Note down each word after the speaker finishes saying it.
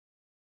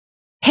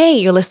Hey,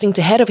 you're listening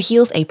to Head Over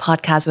Heels, a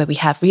podcast where we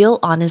have real,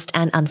 honest,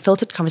 and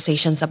unfiltered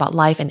conversations about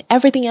life and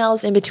everything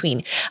else in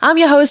between. I'm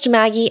your host,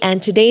 Maggy,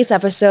 and today's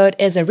episode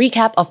is a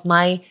recap of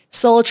my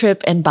solo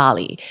trip in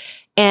Bali.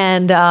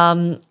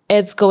 And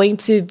it's going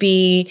to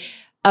be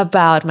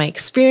about my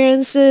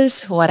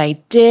experiences, what I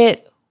did,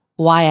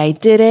 why I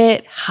did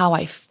it, how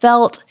I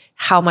felt,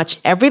 how much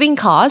everything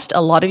cost.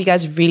 A lot of you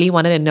guys really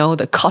wanted to know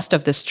the cost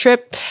of this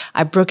trip.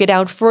 I broke it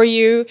down for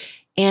you.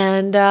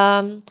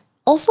 And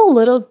also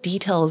little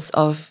details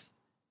of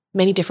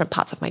many different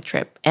parts of my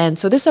trip. And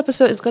so this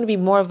episode is going to be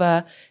more of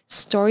a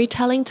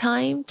storytelling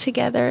time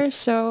together.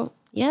 So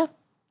yeah,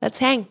 let's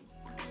hang.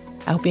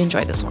 I hope you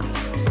enjoyed this one.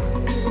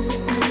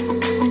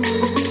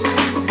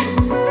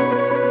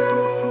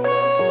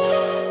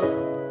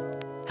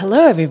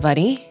 Hello,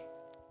 everybody.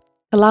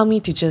 Allow me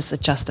to just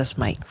adjust this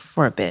mic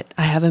for a bit.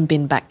 I haven't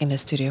been back in the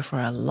studio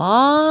for a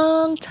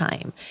long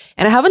time.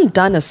 And I haven't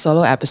done a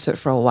solo episode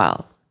for a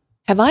while.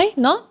 Have I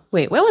not?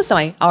 Wait, when was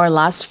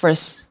our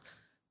first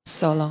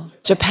solo?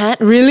 Japan?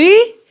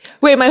 Really?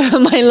 Wait, my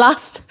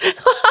last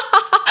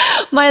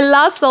my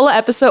last solo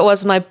episode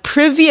was my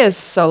previous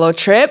solo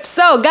trip.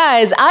 So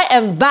guys, I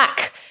am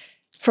back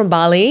from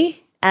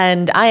Bali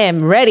and I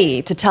am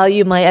ready to tell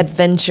you my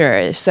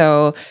adventure.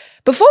 So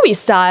before we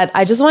start,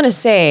 I just want to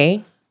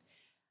say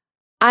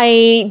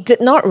I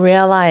did not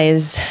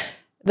realize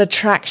the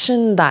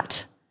traction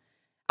that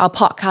our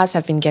podcasts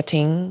have been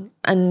getting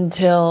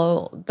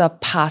until the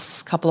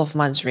past couple of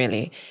months,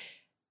 really.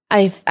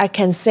 I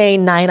can say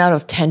 9 out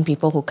of 10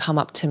 people who come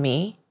up to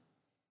me,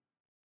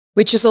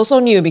 which is also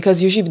new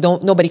because usually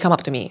nobody come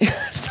up to me.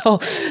 So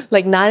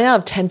like 9 out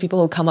of 10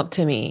 people who come up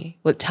to me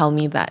would tell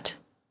me that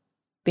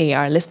they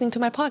are listening to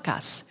my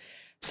podcast.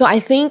 So I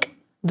think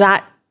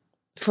that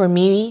for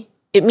me,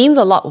 it means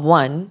a lot.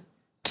 One,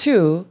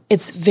 two,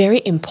 it's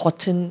very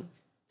important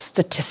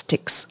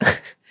statistics.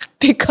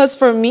 Because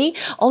for me,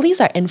 all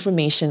these are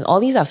information, all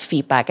these are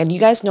feedback. And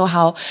you guys know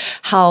how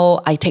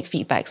I take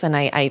feedbacks, and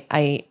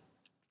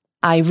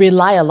I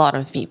rely a lot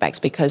on feedbacks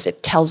because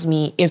it tells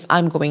me if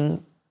I'm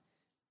going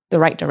the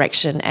right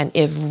direction and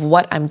if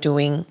what I'm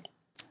doing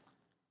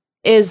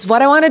is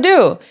what I want to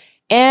do.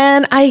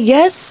 And I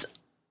guess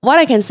what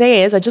I can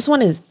say is I just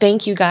want to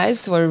thank you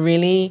guys for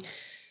really,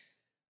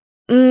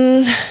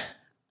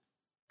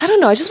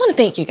 I just want to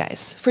thank you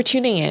guys for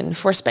tuning in,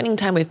 for spending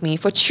time with me,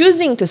 for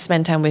choosing to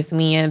spend time with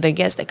me and the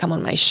guests that come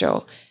on my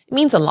show. It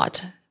means a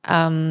lot.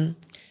 I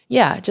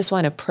just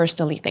want to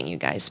personally thank you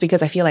guys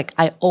because I feel like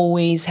I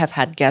always have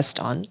had guests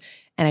on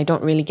and I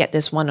don't really get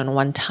this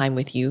one-on-one time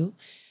with you.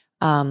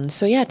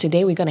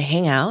 Today we're going to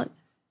hang out,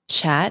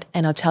 chat,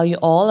 and I'll tell you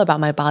all about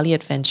my Bali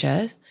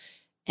adventure.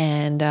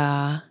 And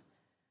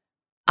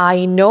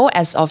I know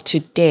as of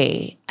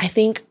today, I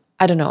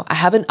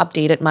haven't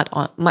updated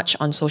much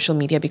on social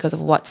media because of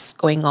what's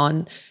going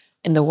on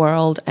in the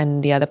world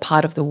and the other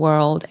part of the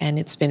world. And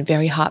it's been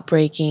very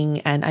heartbreaking.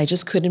 And I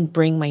just couldn't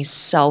bring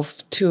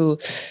myself to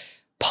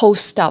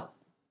post up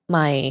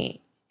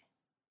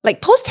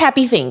post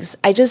happy things.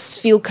 I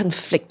just feel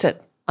conflicted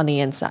on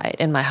the inside,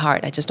 in my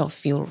heart. I just don't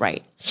feel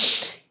right.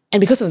 And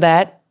because of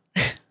that,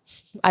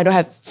 I don't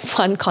have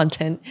fun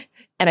content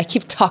and I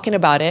keep talking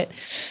about it.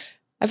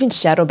 I've been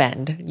shadow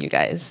banned, you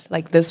guys.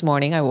 Like this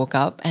morning, I woke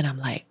up and I'm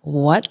like,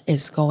 what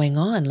is going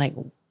on? Like,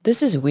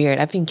 this is weird.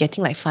 I've been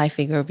getting like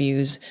 5-figure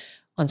views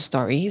on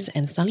stories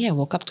and suddenly I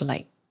woke up to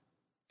like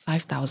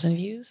 5,000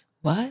 views.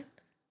 What?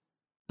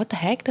 What the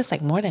heck? That's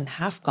like more than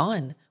half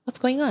gone. What's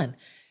going on?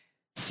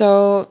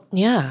 So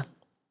yeah,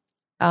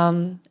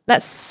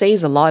 that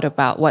says a lot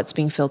about what's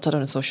being filtered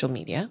on social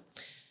media.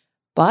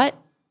 But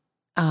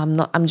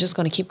I'm just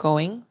going to keep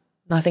going.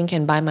 Nothing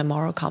can buy my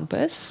moral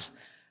compass.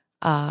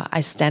 I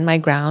stand my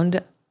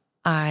ground.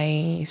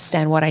 I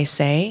stand what I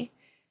say.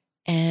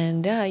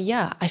 And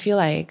I feel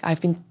like I've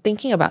been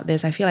thinking about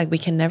this. I feel like we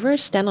can never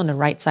stand on the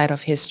right side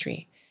of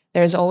history.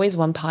 There's always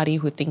one party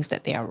who thinks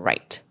that they are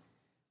right.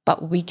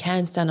 But we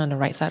can stand on the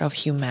right side of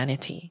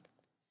humanity.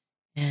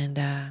 And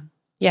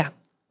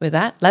with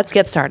that, let's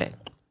get started.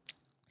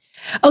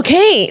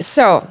 Okay,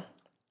 so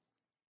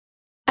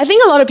I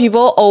think a lot of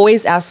people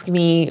always ask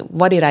me,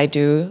 what did I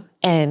do?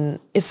 And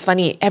it's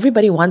funny,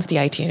 everybody wants the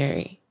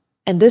itinerary.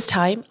 And this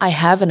time, I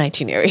have an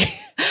itinerary.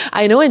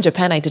 I know in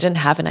Japan, I didn't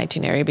have an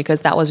itinerary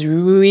because that was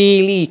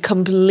really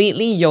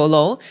completely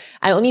YOLO.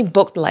 I only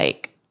booked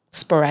like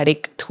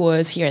sporadic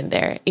tours here and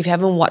there. If you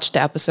haven't watched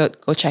the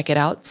episode, go check it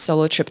out.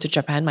 Solo trip to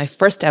Japan, my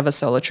first ever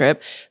solo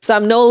trip. So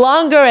I'm no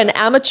longer an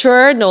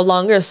amateur, no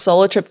longer a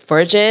solo trip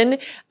virgin.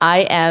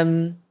 I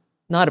am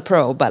not a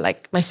pro, but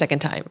like my second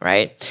time,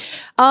 right?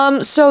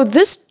 So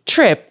this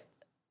trip,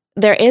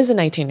 there is an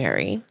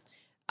itinerary.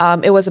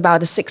 It was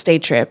about a 6-day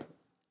trip.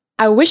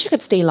 I wish I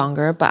could stay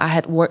longer, but I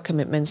had work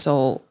commitments,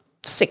 so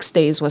 6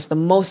 days was the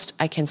most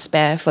I can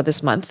spare for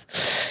this month.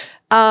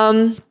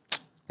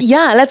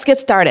 Let's get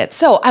started.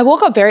 So I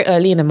woke up very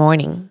early in the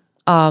morning.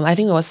 I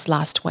think it was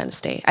last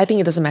Wednesday. I think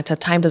it doesn't matter.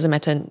 Time doesn't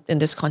matter in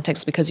this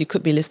context because you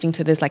could be listening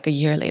to this like a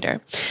year later.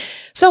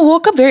 So I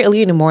woke up very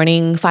early in the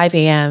morning, 5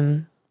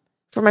 a.m.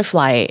 for my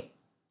flight.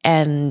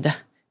 And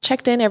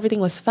checked in, everything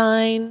was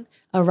fine.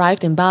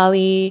 Arrived in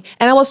Bali.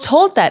 And I was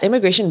told that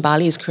immigration in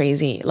Bali is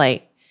crazy.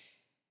 Like,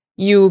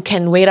 you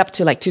can wait up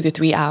to like 2 to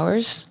 3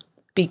 hours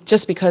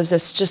just because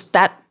there's just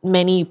that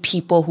many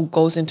people who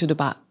goes to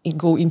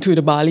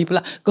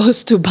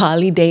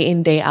Bali day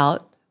in, day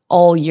out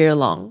all year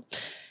long.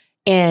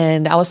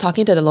 And I was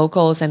talking to the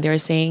locals and they were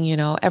saying, you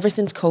know, ever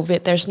since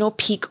COVID, there's no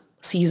peak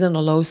season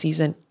or low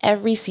season.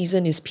 Every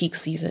season is peak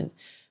season.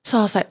 So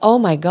I was like, oh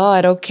my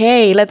God,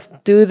 okay, let's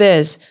do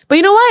this. But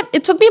you know what?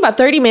 It took me about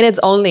 30 minutes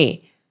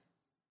only.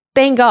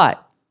 Thank God.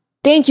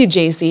 Thank you,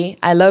 JC.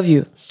 I love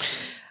you.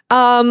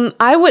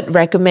 I would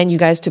recommend you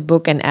guys to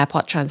book an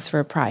airport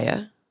transfer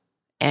prior.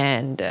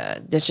 And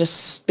there's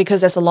just,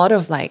 because there's a lot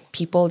of like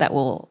people that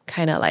will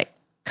kind of like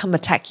come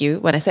attack you.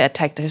 When I say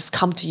attack, they just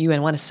come to you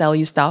and want to sell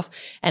you stuff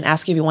and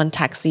ask if you want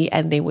taxi.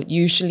 And they would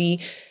usually,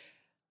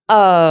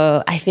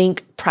 I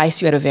think,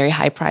 price you at a very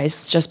high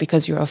price just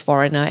because you're a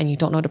foreigner and you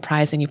don't know the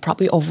price and you're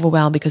probably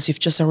overwhelmed because you've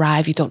just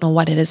arrived. You don't know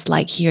what it is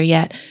like here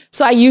yet.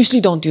 So I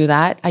usually don't do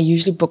that. I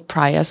usually book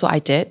prior. So I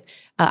did.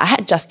 I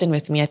had Justin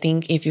with me. I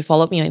think if you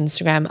followed me on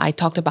Instagram, I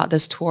talked about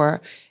this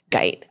tour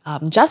guide.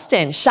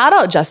 Justin, shout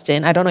out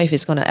Justin. I don't know if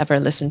he's going to ever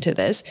listen to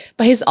this,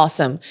 but he's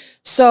awesome.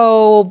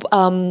 So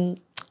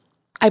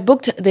I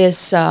booked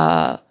this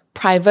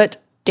private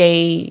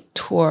day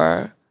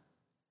tour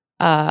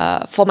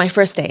for my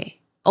first day,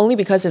 only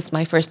because it's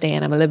my first day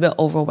and I'm a little bit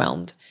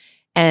overwhelmed.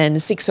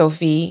 And Seek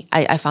Sophie,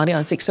 I found it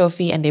on Seek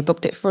Sophie and they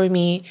booked it for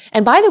me.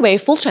 And by the way,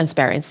 full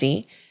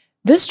transparency,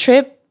 this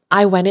trip,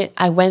 I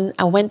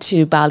went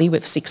to Bali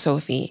with Seek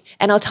Sophie,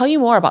 and I'll tell you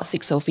more about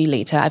Seek Sophie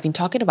later. I've been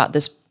talking about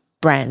this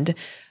brand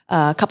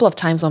a couple of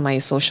times on my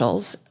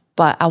socials,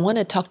 but I want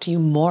to talk to you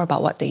more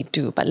about what they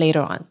do, but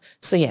later on.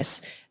 So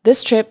yes,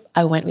 this trip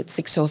I went with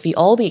Seek Sophie.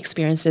 All the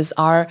experiences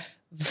are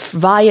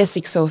via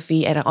Seek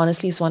Sophie, and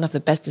honestly, it's one of the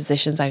best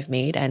decisions I've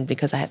made, and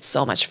because I had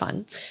so much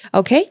fun.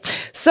 Okay,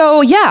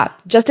 so yeah,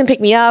 Justin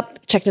picked me up,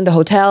 checked in the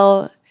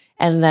hotel,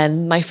 and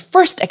then my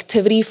first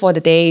activity for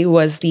the day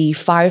was the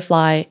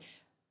Firefly.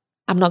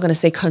 I'm not going to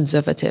say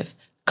conservation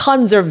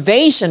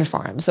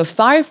farm. So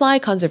Firefly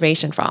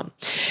Conservation Farm.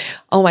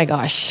 Oh my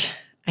gosh,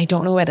 I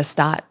don't know where to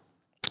start.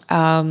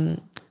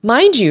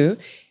 Mind you,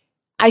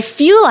 I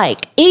feel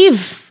like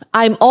if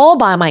I'm all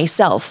by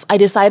myself, I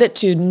decided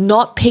to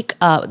not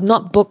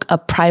book a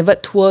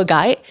private tour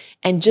guide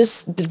and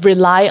just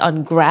rely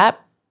on Grab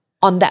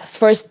on that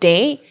first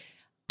day.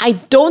 I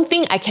don't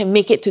think I can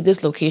make it to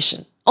this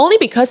location. Only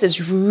because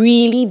it's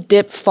really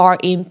deep far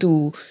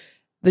into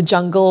the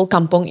jungle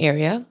kampong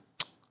area.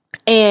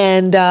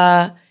 And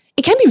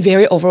it can be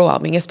very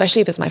overwhelming,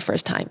 especially if it's my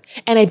first time.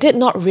 And I did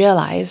not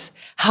realize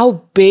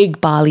how big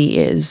Bali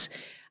is.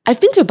 I've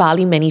been to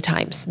Bali many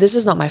times. This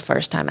is not my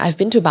first time. I've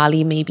been to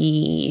Bali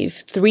maybe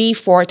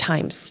 3-4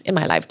 times in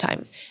my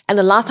lifetime. And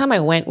the last time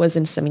I went was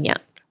in Seminyak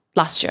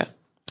last year.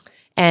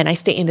 And I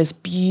stayed in this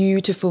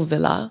beautiful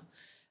villa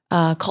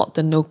called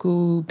the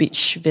Nogu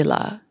Beach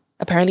Villa.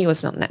 Apparently it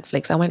was on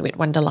Netflix. I went with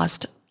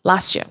Wanderlust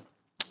last year.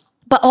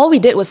 But all we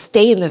did was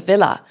stay in the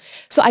villa.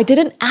 So I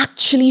didn't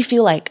actually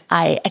feel like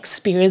I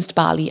experienced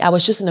Bali. I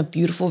was just in a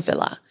beautiful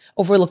villa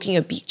overlooking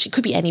a beach. It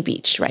could be any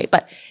beach, right?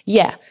 But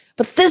yeah,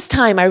 but this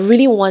time I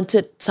really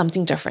wanted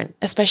something different,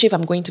 especially if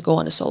I'm going to go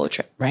on a solo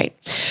trip, right?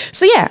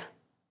 So yeah,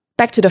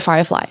 back to the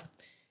Firefly.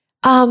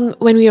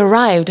 When we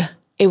arrived,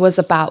 it was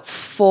about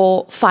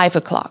 5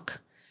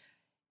 o'clock.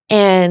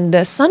 And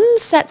the sun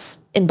sets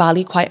in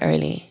Bali quite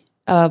early.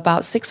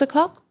 About 6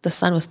 o'clock, the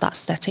sun will start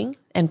setting.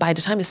 And by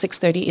the time it's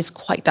 6:30, it's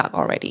quite dark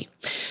already.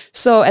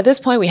 So at this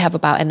point, we have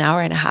about an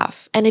hour and a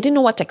half. And I didn't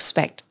know what to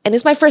expect. And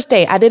it's my first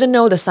day. I didn't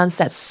know the sun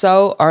sets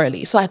so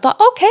early. So I thought,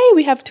 okay,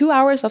 we have 2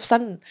 hours of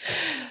sun.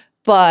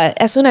 But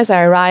as soon as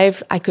I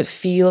arrived, I could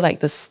feel like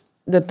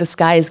the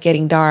sky is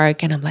getting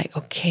dark. And I'm like,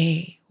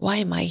 okay, why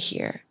am I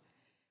here?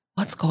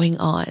 What's going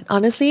on?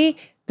 Honestly,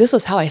 this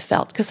was how I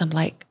felt. Because I'm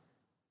like,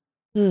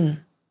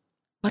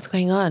 what's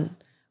going on?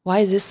 Why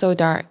is this so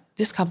dark?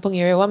 This kampong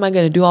area, what am I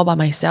going to do all by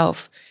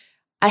myself?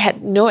 I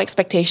had no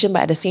expectation,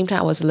 but at the same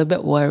time, I was a little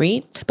bit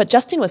worried. But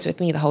Justin was with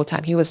me the whole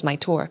time. He was my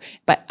tour,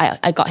 but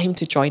I got him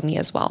to join me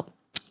as well.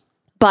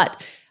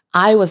 But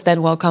I was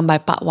then welcomed by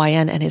Pak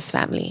Wayan and his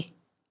family.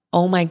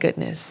 Oh my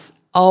goodness.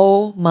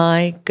 Oh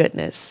my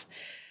goodness.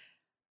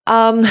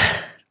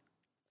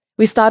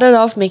 We started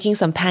off making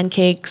some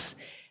pancakes.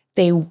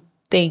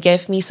 They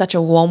gave me such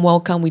a warm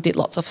welcome. We did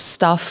lots of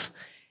stuff.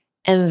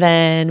 And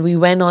then we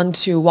went on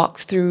to walk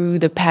through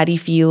the paddy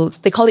fields.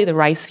 They call it the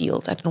rice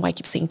fields. I don't know why I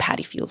keep saying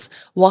paddy fields.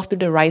 Walk through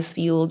the rice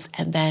fields.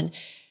 And then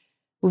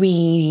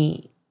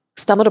we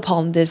stumbled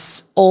upon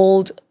this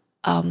old,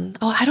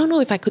 I don't know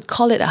if I could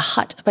call it a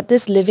hut, but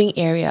this living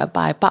area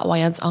by Pak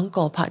Wayan's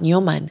uncle, Pak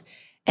Nyoman.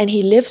 And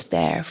he lives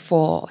there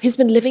he's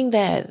been living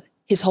there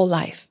his whole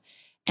life.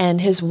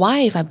 And his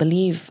wife, I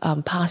believe,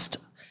 passed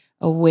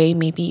away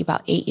maybe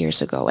about 8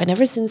 years ago. And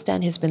ever since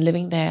then, he's been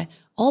living there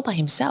all by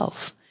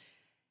himself.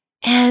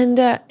 And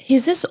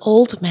he's this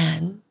old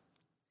man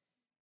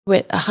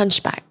with a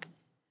hunchback.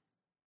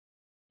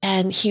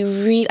 And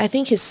I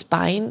think his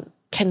spine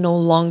can no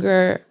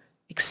longer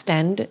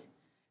extend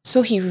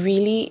So he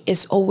really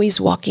is always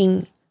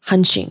walking,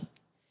 hunching.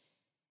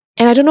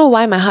 And I don't know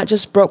why my heart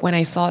just broke when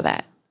I saw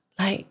that.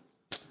 Like,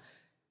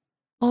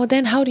 oh,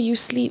 then how do you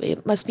sleep?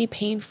 It must be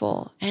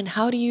painful. And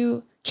how do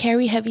you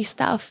carry heavy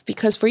stuff?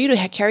 Because for you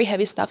to carry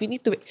heavy stuff, you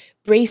need to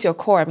brace your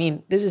core. I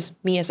mean, this is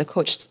me as a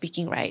coach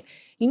speaking, right?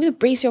 You need to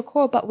brace your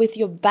core, but with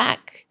your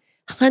back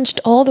hunched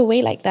all the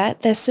way like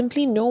that, there's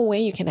simply no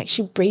way you can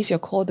actually brace your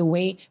core the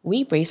way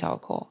we brace our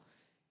core.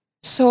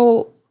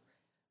 So,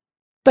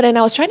 but then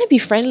I was trying to be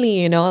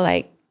friendly,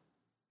 like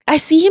I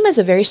see him as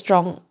a very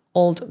strong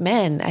old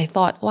man. I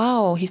thought,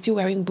 wow, he's still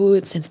wearing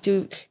boots and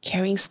still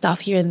carrying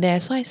stuff here and there.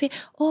 So I say,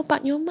 oh,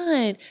 Pak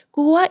Nyoman,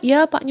 kuat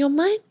ya Pak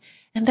Nyoman?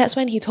 And that's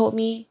when he told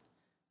me,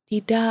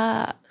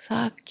 tidak,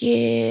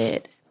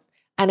 sakit.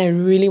 And I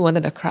really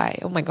wanted to cry.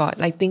 Oh my God.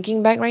 Like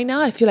thinking back right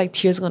now, I feel like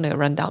tears are going to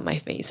run down my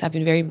face. I've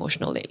been very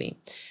emotional lately.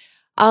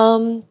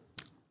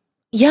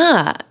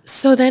 Yeah.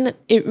 So then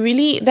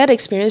that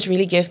experience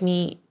really gave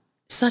me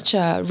such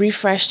a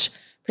refreshed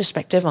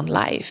perspective on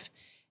life.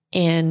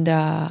 And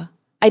I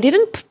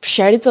didn't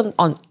share this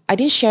I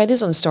didn't share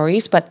this on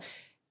stories, but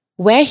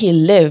where he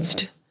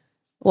lived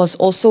was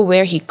also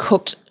where he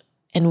cooked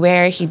and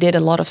where he did a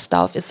lot of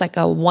stuff. It's like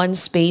a one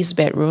space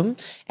bedroom.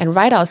 And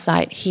right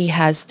outside, he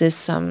has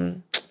this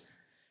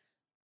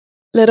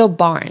little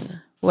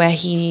barn where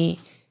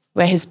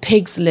his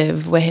pigs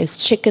live, where his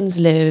chickens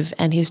live,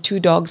 and his 2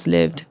 dogs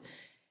lived.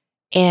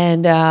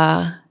 And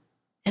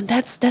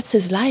that's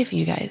his life,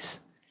 you guys.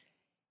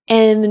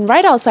 And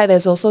right outside,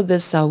 there's also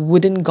this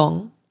wooden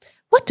gong.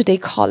 What do they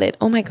call it?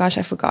 Oh my gosh,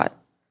 I forgot.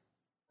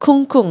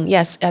 Kung kung.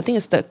 Yes, I think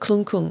it's the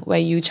kung kung, where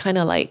you kind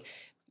of like,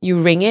 you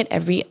ring it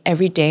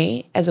every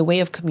day as a way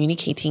of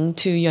communicating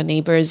to your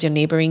neighbors, your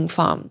neighboring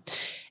farm.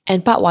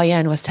 And Pak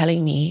Wayan was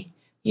telling me,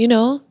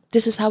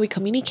 this is how we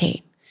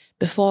communicate.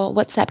 Before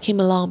WhatsApp came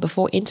along,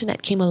 before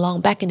internet came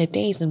along, back in the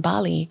days in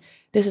Bali,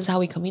 this is how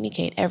we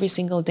communicate every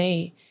single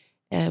day.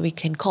 We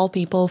can call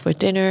people for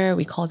dinner,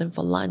 we call them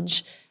for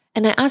lunch.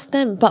 And I asked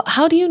them, but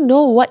how do you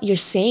know what you're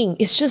saying?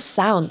 It's just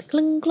sound.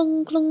 Klung,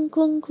 klung, klung,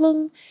 klung,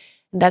 klung.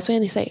 And that's when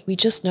they say, we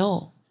just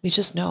know. We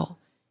just know.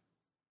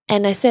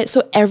 And I said,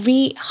 so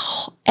every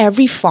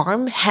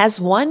farm has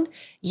one?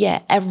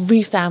 Yeah,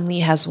 every family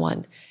has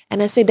one.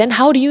 And I said, then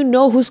how do you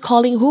know who's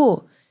calling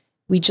who?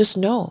 We just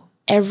know.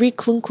 Every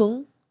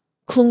klung,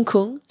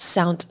 klung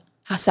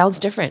sounds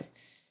different.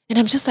 And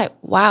I'm just like,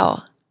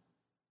 wow.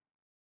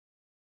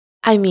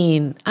 I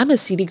mean, I'm a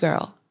city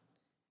girl.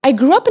 I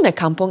grew up in a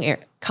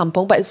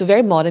kampong, but it's a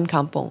very modern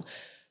kampong.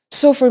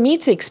 So for me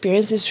to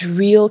experience this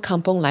real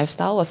kampong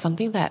lifestyle was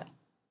something that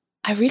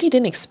I really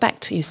didn't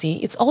expect, you see.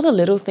 It's all the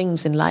little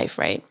things in life,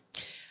 right?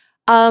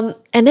 And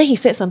then he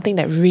said something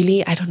that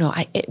really, I don't know,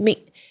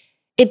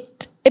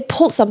 it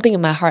pulled something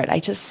in my heart. I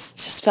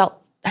just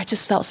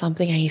felt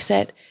something. And he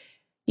said,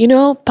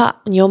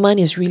 Pak Nyoman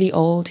is really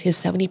old. He's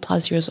 70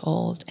 plus years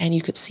old. And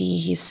you could see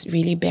he's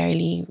really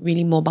barely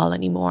really mobile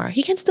anymore.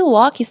 He can still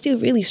walk. He's still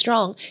really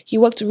strong. He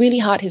worked really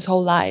hard his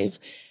whole life,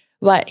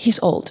 but he's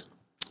old.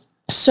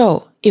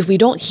 So if we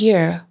don't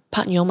hear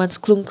Pak Nyoman's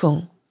klung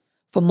kung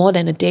for more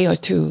than a day or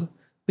two,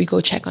 we go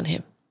check on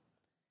him.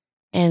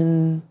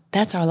 And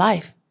that's our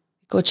life.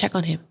 Go check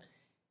on him.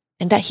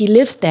 And that he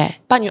lives there.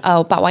 Pak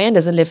Wayan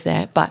doesn't live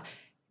there, but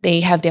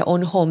they have their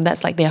own home.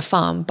 That's like their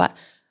farm. But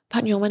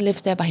Pak Nyoman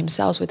lives there by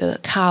himself with the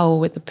cow,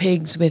 with the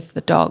pigs, with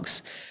the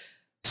dogs.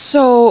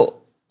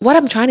 So what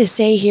I'm trying to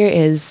say here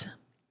is,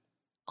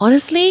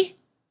 honestly,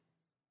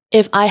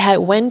 if I had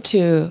went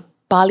to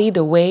Bali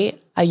the way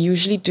I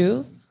usually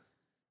do,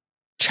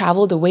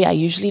 travel the way I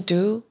usually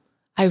do,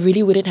 I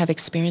really wouldn't have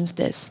experienced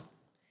this.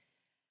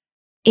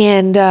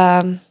 And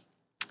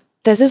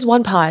there's this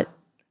one part,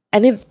 I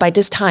think by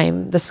this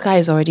time, the sky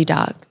is already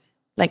dark,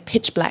 like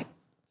pitch black,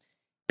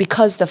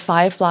 because the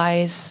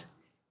fireflies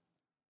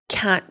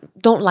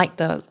don't like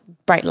the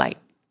bright light.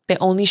 They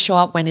only show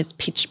up when it's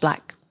pitch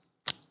black.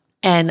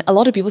 And a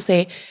lot of people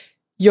say,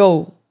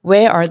 yo,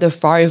 where are the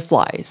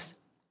fireflies?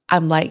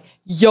 I'm like,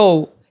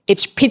 yo,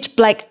 it's pitch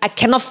black. I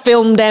cannot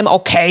film them,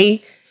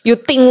 okay? You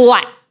think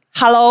what?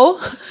 Hello?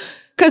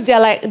 Because they're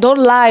like, don't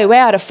lie,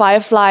 where are the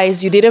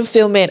fireflies? You didn't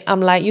film it.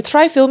 I'm like, you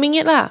try filming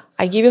it lah.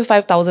 I give you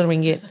 5,000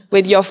 ringgit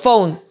with your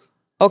phone,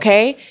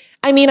 okay?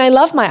 I mean, I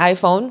love my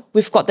iPhone.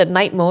 We've got the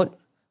night mode,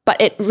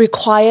 but it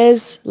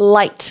requires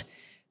light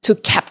to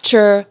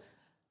capture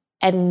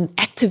and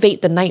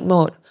activate the night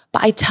mode.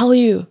 But I tell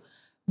you,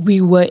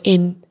 we were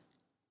in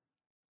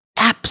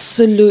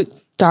absolute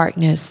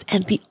darkness,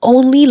 and the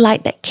only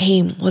light that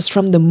came was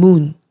from the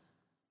moon.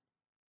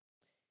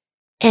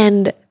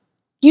 And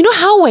you know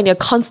how when you're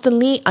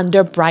constantly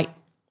under bright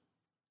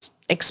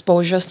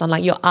exposure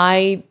sunlight, your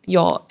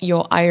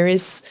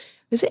iris,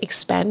 does it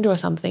expand or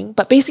something?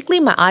 But basically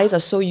my eyes are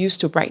so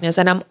used to brightness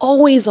and I'm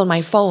always on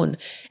my phone.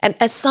 And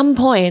at some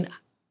point,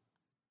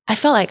 I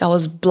felt like I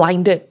was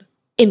blinded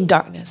in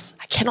darkness.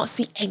 I cannot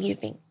see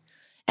anything.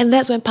 And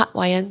that's when Pak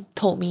Wayan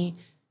told me,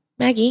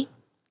 Maggy,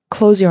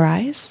 close your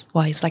eyes.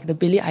 Well, it's like the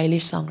Billie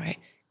Eilish song, right?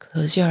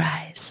 Close your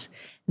eyes.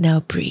 Now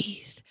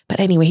breathe. But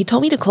anyway, he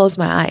told me to close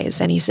my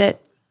eyes and he said,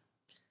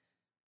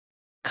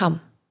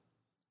 come,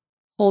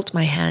 hold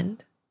my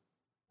hand,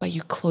 but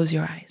you close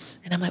your eyes.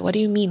 And I'm like, what do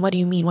you mean? What do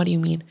you mean? What do you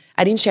mean?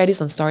 I didn't share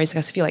this on stories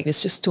because I feel like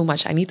it's just too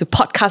much. I need to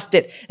podcast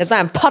it. That's why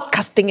I'm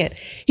podcasting it.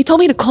 He told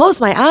me to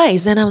close my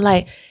eyes. And I'm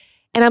like,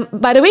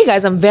 by the way,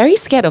 guys, I'm very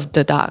scared of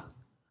the dark.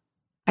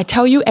 I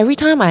tell you, every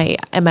time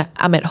I'm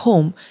at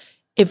home,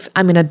 if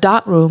I'm in a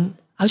dark room,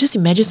 I'll just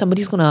imagine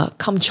somebody's gonna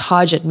come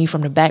charge at me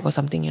from the back or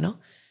something, you know?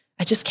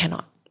 I just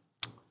cannot.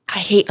 I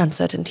hate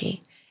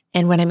uncertainty.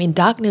 And when I'm in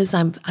darkness,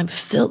 I'm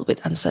filled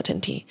with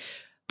uncertainty.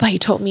 But he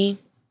told me,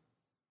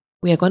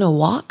 we are going to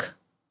walk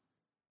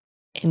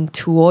in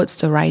towards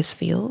the rice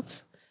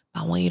fields,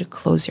 but I want you to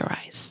close your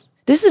eyes.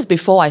 This is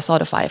before I saw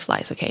the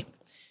fireflies, okay?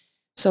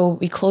 So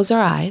we close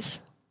our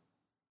eyes.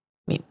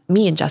 I mean,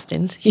 me and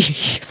Justin.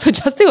 So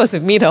Justin was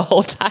with me the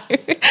whole time.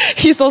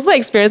 He's also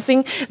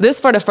experiencing this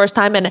for the first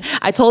time. And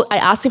I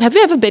asked him, have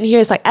you ever been here?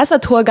 It's like, as a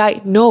tour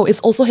guide, no,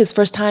 it's also his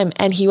first time.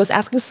 And he was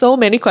asking so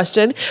many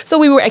questions. So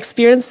we were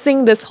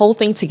experiencing this whole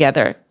thing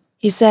together.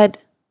 He said,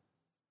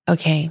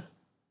 okay,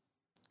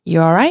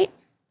 you all right?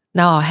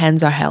 Now our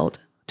hands are held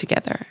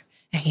together.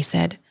 And he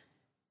said,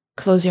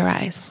 close your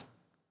eyes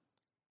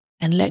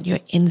and let your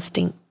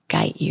instinct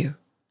guide you.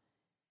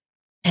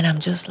 And I'm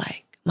just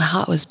like, my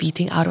heart was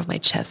beating out of my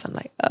chest. I'm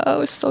like,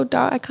 oh, it's so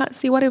dark. I can't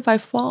see. What if I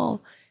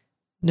fall?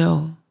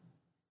 No,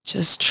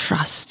 just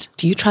trust.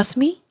 Do you trust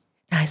me?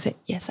 And I said,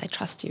 yes, I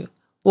trust you.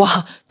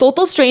 Wow,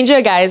 total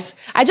stranger, guys.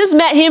 I just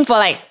met him for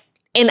like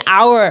an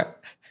hour.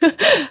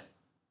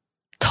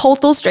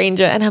 Total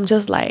stranger. And I'm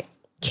just like,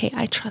 okay,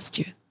 I trust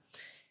you.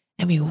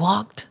 And we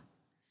walked.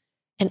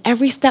 And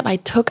every step I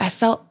took, I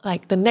felt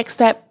like the next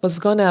step was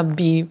gonna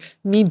be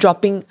me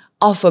dropping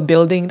off a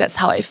building. That's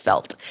how I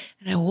felt.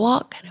 And I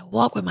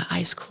walk with my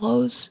eyes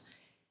closed.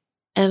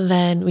 And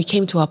then we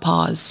came to a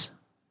pause.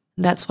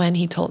 And that's when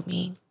he told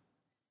me,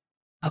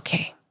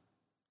 okay,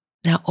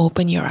 now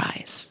open your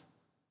eyes.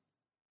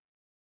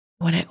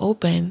 When I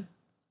opened,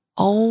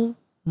 oh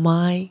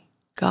my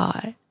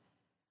God,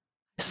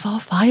 I saw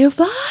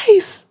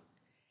fireflies.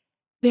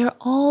 They're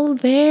all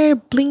there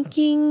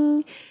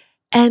blinking.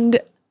 And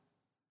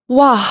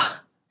wow,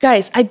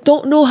 guys, I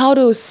don't know how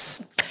to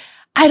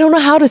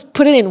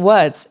put it in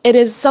words. It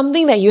is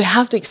something that you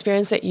have to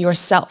experience it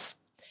yourself.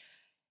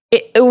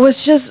 It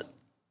was just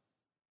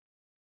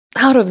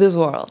out of this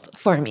world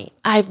for me.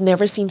 I've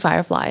never seen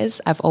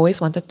fireflies. I've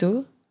always wanted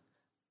to.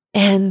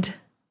 And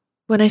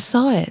when I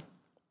saw it,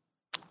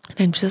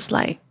 I'm just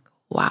like,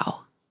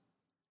 wow.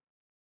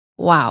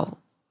 Wow.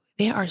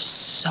 They are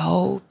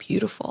so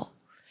beautiful.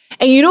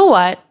 And you know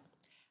what?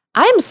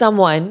 I'm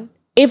someone,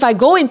 if I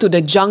go into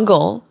the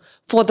jungle,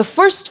 for the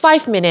first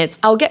 5 minutes,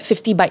 I'll get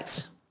 50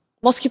 bites.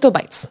 Mosquito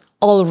bites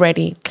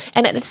already.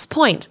 And at this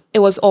point, it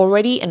was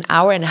already an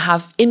hour and a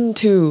half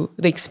into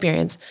the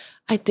experience.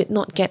 I did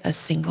not get a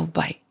single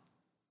bite,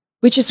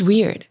 which is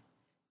weird.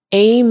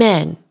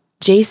 Amen.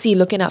 JC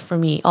looking out for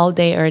me all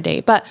day, every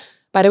day. But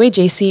by the way,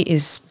 JC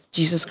is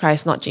Jesus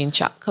Christ, not Jane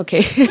Chuck.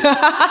 Okay.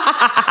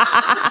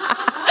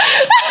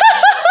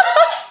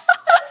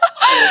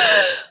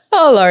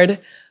 Oh, Lord.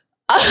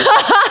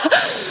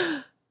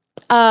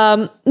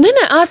 Then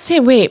I asked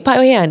him, wait, but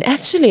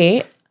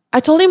actually, I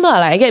told him,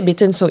 like, I get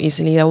bitten so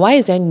easily. Like, why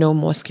is there no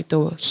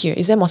mosquito here?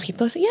 Is there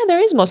mosquitoes? Yeah, there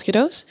is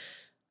mosquitoes.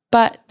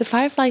 But the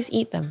fireflies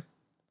eat them.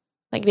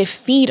 Like, they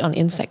feed on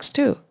insects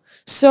too.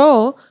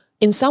 So,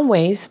 in some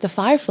ways, the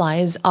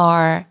fireflies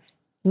are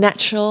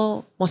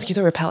natural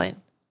mosquito repellent.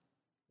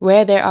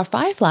 Where there are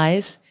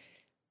fireflies,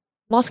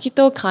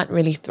 mosquito can't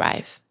really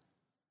thrive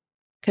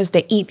because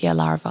they eat their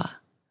larvae.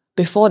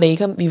 Before they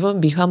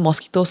even become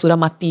mosquito, sudah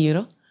mati, you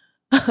know?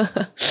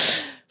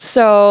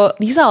 So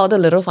these are all the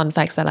little fun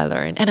facts that I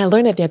learned. And I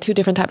learned that there are two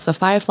different types of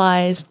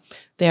fireflies.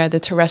 There are the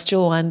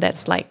terrestrial one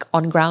that's like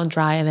on ground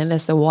dry, and then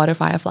there's the water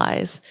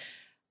fireflies.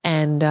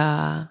 And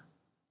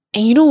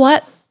you know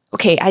what?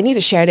 Okay, I need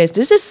to share this.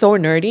 This is so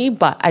nerdy,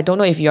 but I don't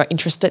know if you're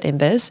interested in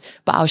this,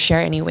 but I'll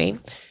share anyway.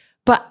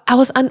 But I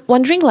was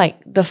wondering,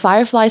 like, the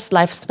fireflies'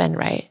 lifespan,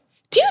 right?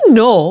 Do you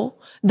know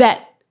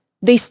that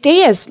they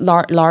stay as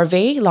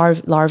larvae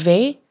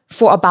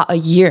for about a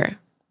year?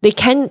 They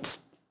can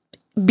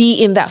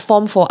be in that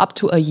form for up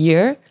to a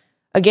year.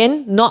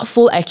 Again, not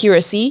full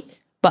accuracy,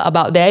 but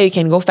about there. You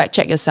can go fact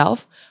check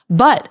yourself.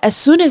 But as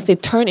soon as they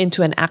turn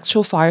into an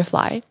actual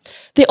firefly,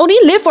 they only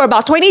live for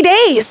about 20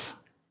 days.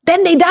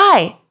 Then they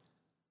die.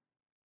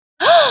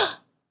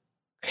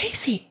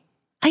 Crazy.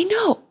 I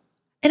know.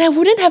 And I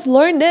wouldn't have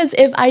learned this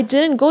if I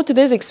didn't go to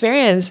this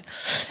experience.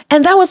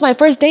 And that was my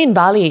first day in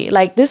Bali.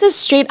 Like, this is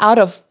straight out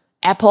of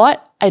airport.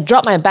 I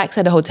dropped my bags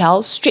at the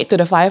hotel, straight to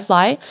the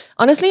firefly.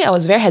 Honestly, I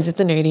was very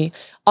hesitant already.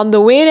 On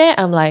the way there,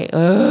 I'm like,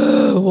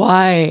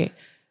 why?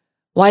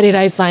 Why did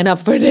I sign up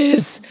for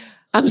this?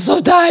 I'm so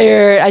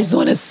tired. I just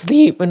want to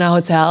sleep in a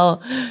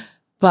hotel.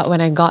 But when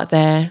I got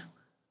there,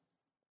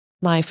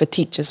 my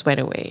fatigue just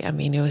went away. I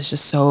mean, it was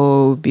just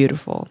so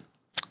beautiful.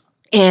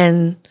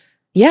 And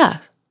yeah,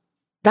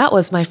 that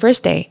was my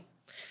first day.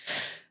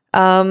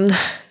 Then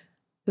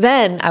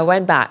I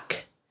went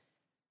back,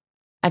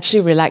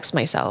 actually relaxed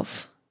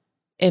myself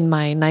in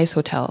my nice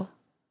hotel.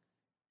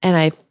 And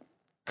I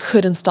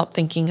couldn't stop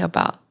thinking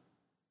about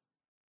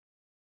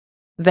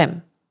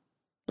them.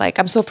 Like,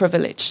 I'm so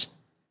privileged.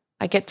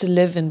 I get to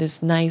live in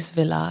this nice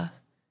villa,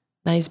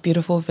 nice,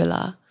 beautiful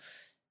villa,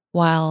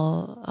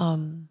 while,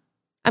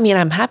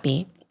 I'm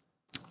happy.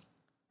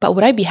 But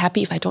would I be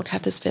happy if I don't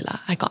have this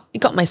villa? It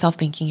got myself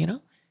thinking,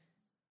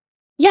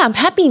 Yeah, I'm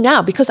happy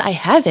now because I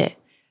have it.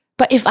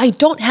 But if I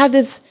don't have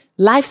this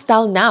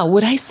lifestyle now,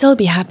 would I still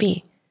be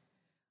happy?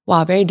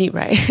 Wow, very deep,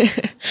 right?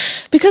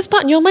 Because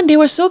Pak Nyoman, they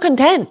were so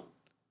content.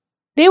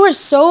 They were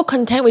so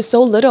content with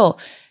so little.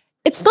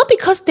 It's not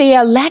because they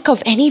are lack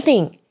of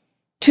anything.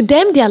 To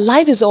them, their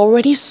life is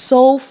already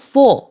so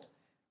full,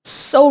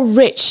 so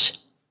rich.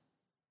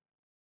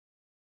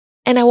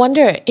 And I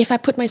wonder, if I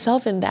put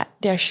myself in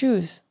their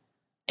shoes,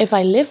 if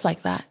I live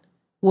like that,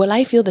 will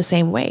I feel the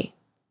same way?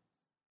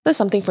 That's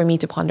something for me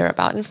to ponder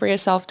about, and for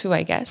yourself too,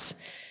 I guess.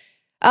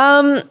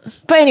 But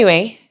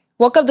anyway,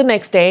 woke up the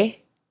next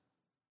day.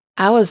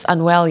 I was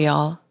unwell,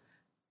 y'all.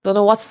 Don't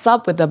know what's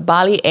up with the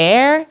Bali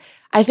air.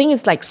 I think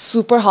it's like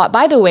super hot.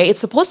 By the way, it's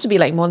supposed to be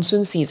like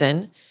monsoon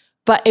season,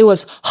 but it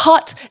was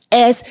hot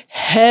as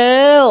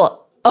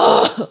hell.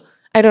 Ugh.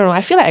 I don't know.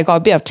 I feel like I got a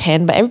bit of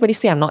tan, but everybody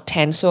say I'm not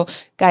tan. So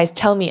guys,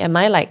 tell me, am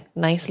I like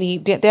nicely,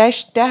 did I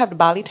have the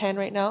Bali tan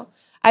right now?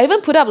 I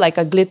even put up like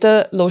a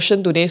glitter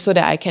lotion today so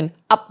that I can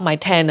up my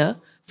tanner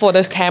for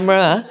the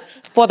camera.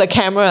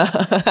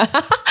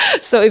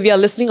 So if you're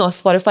listening on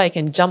Spotify, you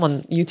can jump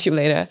on YouTube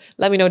later.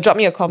 Let me know, drop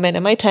me a comment.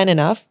 Am I tan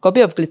enough? Got a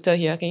bit of glitter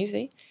here. Can you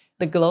see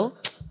the glow?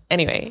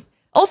 Anyway.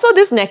 Also,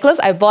 this necklace,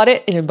 I bought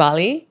it in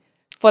Bali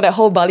for that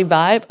whole Bali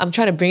vibe. I'm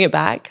trying to bring it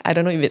back. I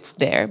don't know if it's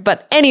there.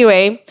 But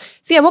anyway,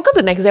 see, I woke up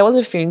the next day. I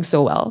wasn't feeling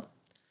so well.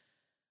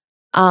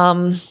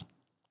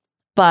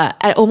 But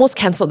I almost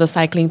cancelled the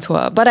cycling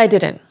tour, but I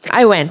didn't.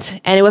 I went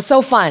and it was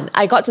so fun.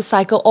 I got to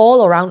cycle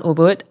all around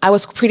Ubud. I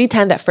was pretty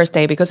tan that first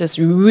day because it's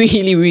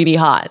really, really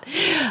hot.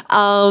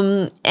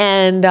 I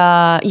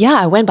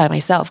went by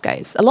myself,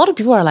 guys. A lot of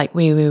people are like,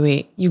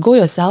 wait. You go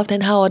yourself,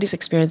 then how are these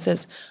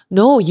experiences?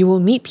 No, you will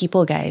meet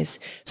people, guys.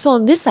 So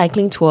on this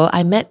cycling tour,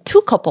 I met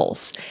two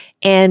couples.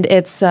 And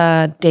it's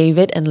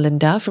David and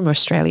Linda from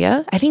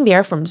Australia. I think they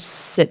are from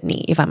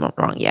Sydney, if I'm not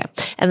wrong, yeah.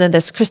 And then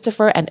there's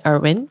Christopher and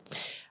Erwin.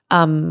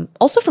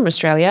 Also from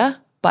Australia,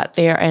 but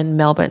they are in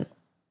Melbourne,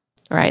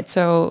 right?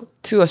 So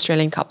two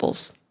Australian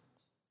couples.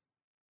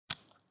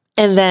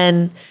 And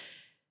then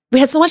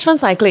we had so much fun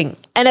cycling.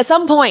 And at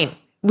some point,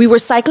 we were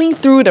cycling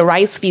through the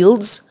rice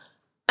fields.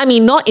 I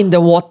mean, not in the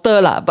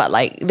water, but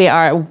like they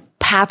are a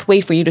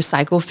pathway for you to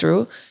cycle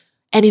through.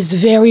 And it's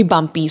very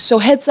bumpy. So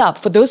heads up,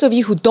 for those of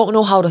you who don't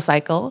know how to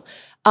cycle,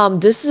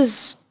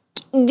 this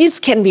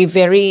can be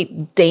very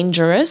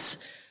dangerous.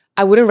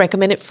 I wouldn't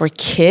recommend it for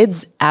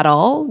kids at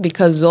all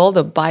because all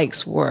the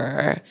bikes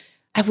were,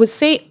 I would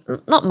say,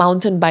 not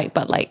mountain bike,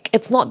 but like,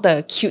 it's not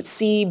the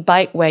cutesy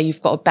bike where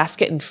you've got a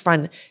basket in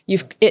front.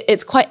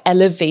 It's quite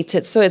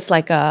elevated. So it's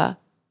like a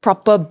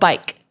proper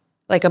bike,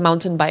 like a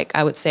mountain bike,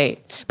 I would say.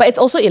 But it's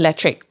also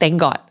electric, thank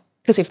God.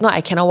 Because if not,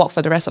 I cannot walk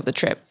for the rest of the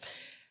trip.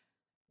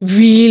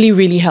 Really,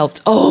 really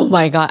helped. Oh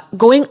my God.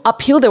 Going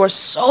uphill, there was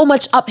so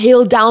much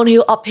uphill,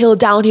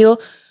 downhill.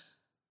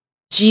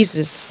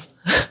 Jesus.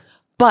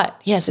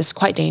 But yes, it's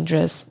quite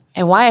dangerous.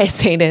 And why I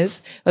say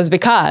this was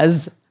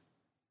because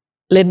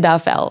Linda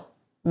fell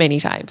many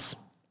times.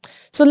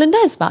 So Linda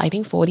is about, I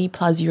think, 40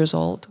 plus years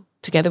old,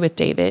 together with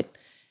David.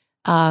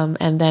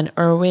 And then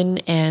Erwin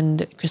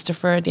and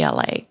Christopher, they are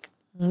like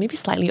maybe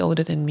slightly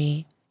older than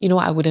me. You know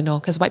what? I wouldn't know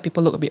because white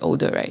people look a bit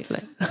older, right?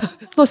 Like,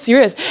 no,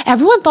 serious.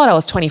 Everyone thought I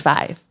was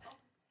 25.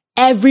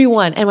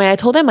 Everyone. And when I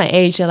told them my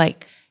age, they're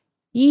like,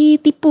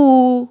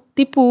 tipu,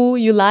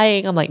 you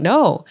lying. I'm like,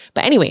 no.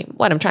 But anyway,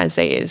 what I'm trying to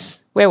say is,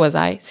 where was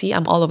I? See,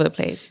 I'm all over the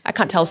place. I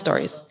can't tell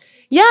stories.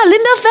 Yeah,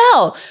 Linda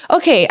fell.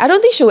 Okay, I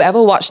don't think she'll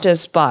ever watch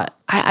this, but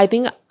I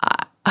think,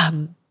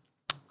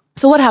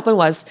 so what happened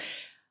was,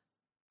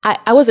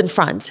 I was in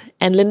front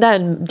and Linda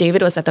and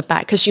David was at the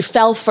back because she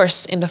fell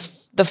first in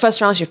the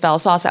first round she fell.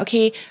 So I was like,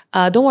 okay,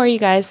 don't worry you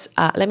guys,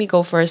 let me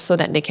go first so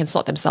that they can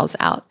sort themselves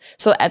out.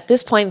 So at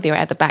this point, they were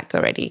at the back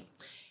already.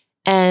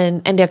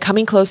 And they're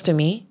coming close to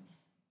me.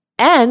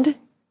 And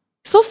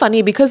so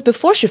funny because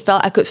before she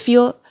fell, I could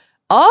feel,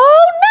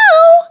 oh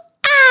no,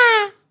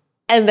 ah.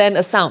 And then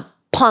a sound,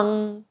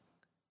 pong,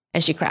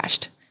 and she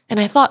crashed. And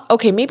I thought,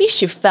 okay, maybe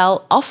she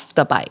fell off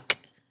the bike.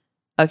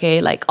 Okay,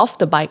 like off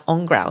the bike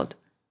on ground.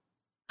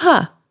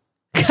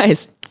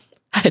 Guys,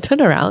 I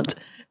turned around.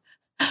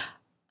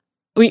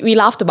 We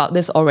laughed about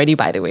this already,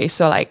 by the way.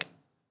 So like,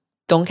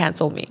 don't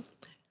cancel me.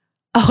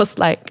 I was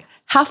like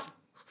half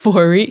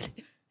worried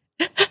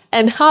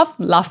and half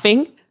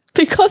laughing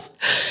because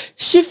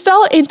she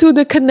fell into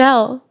the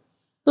canal.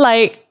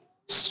 Like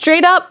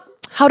straight up,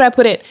 how do I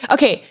put it?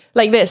 Okay,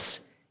 like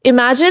this.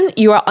 Imagine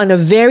you are on a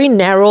very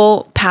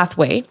narrow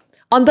pathway.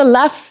 On the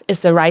left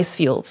is the rice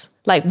fields,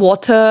 like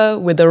water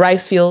with the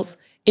rice fields.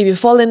 If you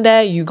fall in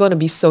there, you're going to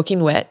be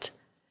soaking wet.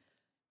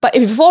 But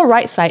if you fall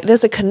right side,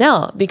 there's a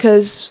canal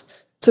because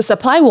to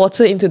supply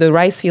water into the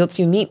rice fields,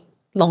 you need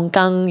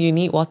longkang, you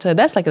need water.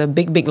 That's like a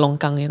big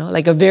longkang,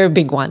 like a very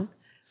big one.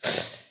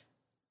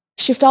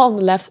 she fell on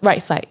the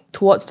right side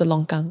towards the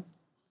longkang,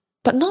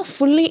 but not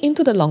fully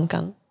into the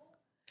longkang.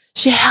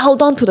 She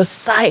held on to the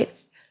side,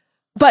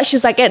 but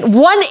she's like at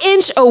 1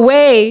 inch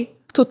away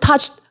to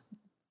touch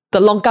the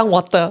longkang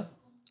water.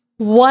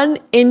 1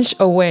 inch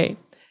away.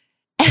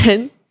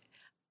 And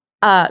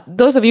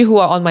those of you who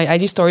are on my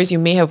IG stories, you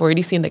may have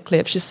already seen the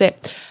clip. She said,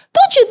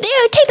 "Don't you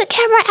dare take the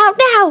camera out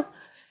now."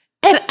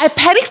 And I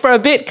panicked for a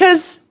bit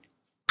because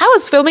I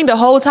was filming the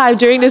whole time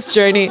during this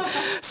journey.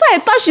 So I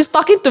thought she's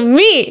talking to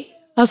me.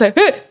 I was like,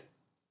 "Hey,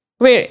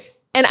 wait."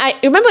 And I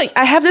remember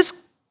I have this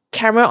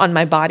camera on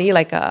my body,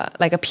 like a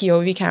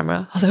POV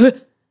camera. I was like,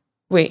 "Hey,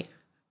 wait,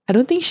 I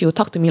don't think she would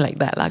talk to me like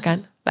that, lah,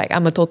 kan? Like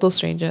I'm a total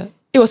stranger."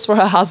 It was for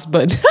her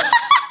husband.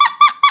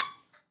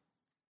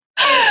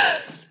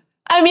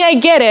 I mean, I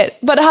get it.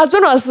 But the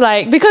husband was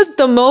like, because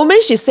the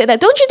moment she said that,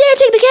 "Don't you dare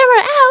take the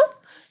camera out,"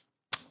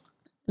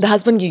 the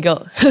husband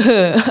giggled.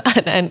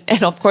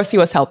 and of course, he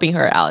was helping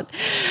her out.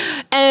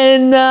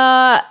 And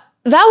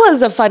that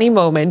was a funny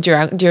moment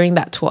during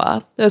that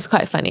tour. It was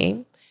quite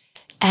funny.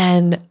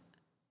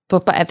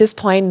 But at this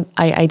point,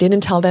 I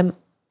didn't tell them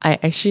I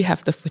actually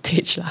have the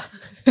footage.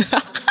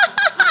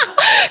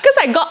 Because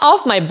I got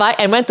off my bike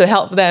and went to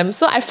help them.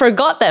 So I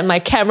forgot that my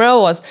camera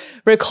was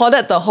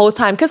recorded the whole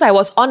time because I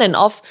was on and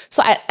off.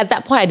 So at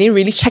that point, I didn't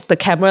really check the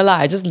camera.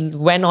 I just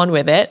went on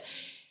with it.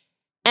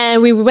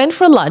 And we went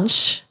for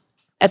lunch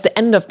at the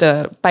end of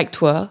the bike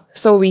tour.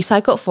 So we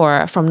cycled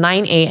from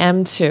 9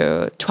 a.m.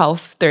 to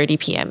 12:30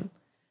 p.m.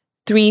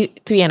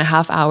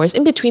 3.5 hours.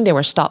 In between, there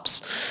were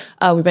stops.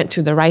 We went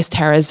to the Rice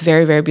Terrace,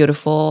 very, very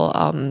beautiful.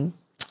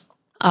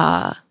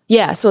 So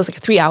it was like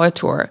a 3-hour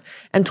tour.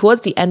 And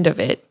towards the end of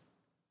it,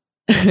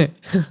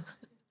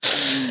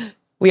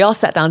 we all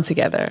sat down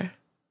together.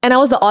 And I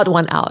was the odd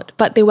one out,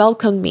 but they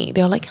welcomed me.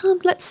 They were like,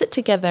 let's sit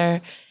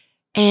together.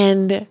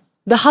 And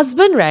the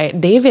husband, right,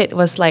 David,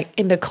 was like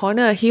in the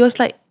corner. He was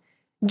like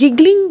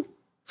giggling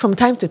from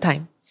time to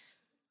time.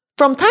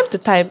 From time to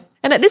time.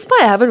 And at this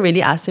point, I haven't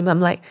really asked him.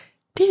 I'm like,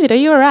 "David, are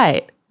you all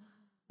right?"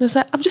 He was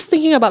like, "I'm just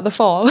thinking about the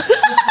fall."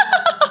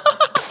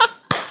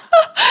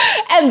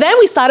 And then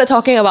we started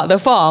talking about the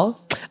fall.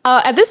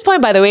 At this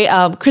point, by the way,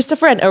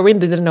 Christopher and Erwin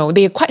didn't know.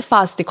 They're quite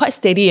fast, they're quite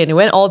steady, and they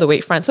went all the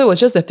way front. So it was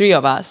just the three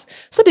of us.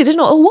 So they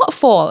didn't know, what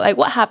fall? Like,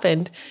 what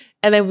happened?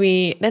 And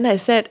then I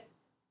said,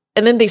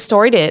 and then they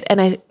storied it.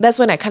 And that's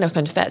when I kind of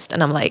confessed.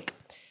 And I'm like,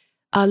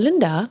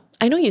 "Linda,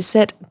 I know you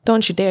said,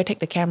 don't you dare take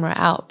the camera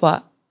out,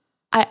 but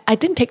I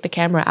didn't take the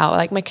camera out.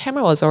 Like my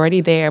camera was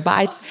already there,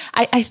 but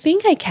I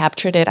think I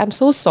captured it. I'm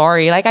so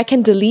sorry. Like I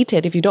can delete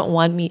it if you don't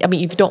want me. I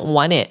mean, if you don't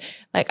want it.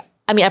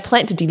 I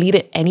plan to delete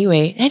it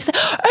anyway." And he's like,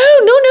 "Oh,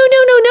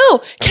 no.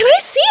 Can I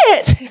see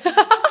it?"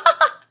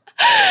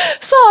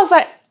 So I was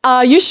like,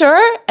 "You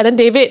sure?" And then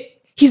David,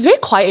 he's very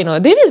quiet, you know.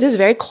 David is this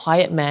very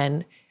quiet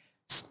man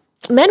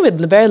with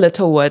very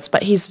little words,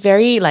 but he's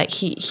very like,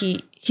 he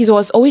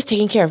was always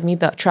taking care of me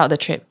throughout the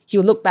trip. He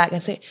would look back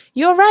and say,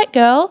 "You all right,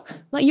 girl?"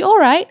 I'm like, "You all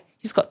right?"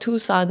 He's got 2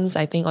 sons,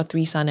 I think, or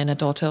 3 sons and a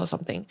daughter or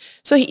something.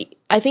 So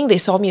I think they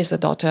saw me as a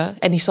daughter,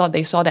 and they saw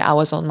that I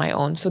was on my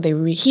own. So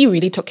he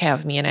really took care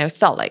of me, and I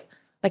felt like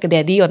a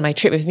daddy on my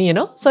trip with me, you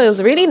know? So it was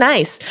really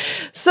nice.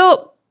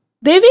 So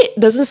David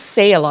doesn't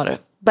say a lot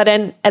but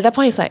then at that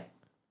point, he's like,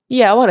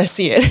 "Yeah, I want to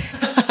see it."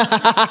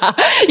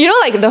 You know,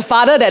 like the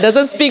father that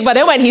doesn't speak, but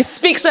then when he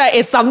speaks, right,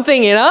 it's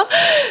something, you know?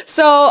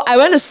 So I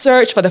went to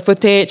search for the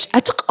footage.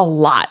 I took a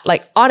lot,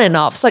 like on and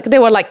off. So like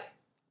there were like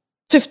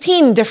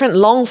 15 different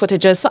long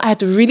footages. So I had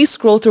to really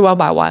scroll through one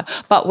by one.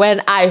 But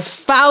when I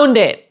found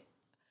it,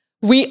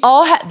 we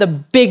all had the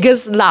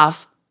biggest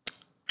laugh.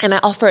 And I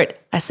offered,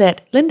 I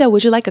said, "Linda,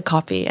 would you like a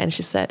copy?" And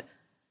she said,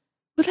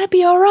 "Would that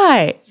be all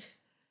right?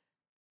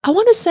 I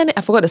want to send it."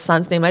 I forgot the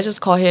son's name. I just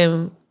call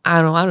him,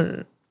 I don't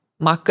know,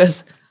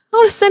 Marcus. "I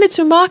want to send it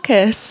to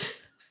Marcus."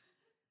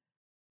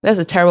 That's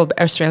a terrible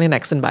Australian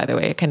accent, by the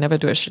way. I can never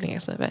do Australian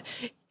accent. But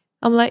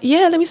I'm like,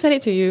 "Yeah, let me send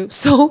it to you."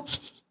 So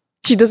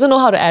she doesn't know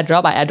how to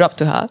airdrop. I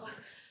airdropped to her.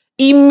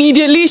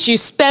 Immediately, she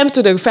spammed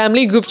to the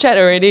family group chat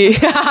already.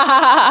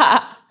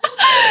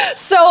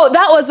 So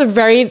that was a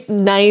very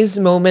nice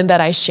moment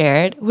that I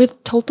shared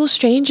with total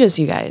strangers,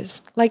 you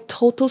guys. Like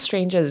total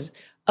strangers.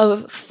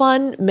 A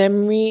fun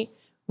memory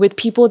with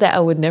people that I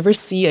would never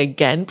see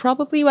again,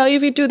 probably. Well,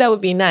 if you do, that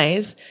would be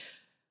nice.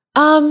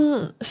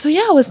 So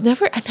yeah,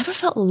 I never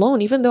felt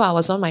alone, even though I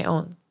was on my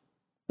own.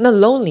 Not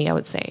lonely, I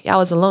would say. I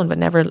was alone, but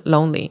never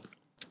lonely.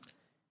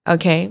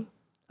 Okay.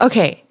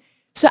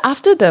 So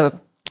after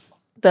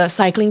the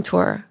cycling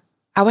tour,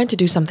 I went to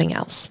do something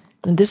else.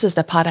 And this is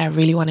the part I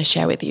really want to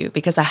share with you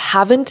because I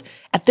haven't,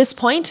 at this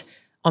point,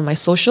 on my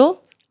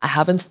social, I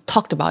haven't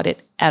talked about it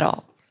at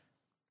all.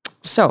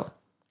 So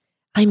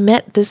I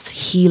met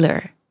this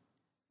healer,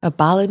 a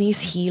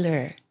Balinese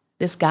healer,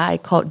 this guy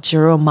called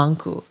Jero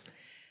Mangku.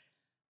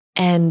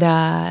 And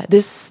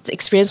this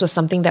experience was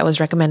something that was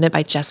recommended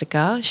by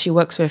Jessica. She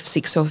works with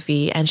Seek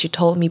Sophie, and she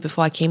told me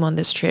before I came on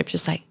this trip,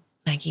 she's like,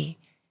 "Maggy,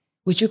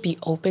 would you be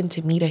open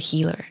to meet a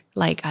healer?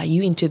 Like, are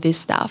you into this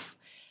stuff?"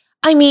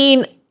 I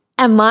mean,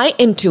 am I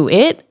into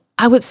it?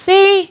 I would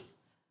say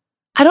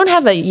I don't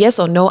have a yes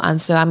or no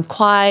answer. I'm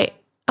quite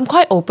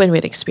open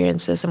with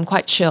experiences. I'm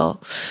quite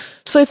chill.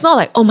 So it's not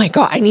like, oh my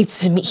God, I need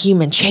to meet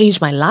him and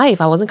change my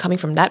life. I wasn't coming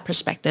from that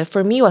perspective.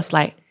 For me, it was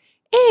like,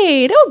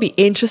 hey, that would be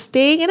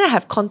interesting. And I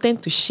have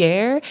content to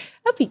share.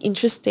 That'd be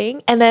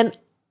interesting. And then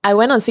I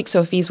went on Seek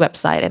Sophie's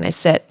website and I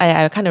said,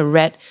 I kind of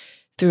read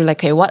through like,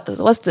 okay,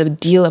 what's the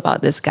deal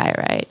about this guy,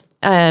 right?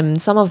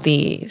 Some of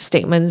the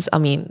statements,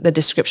 the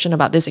description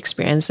about this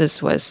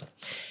experiences was,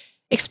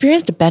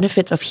 experience the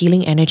benefits of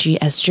healing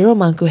energy as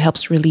Jiromanku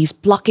helps release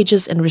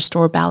blockages and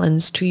restore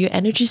balance to your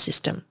energy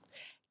system.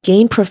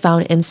 Gain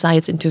profound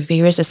insights into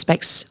various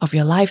aspects of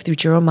your life through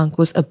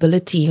Jiromanku's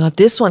ability, or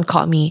this one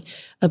caught me,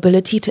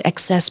 ability to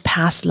access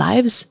past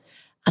lives,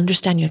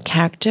 understand your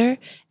character,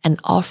 and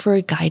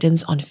offer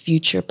guidance on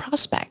future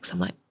prospects. I'm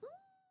like,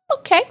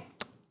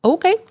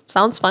 okay,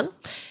 sounds fun.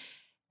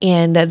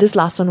 And this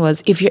last one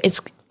was, if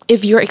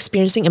you're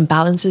experiencing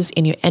imbalances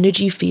in your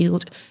energy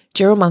field,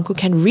 Jiromanku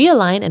can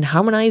realign and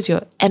harmonize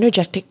your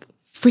energetic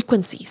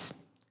frequencies.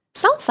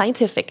 Sounds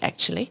scientific,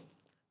 actually.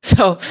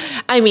 So,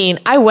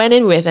 I went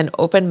in with an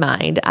open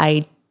mind.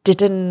 I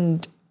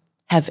didn't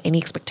have any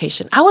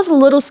expectation. I was a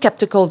little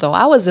skeptical though.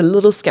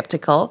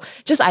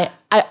 Just, I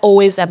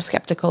always am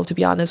skeptical, to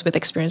be honest, with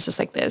experiences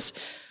like this.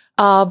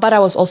 But I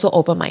was also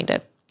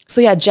open-minded.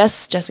 So yeah,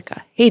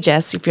 Jessica. Hey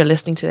Jess, if you're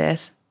listening to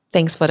this,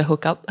 thanks for the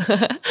hookup.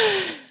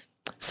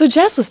 So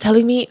Jess was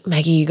telling me,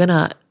 Maggie,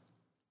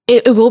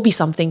 it will be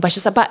something. But she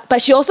said, but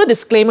she also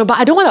disclaimer, but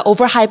I don't want to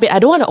overhype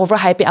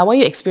it. I want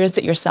you to experience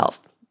it yourself.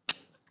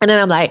 And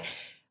then I'm like,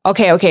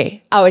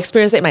 okay, I'll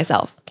experience it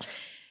myself.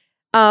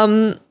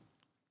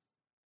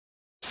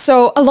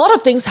 So a lot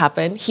of things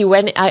happened.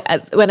 When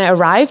I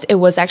arrived, it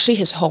was actually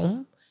his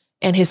home,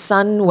 and his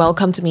son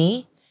welcomed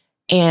me,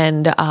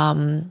 and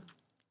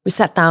we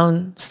sat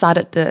down,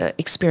 started the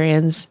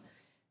experience.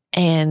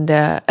 And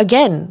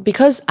again,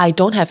 because I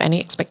don't have any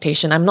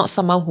expectation, I'm not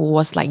someone who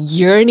was like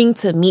yearning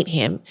to meet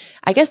him.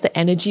 I guess the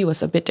energy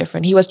was a bit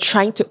different. He was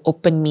trying to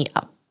open me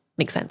up.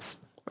 Makes sense,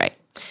 right?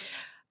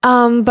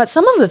 But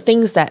some of the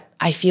things that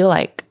I feel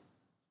like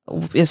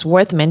is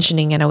worth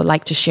mentioning and I would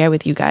like to share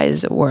with you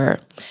guys were,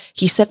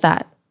 he said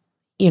that,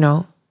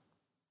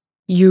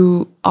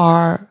 you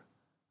are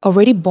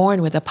already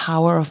born with the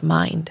power of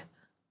mind,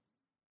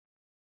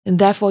 and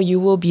therefore you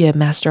will be a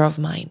master of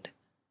mind.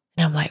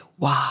 And I'm like,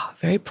 wow,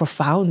 very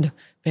profound,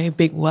 very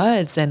big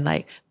words and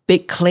like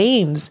big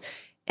claims.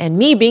 And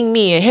me being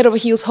me, a head over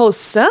heels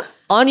host,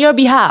 on your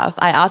behalf,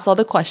 I asked all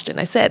the question.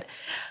 I said,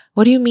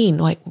 what do you mean?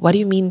 Like, what do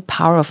you mean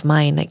power of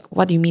mind? Like,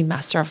 what do you mean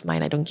master of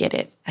mind? I don't get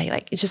it.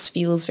 It just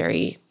feels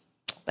very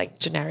like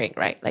generic,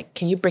 right? Like,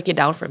 can you break it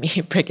down for me?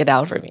 Break it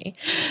down for me.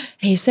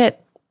 And he said,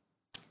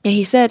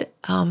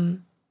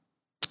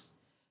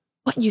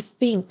 what you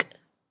think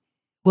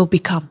will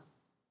become.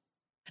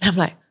 And I'm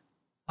like,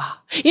 wow.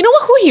 You know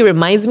who he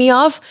reminds me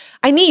of?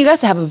 I need you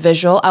guys to have a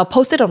visual. I'll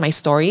post it on my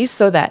stories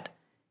so that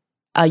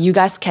you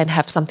guys can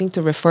have something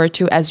to refer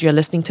to as you're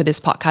listening to this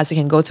podcast. You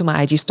can go to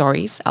my IG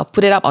stories. I'll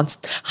put it up on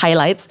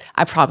highlights.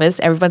 I promise.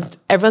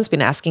 Everyone's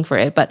been asking for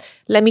it, but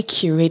let me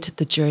curate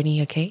the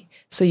journey, okay?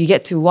 So you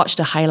get to watch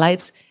the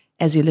highlights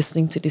as you're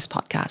listening to this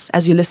podcast.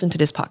 As you listen to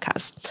this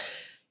podcast,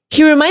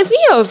 he reminds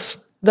me of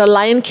the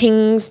Lion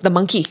King's the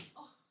monkey,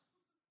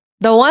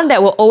 the one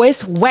that will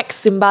always whack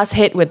Simba's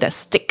head with that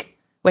stick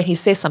when he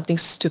says something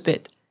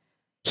stupid.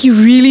 He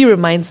really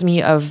reminds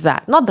me of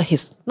that. Not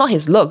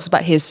his looks,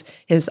 but his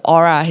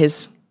aura,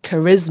 his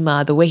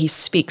charisma, the way he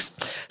speaks.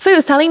 So he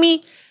was telling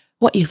me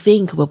what you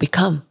think will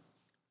become.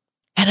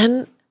 And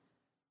then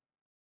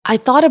I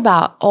thought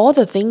about all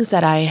the things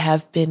that I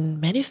have been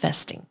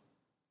manifesting.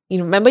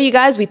 Remember you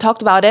guys, we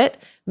talked about it,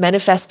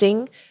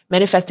 manifesting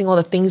all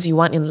the things you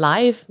want in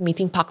life,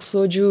 meeting Park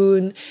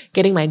Seo-joon,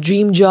 getting my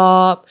dream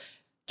job,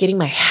 getting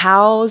my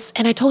house.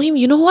 And I told him,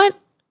 you know what?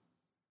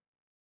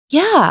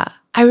 Yeah,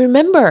 I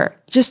remember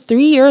just 2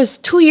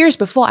 years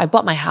before I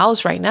bought my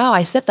house right now,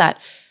 I said that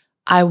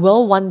I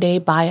will one day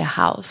buy a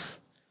house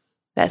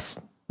that's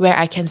where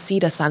I can see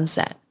the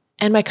sunset.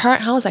 And my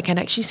current house, I can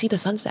actually see the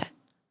sunset.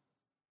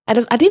 I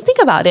didn't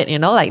think about it,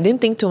 didn't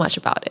think too much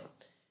about it.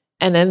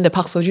 And then the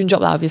Park Seo-joon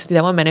job, obviously,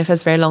 that one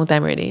manifests very long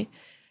time already.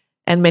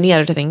 And many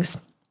other things.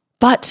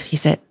 But, he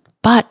said,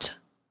 but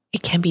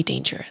it can be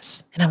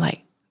dangerous. And I'm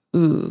like,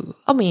 ooh,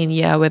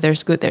 yeah, where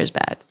there's good, there's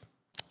bad.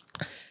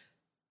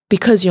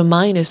 Because your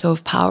mind is so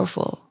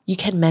powerful, you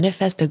can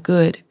manifest the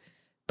good,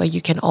 but you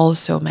can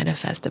also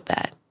manifest the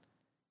bad.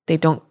 They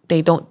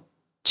don't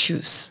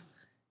choose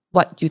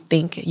what you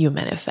think you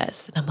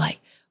manifest. And I'm like,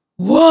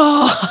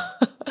 whoa,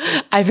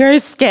 I'm very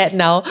scared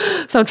now.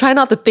 So I'm trying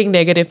not to think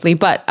negatively,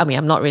 but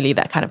I'm not really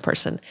that kind of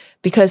person.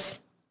 Because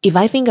if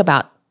I think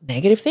about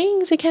negative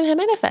things, it can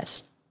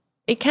manifest.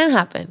 It can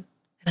happen.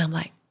 And I'm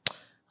like,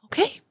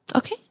 okay.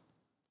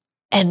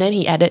 And then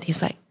he added,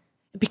 he's like,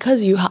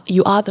 because you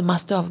are the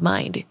master of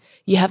mind,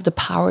 you have the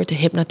power to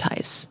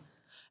hypnotize.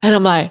 And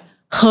I'm like,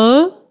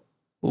 huh?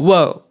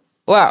 Whoa,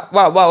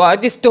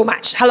 this is too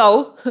much.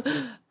 Hello?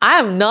 I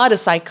am not a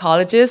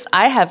psychologist.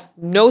 I have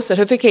no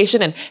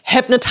certification in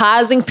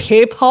hypnotizing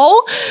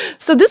people.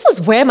 So this was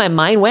where my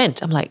mind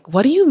went. I'm like,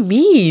 what do you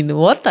mean?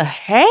 What the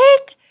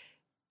heck?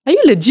 Are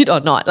you legit or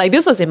not? Like,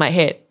 this was in my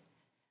head.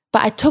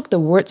 But I took the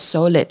word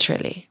so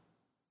literally.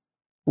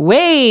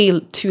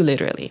 Way too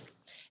literally.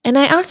 And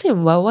I asked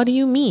him, well, what do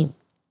you mean?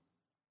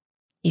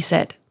 He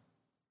said,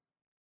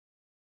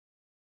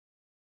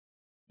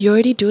 you're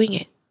already doing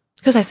it.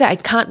 Because I said, I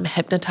can't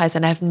hypnotize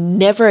and I've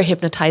never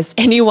hypnotized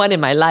anyone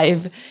in my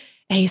life.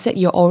 And he said,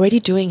 you're already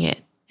doing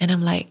it. And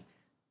I'm like,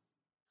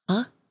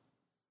 huh?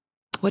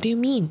 What do you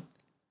mean?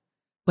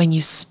 When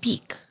you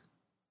speak,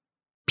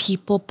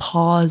 people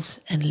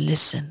pause and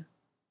listen.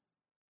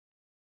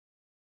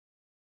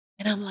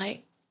 And I'm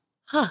like,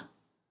 huh.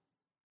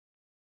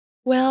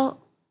 Well,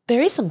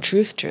 there is some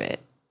truth to it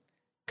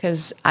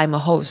because I'm a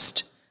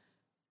host.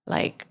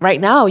 Like right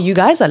now, you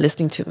guys are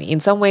listening to me. In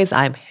some ways,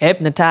 I'm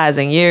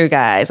hypnotizing you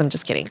guys. I'm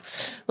just kidding.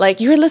 Like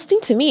you're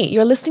listening to me.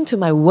 You're listening to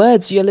my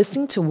words. You're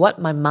listening to what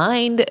my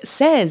mind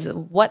says,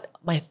 what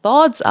my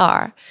thoughts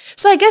are.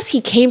 So I guess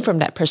he came from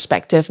that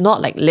perspective,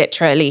 not like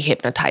literally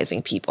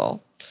hypnotizing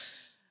people.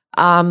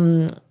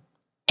 And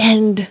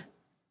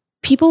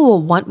people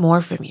will want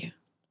more from you,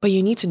 but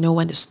you need to know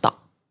when to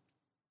stop.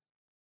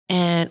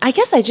 And I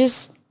guess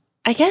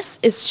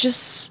it's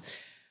just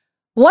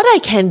what I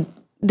can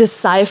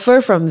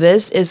decipher from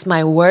this is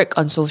my work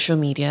on social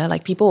media.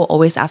 Like people will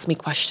always ask me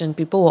questions.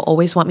 People will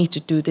always want me to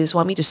do this,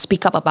 want me to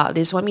speak up about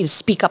this, want me to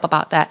speak up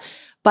about that.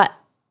 But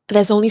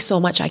there's only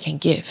so much I can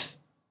give.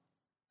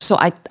 So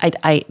I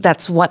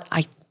that's what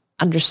I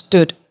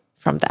understood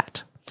from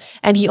that.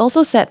 And he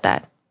also said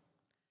that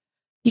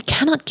you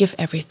cannot give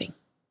everything,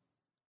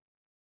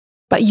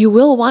 but you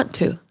will want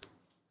to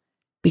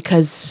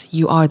because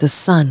you are the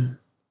sun.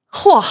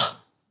 Whoa,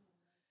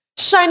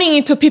 shining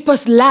into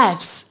people's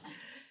lives.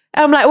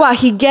 And I'm like, wow,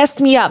 he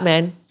gassed me up,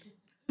 man.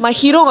 My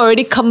hidung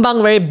already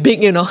kembang very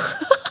big, you know.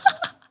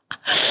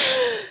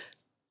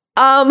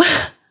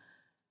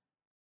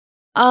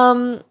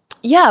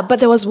 Yeah, but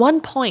there was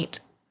one point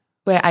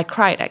where I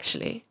cried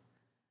actually.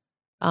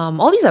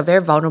 All these are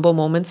very vulnerable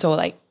moments, so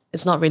like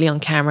it's not really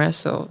on camera,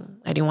 so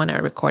I didn't want to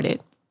record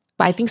it.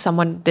 But I think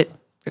someone did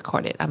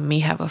record it. I may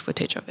have a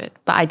footage of it,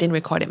 but I didn't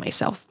record it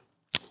myself.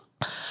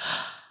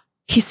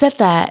 He said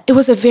that it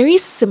was a very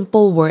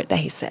simple word that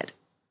he said.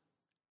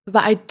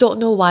 But I don't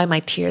know why my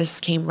tears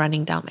came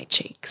running down my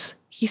cheeks.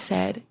 He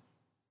said,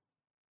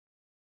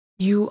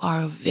 you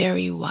are a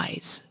very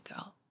wise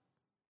girl.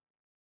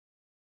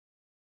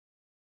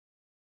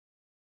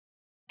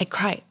 I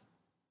cried.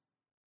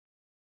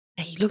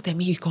 And he looked at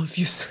me, he's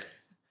confused.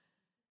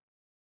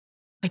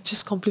 I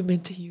just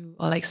complimented you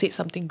or like said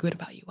something good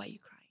about you. Why are you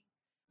crying?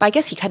 But I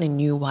guess he kind of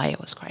knew why I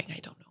was crying. I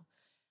don't know.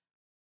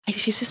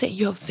 She just said,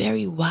 you're a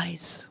very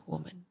wise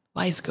woman,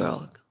 wise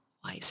girl,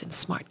 wise and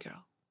smart girl.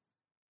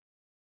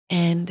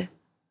 And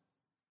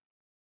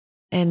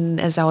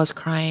as I was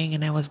crying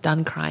and I was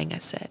done crying, I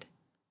said,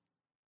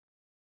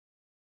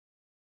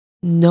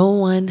 no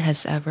one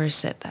has ever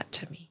said that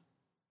to me.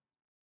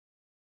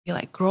 I feel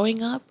like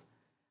growing up,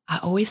 I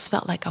always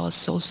felt like I was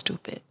so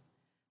stupid.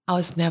 I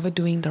was never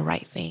doing the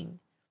right thing.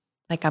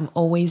 Like I'm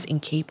always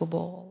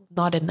incapable,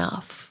 not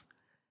enough.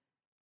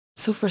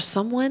 So for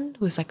someone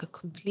who's like a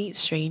complete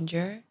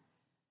stranger,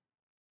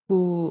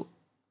 who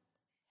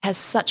has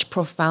such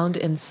profound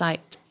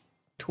insight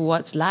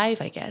towards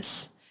life, I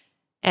guess.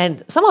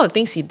 And some of the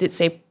things he did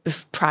say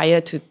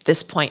prior to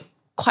this point,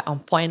 quite on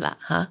point lah,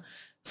 huh?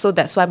 So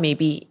that's why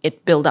maybe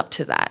it built up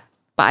to that.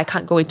 But I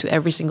can't go into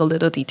every single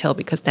little detail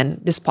because then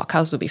this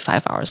podcast will be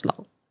 5 hours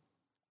long.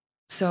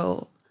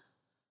 So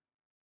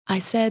I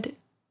said,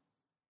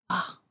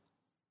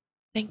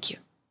 thank you.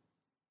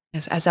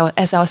 As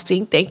I was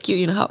saying thank you,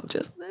 you know how I'm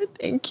just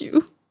thank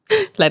you.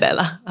 Like that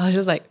lah. I was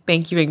just like,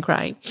 thank you and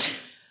crying.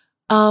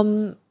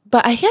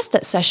 But I guess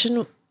that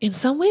session in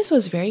some ways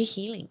was very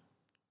healing.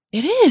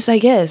 It is, I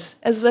guess.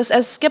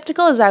 As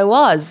skeptical as I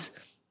was,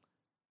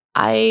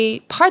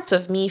 parts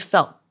of me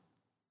felt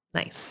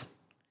nice.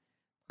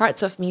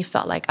 Parts of me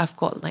felt like I've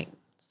got like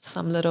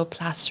some little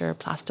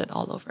plastered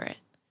all over it.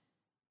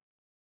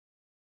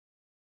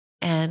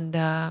 And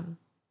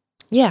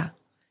yeah,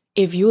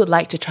 if you would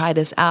like to try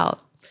this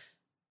out,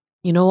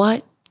 you know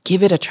what?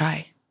 Give it a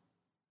try.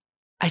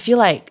 I feel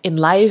like in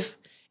life,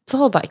 it's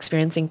all about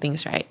experiencing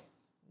things, right?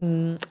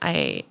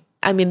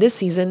 I'm in this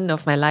season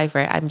of my life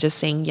where I'm just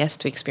saying yes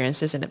to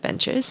experiences and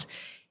adventures.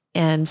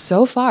 And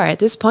so far, at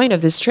this point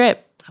of this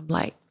trip, I'm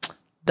like,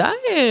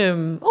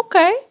 damn,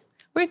 okay.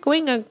 We're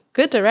going a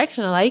good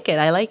direction. I like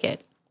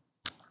it.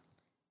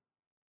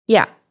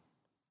 Yeah.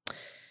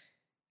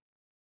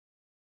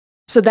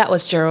 So that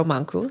was Jero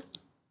Mangku.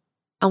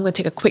 I'm going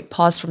to take a quick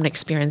pause from the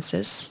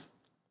experiences.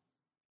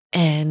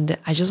 And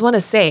I just want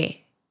to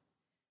say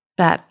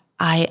that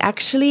I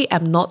actually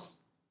am not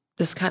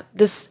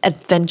this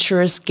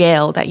adventurous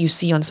gal that you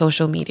see on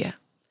social media.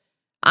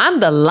 I'm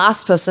the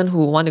last person who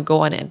would want to go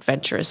on an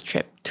adventurous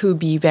trip, to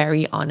be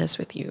very honest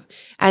with you.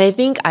 And I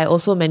think I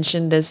also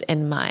mentioned this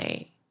in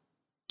my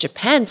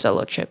Japan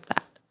solo trip,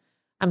 that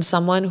I'm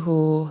someone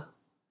who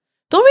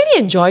don't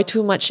really enjoy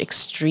too much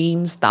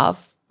extreme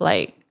stuff.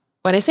 Like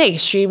when I say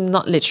extreme,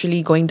 not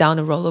literally going down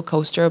a roller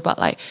coaster, but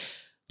like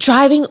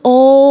driving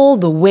all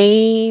the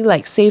way,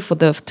 like say to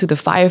the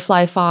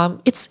firefly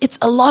farm. It's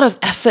a lot of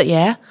effort,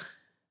 yeah.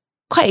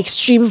 Quite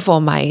extreme for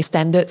my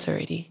standards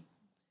already.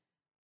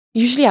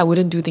 Usually I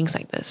wouldn't do things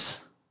like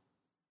this.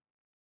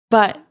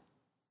 But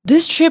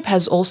this trip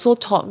has also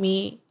taught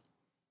me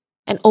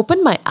and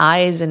opened my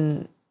eyes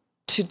and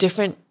to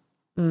different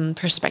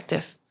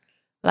perspective.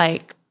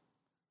 Like,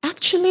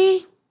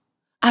 actually,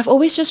 I've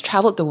always just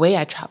traveled the way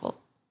I traveled.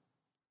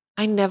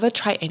 I never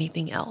tried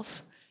anything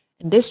else.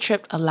 And this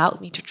trip allowed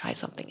me to try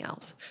something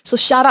else. So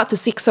shout out to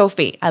Seek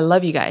Sophie. I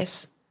love you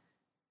guys.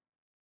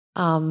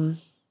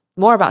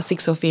 More about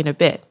Seek Sophie in a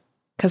bit,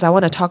 because I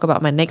want to talk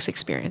about my next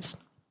experience.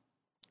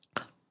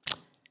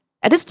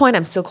 At this point,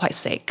 I'm still quite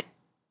sick.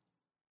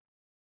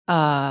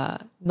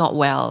 Not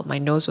well. My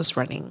nose was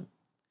running.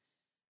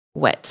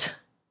 Wet.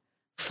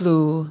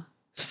 Flu.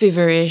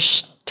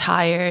 Feverish.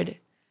 Tired.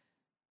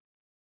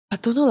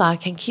 But don't know lah. I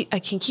can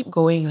keep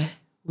going leh.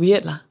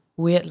 Weird lah.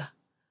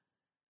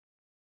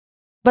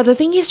 But the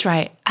thing is,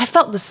 right, I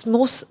felt the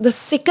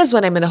sickest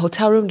when I'm in the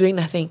hotel room doing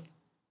nothing.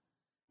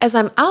 When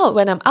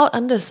I'm out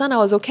under the sun, I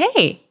was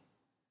okay.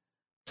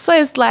 So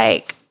it's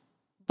like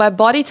my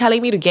body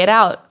telling me to get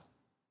out.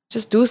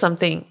 Just do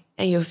something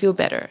and you'll feel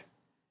better,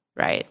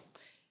 right?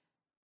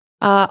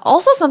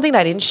 Also something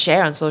that I didn't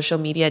share on social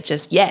media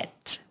just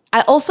yet.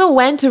 I also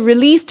went to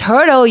release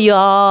turtle,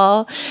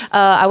 y'all.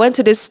 I went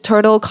to this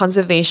turtle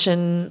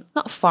conservation,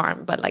 not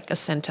farm, but like a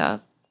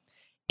center.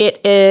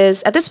 It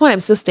is, at this point, I'm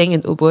still staying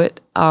in Ubud.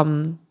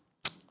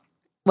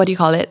 What do you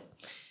call it?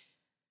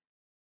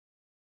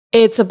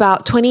 It's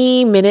about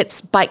 20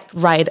 minutes bike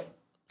ride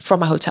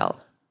from my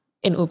hotel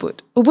in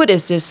Ubud. Ubud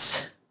is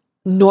this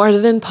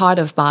northern part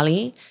of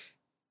Bali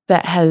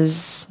that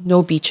has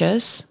no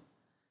beaches.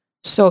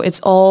 So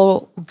it's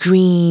all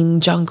green,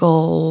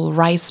 jungle,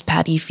 rice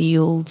paddy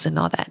fields and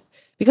all that.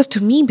 Because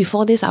to me,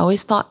 before this, I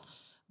always thought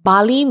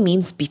Bali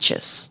means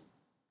beaches.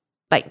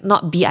 Like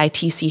not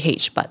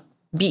B-I-T-C-H, but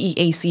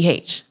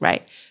B-E-A-C-H,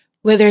 right?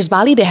 Where there's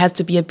Bali, there has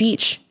to be a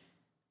beach.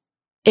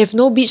 If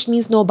no beach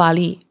means no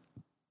Bali,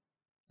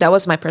 that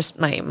was my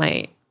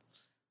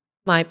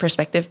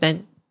perspective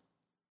then.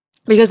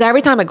 Because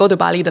every time I go to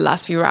Bali, the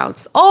last few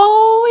rounds,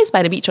 always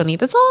by the beach only.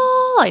 That's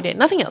all I did,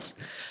 nothing else.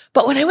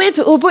 But when I went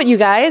to Ubud, you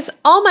guys,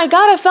 oh my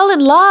God, I fell in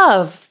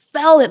love.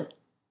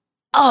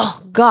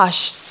 Oh gosh,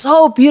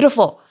 so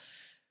beautiful.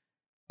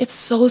 It's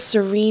so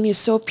serene, it's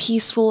so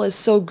peaceful, it's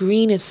so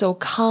green, it's so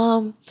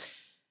calm.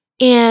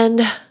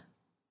 And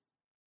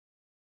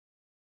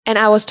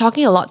I was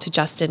talking a lot to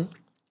Justin,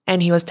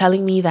 and he was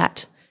telling me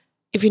that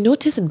if you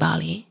notice in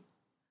Bali,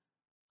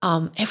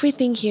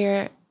 everything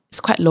here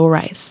is quite low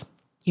rise.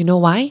 You know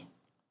why?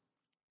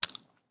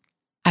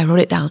 I wrote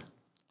it down.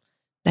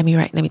 Let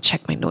me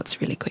check my notes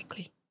really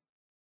quickly.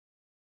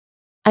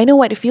 I know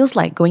what it feels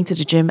like going to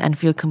the gym and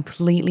feel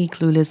completely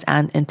clueless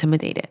and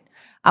intimidated.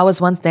 I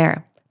was once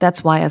there.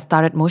 That's why I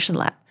started Motion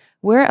Lab.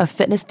 We're a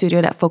fitness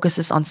studio that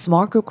focuses on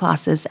small group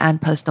classes and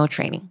personal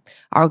training.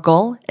 Our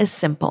goal is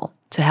simple,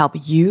 to help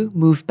you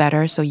move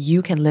better so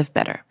you can live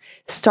better.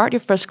 Start your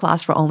first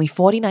class for only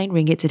 49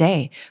 ringgit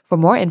today. For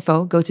more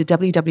info, go to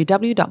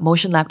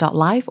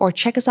www.motionlab.live or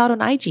check us out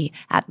on IG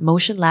at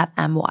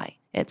motionlabmy.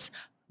 It's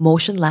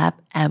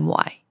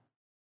motionlabmy.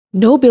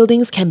 No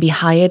buildings can be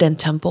higher than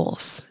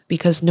temples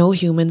because no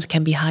humans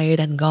can be higher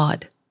than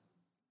God.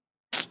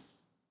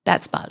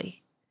 That's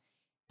Bali.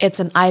 It's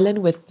an island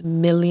with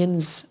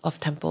millions of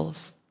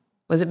temples.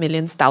 Was it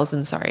millions?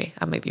 Thousands, sorry.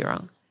 I might be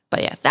wrong.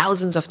 But yeah,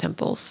 thousands of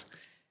temples.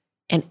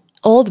 And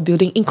all the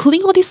building,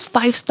 including all these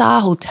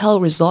 5-star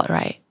hotel resort,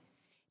 right?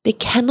 They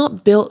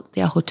cannot build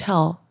their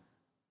hotel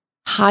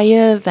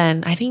higher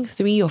than, I think,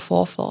 3 or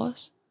 4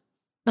 floors.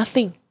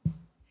 Nothing.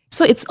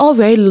 So it's all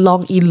very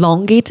long,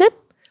 elongated,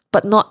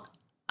 but not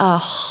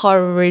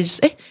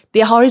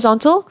they're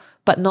horizontal,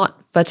 but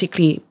not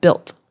vertically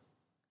built.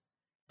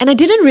 And I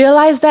didn't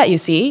realize that, you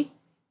see.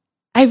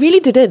 I really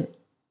didn't.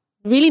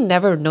 Really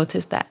never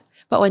noticed that.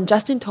 But when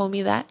Justin told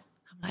me that,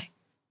 I'm like,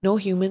 no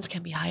humans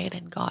can be higher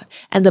than God.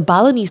 And the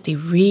Balinese, they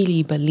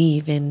really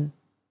believe in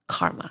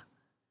karma.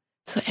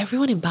 So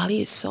everyone in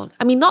Bali is so,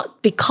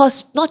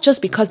 not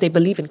just because they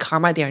believe in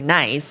karma, they're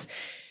nice,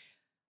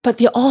 but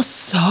they're all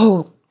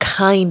so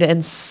kind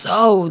and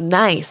so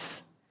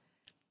nice.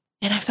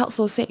 And I felt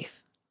so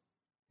safe.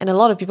 And a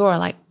lot of people are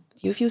like,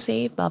 do you feel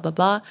safe? Blah, blah,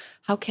 blah.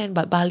 How can,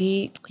 but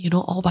Bali,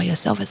 all by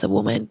yourself as a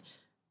woman.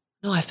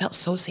 No, I felt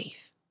so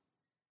safe.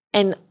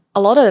 And a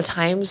lot of the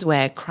times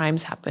where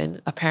crimes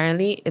happen,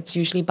 apparently it's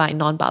usually by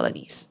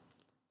non-Balinese,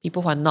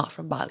 people who are not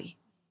from Bali.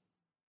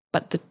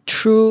 But the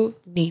true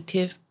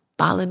native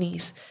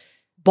Balinese,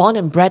 born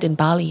and bred in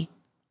Bali,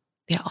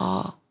 they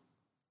are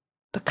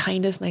the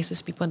kindest,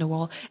 nicest people in the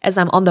world. As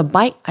I'm on the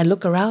bike, I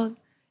look around,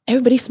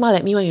 everybody smile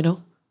at me,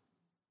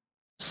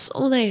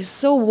 So nice,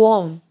 so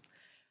warm.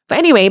 But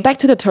anyway, back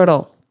to the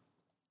turtle.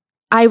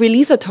 I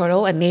released a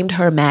turtle and named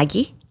her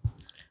Maggy.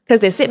 Because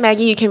they said,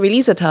 Maggie, you can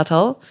release a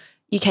turtle.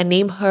 You can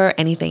name her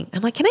anything.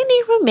 I'm like, can I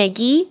name her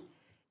Maggy?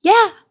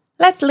 Yeah,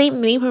 let's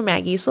name her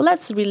Maggy. So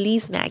let's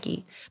release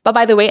Maggy. But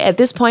by the way, at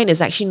this point,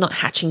 it's actually not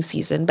hatching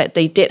season, but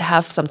they did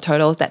have some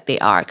turtles that they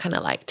are kind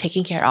of like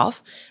taking care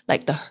of,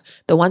 like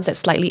the ones that's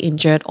slightly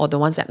injured or the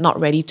ones that not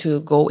ready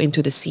to go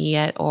into the sea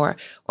yet or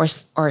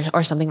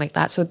something like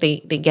that. So they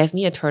gave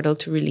me a turtle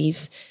to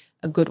release,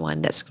 a good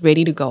one that's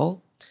ready to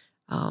go.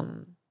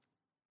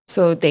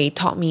 So they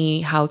taught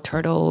me how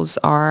turtles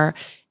are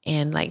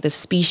and like the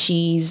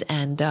species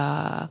and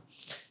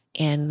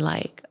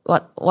like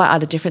what are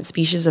the different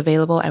species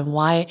available and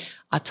why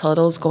are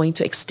turtles going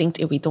to extinct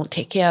if we don't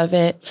take care of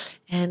it.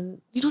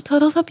 And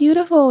turtles are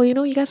beautiful.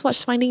 You guys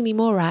watch Finding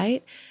Nemo,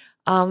 right?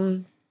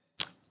 So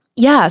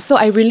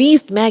I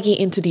released Maggy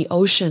into the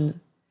ocean,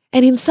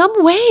 and in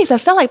some ways I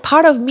felt like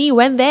part of me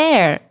went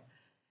there.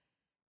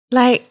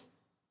 Like,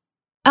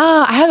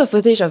 I have a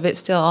footage of it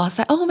still. I was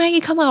like, oh,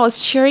 Maggy, come on. I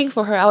was cheering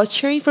for her. I was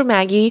cheering for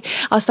Maggy.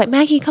 I was like,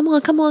 Maggy, come on.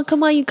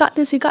 You got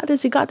this.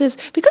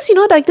 Because,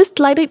 like this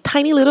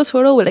tiny little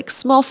turtle with like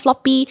small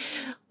floppy,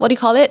 what do you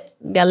call it?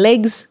 Their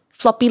legs,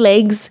 floppy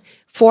legs,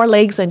 4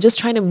 legs, and just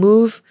trying to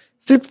move.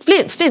 Flippers.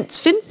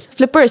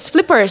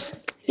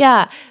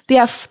 Yeah, they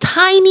have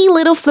tiny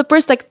little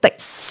flippers, like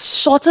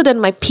shorter than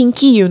my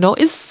pinky,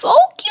 It's so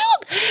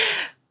cute.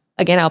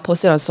 Again, I'll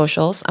post it on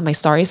socials, on my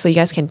stories, so you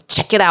guys can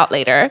check it out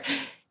later.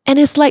 And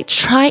it's like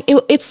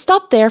it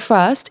stopped there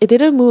first. It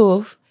didn't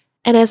move.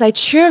 And as I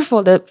cheered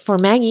for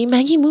Maggy,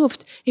 Maggy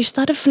moved. It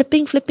started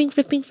flipping.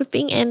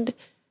 And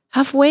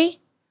halfway,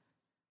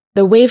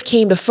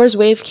 the first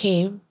wave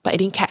came, but it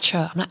didn't catch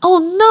her. I'm like, oh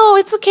no,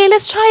 it's okay.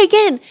 Let's try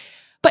again.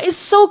 But it's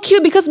so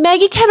cute because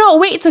Maggy cannot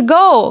wait to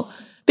go.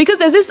 Because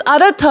there's this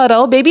other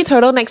turtle, baby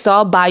turtle next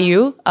door,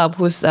 Bayu,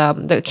 who's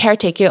the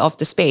caretaker of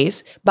the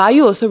space.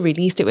 Bayu also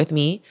released it with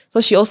me.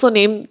 So she also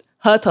named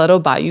her turtle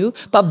Bayu,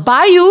 but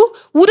Bayu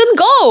wouldn't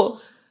go.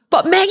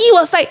 But Maggy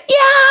was like,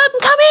 yeah, I'm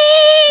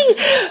coming.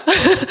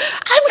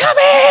 I'm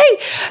coming.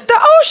 The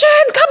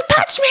ocean, come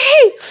touch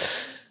me.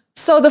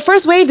 So the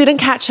first wave didn't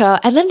catch her,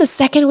 and then the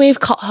second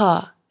wave caught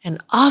her,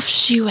 and off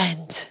she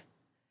went.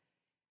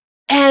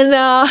 And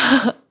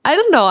I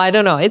don't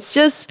know. It's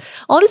just,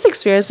 all these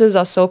experiences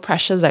are so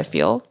precious, I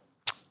feel.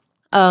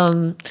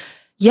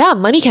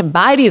 Money can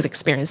buy these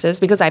experiences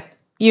because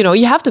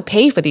you have to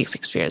pay for these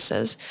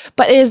experiences.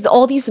 But it is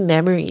all these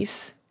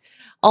memories,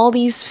 all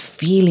these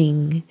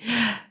feeling.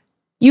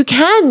 You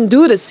can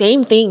do the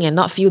same thing and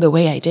not feel the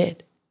way I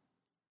did.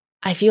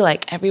 I feel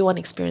like everyone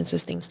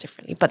experiences things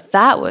differently. But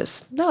that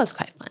was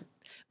quite fun.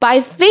 But I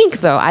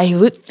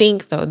would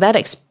think though,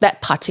 that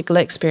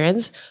particular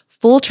experience,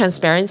 full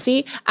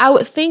transparency, I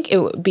would think it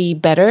would be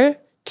better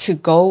to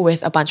go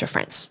with a bunch of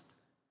friends.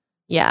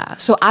 Yeah,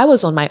 so I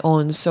was on my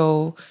own.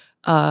 So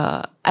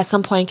at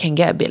some point can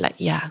get a bit like,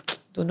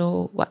 don't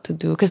know what to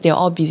do because they're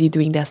all busy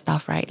doing their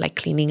stuff, right? Like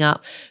cleaning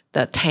up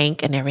the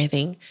tank and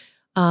everything.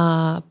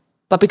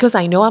 But because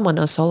I know I'm on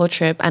a solo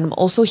trip and I'm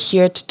also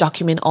here to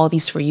document all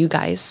these for you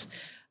guys,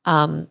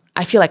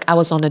 I feel like I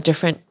was on a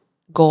different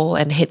goal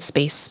and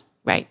headspace,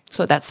 right?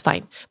 So that's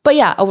fine. But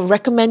yeah, I would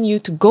recommend you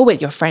to go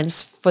with your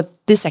friends for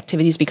these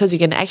activities because you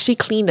can actually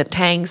clean the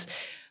tanks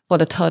for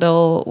the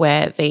turtle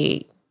where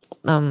they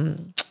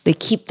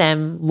keep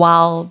them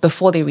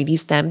before they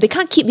release them. They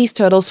can't keep these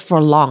turtles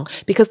for long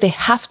because they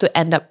have to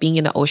end up being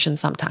in the ocean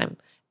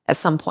at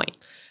some point.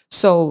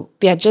 So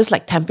they are just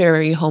like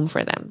temporary home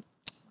for them.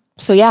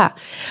 So yeah,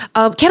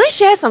 can I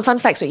share some fun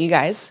facts with you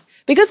guys?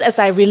 Because as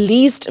I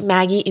released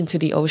Maggy into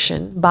the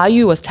ocean,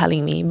 Bayu was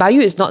telling me,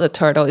 Bayu is not the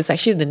turtle, it's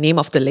actually the name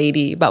of the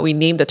lady, but we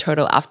named the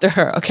turtle after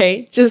her,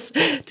 okay? Just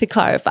to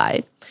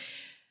clarify.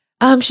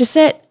 She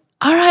said,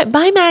 all right,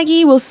 bye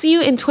Maggy, we'll see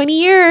you in 20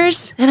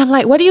 years. And I'm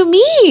like, what do you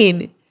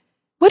mean?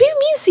 What do you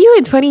mean see you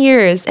in 20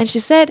 years? And she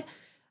said,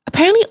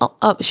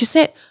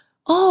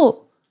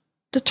 oh,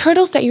 the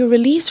turtles that you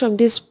release from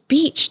this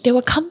beach, they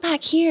will come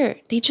back here.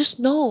 They just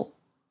know.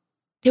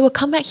 They will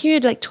come back here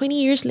like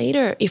 20 years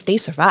later if they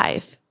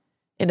survive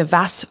in the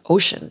vast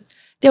ocean.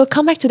 They will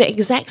come back to the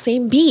exact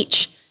same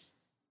beach.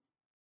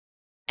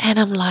 And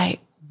I'm like,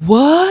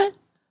 what?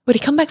 But they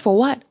come back for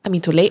what? I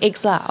mean, to lay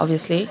eggs lah,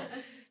 obviously.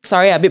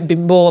 Sorry, a bit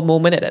bimbo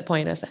moment at that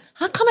point. I was like,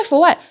 huh, come back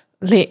for what?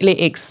 Lay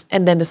eggs.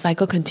 And then the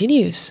cycle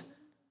continues.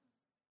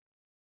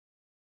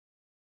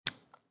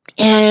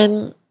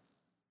 And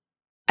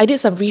I did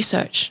some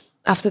research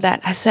after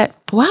that. I said,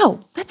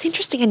 wow, that's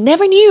interesting. I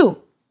never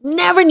knew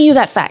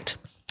that fact.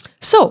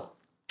 So,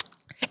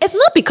 it's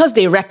not because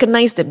they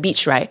recognize the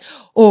beach, right?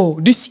 Oh,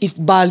 this is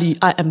Bali.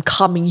 I am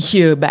coming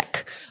here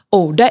back.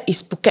 Oh, that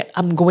is Phuket.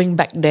 I'm going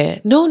back there.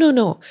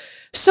 No.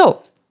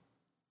 So,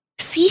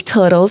 sea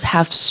turtles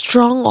have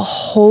strong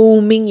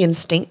homing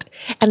instinct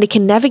and they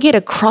can navigate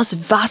across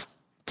vast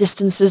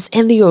distances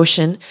in the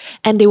ocean,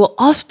 and they will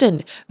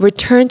often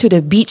return to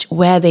the beach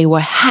where they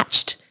were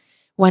hatched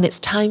when it's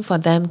time for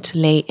them to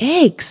lay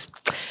eggs.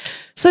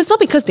 So it's not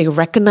because they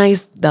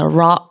recognize the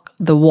rock,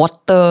 the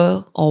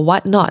water, or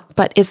whatnot,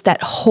 but it's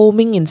that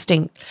homing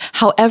instinct.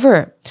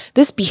 However,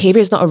 this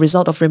behavior is not a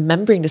result of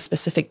remembering the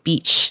specific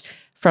beach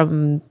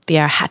from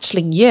their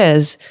hatchling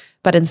years,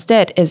 but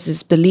instead it's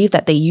this belief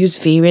that they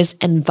use various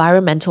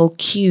environmental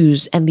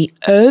cues and the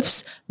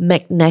Earth's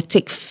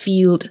magnetic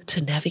field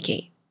to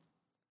navigate.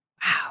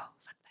 Wow,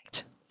 fun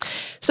fact.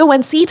 So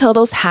when sea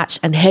turtles hatch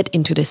and head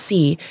into the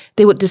sea,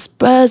 they would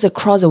disperse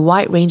across a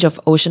wide range of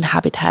ocean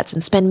habitats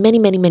and spend many,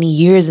 many, many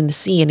years in the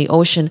sea and the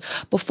ocean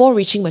before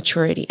reaching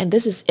maturity. And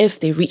this is if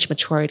they reach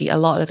maturity. A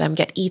lot of them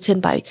get eaten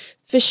by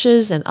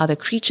fishes and other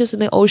creatures in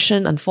the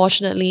ocean,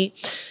 unfortunately.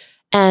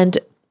 And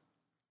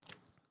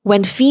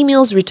when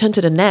females return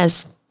to the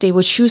nest, they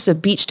will choose a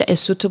beach that is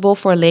suitable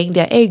for laying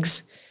their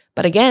eggs.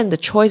 But again, the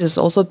choice is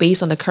also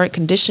based on the current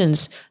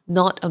conditions,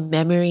 not a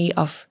memory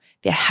of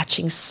their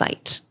hatching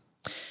site.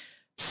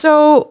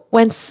 So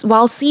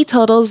while sea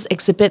turtles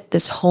exhibit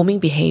this homing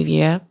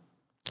behavior,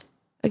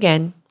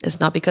 again, it's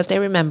not because they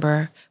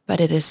remember, but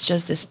it is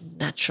just this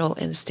natural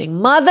instinct.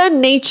 Mother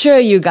Nature,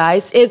 you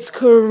guys, it's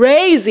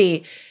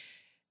crazy.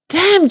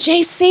 Damn,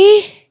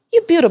 JC,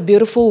 you built a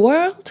beautiful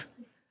world.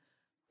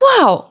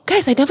 Wow,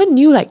 guys, I never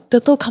knew like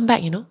turtle come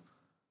back,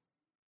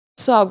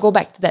 So I'll go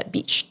back to that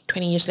beach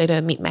 20 years later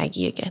and meet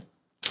Maggy again.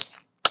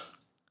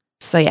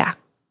 So yeah.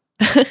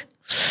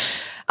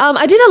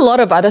 I did a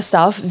lot of other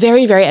stuff,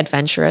 very, very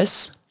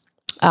adventurous.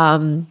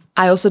 I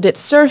also did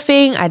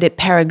surfing, I did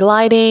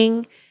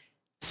paragliding,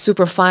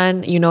 super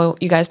fun. You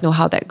guys know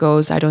how that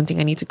goes. I don't think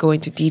I need to go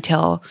into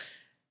detail,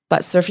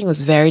 but surfing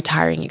was very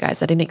tiring, you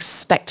guys. I didn't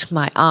expect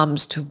my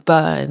arms to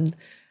burn.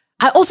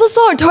 I also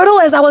saw a turtle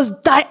as I was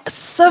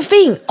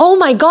surfing. Oh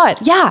my God.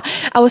 Yeah.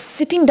 I was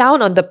sitting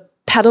down on the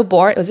paddle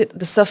board. Was it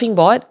the surfing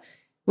board?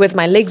 With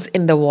my legs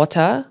in the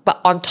water, but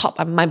on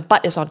top, my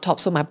butt is on top.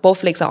 So my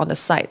both legs are on the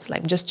sides.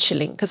 Like I'm just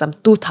chilling because I'm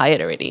too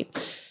tired already.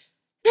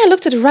 And I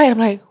looked to the right. I'm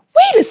like,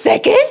 wait a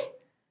second.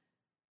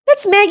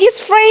 That's Maggy's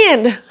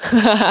friend.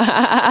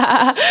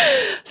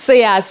 So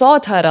yeah, I saw a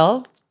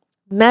turtle.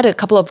 Met a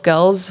couple of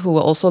girls who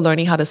were also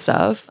learning how to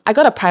surf. I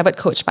got a private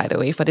coach, by the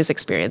way, for this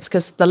experience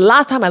because the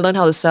last time I learned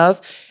how to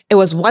surf, it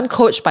was one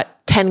coach,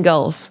 but 10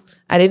 girls.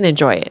 I didn't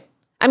enjoy it.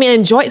 I mean, I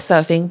enjoyed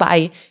surfing, but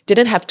I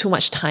didn't have too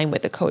much time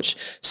with the coach.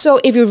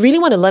 So if you really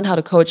want to learn how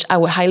to coach, I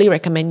would highly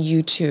recommend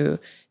you to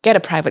get a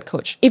private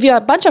coach. If you're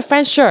a bunch of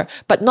friends, sure,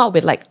 but not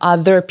with like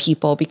other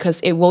people because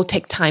it will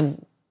take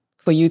time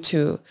for you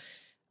to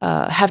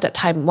have that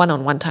time,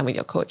 one-on-one time with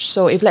your coach.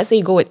 So if let's say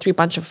you go with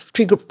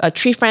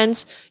three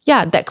friends,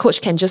 yeah, that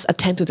coach can just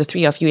attend to the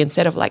three of you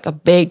instead of like a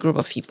big group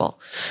of people,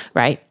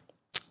 right?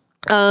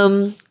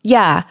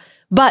 Yeah,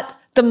 but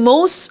the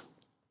most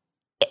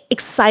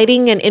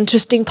exciting and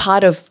interesting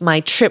part of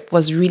my trip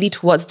was really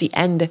towards the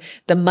end,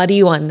 the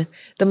muddy one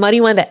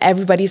that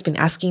everybody's been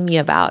asking me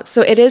about.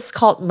 So it is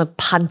called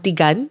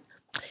Mapantigan.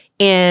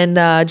 And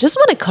just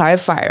want to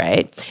clarify,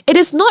 right? It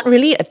is not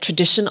really a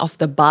tradition of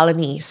the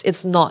Balinese.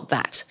 It's not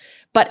that.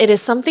 But it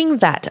is something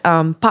that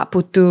Pak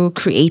Putu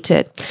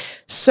created.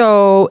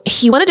 So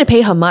he wanted to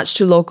pay homage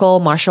to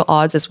local martial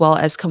arts as well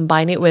as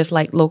combine it with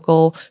like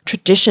local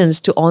traditions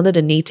to honor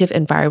the native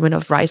environment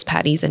of rice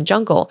paddies and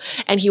jungle.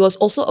 And he was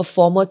also a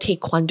former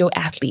taekwondo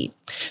athlete.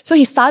 So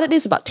he started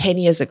this about 10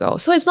 years ago.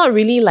 So it's not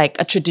really like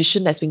a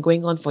tradition that's been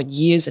going on for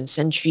years and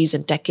centuries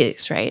and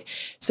decades, right?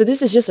 So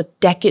this is just a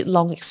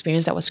decade-long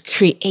experience that was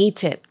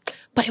created.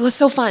 But it was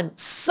so fun.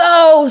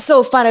 So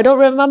fun. I don't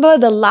remember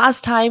the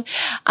last time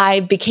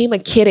I became a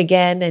kid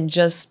again and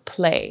just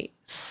play.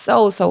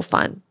 So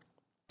fun.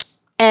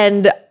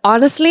 And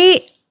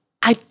honestly,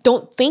 I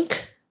don't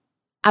think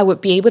I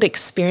would be able to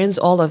experience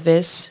all of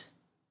this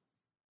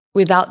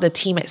without the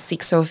team at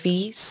Seek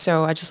Sophie.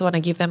 So I just want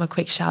to give them a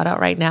quick shout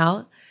out right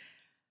now.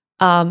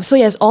 So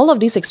yes, all of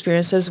these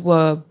experiences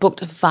were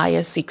booked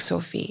via Seek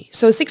Sophie.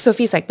 So Seek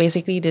Sophie is like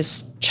basically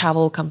this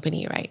travel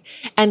company, right?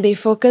 And they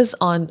focus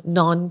on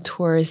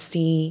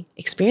non-touristy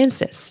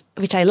experiences,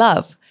 which I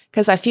love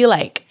because I feel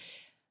like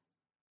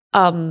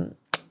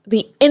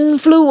the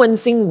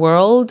influencing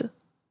world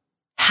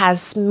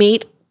has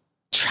made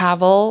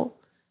travel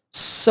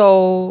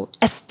so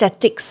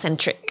aesthetic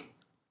centric.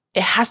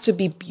 It has to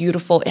be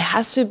beautiful. It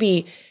has to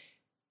be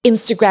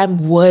Instagram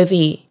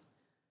worthy.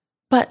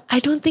 But I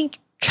don't think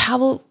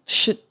travel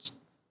should,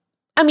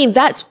 I mean,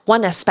 that's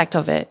one aspect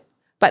of it,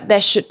 but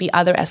there should be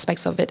other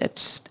aspects of it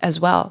as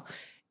well.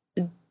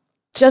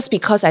 Just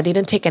because I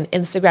didn't take an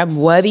Instagram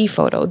worthy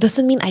photo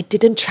doesn't mean I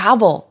didn't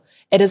travel.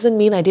 It doesn't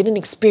mean I didn't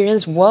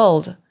experience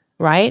world,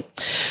 right?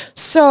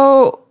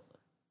 So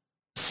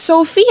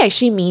Sophie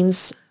actually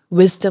means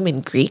wisdom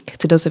in Greek,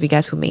 to those of you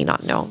guys who may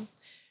not know.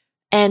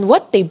 And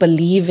what they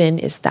believe in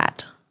is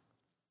that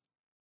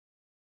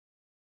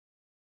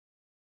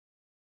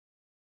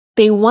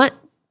they want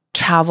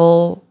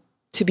travel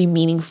to be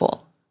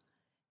meaningful.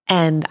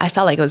 And I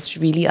felt like it was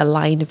really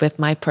aligned with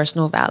my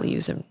personal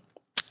values.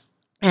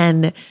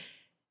 And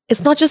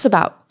it's not just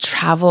about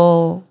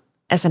travel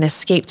as an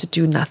escape to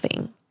do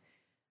nothing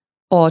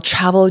or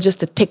travel just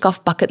to tick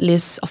off bucket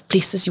lists of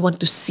places you want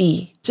to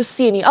see. Just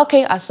see and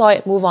okay, I saw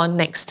it, move on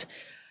next.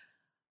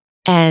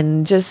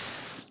 And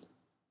just,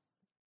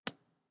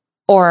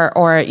 or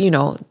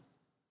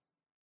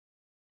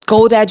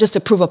go there just to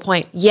prove a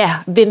point.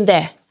 Yeah, been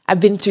there. I've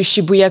been to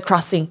Shibuya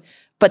Crossing,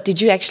 but did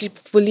you actually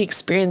fully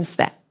experience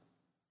that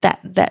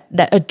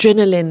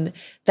adrenaline,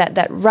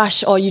 that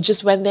rush, or you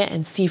just went there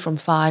and see from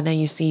far and then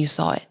you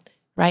saw it,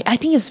 right? I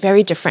think it's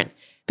very different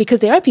because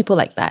there are people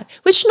like that,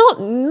 which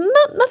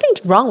nothing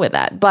wrong with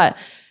that.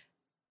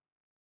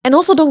 And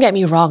also don't get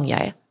me wrong,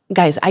 yeah,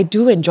 guys, I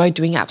do enjoy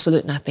doing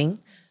absolute nothing.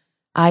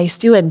 I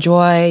still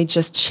enjoy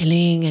just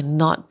chilling and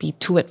not be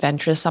too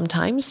adventurous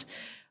sometimes.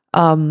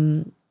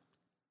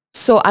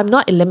 So I'm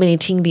not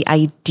eliminating the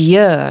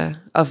idea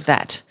of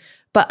that,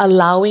 but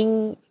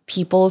allowing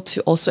people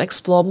to also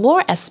explore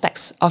more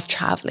aspects of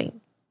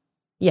traveling.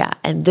 Yeah,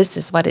 and this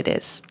is what it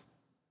is.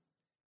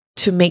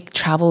 To make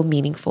travel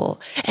meaningful.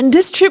 And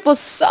this trip was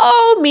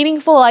so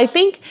meaningful. I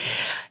think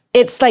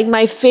it's like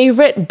my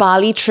favorite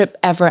Bali trip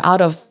ever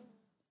out of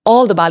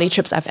all the Bali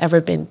trips I've ever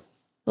been.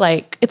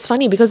 Like, it's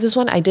funny because this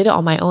one I did it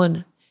on my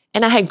own.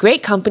 And I had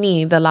great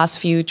company the last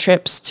few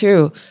trips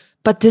too.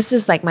 But this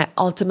is like my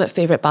ultimate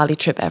favorite Bali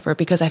trip ever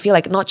because I feel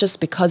like not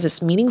just because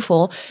it's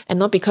meaningful and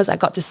not because I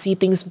got to see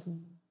things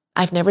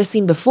I've never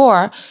seen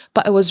before,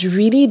 but it was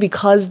really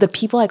because the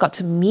people I got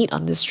to meet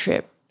on this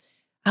trip.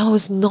 I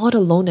was not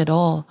alone at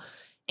all.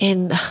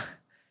 And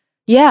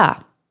yeah,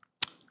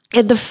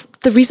 and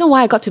the reason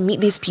why I got to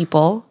meet these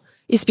people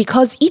is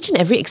because each and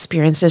every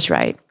experiences,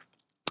 right,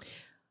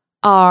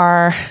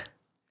 are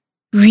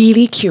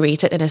really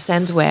curated in a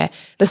sense where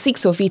the Seek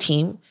Sophie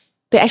team,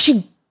 they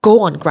actually go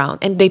on ground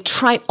and they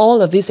try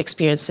all of these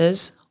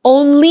experiences.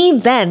 Only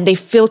then they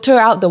filter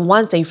out the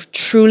ones they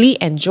truly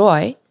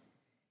enjoy.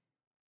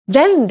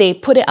 Then they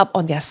put it up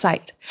on their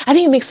site. I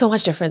think it makes so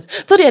much difference.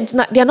 So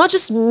they're not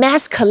just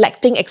mass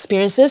collecting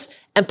experiences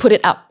and put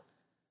it up.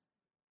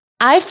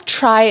 I've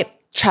tried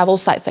travel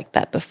sites like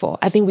that before.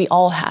 I think we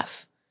all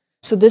have.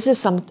 So this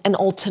is an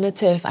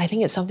alternative. I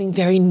think it's something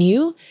very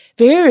new,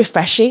 very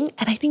refreshing.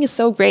 And I think it's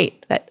so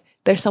great that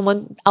there's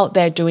someone out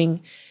there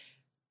doing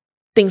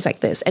things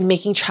like this and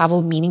making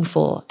travel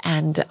meaningful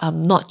and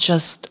not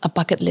just a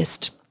bucket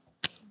list.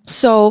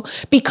 So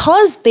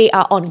because they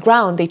are on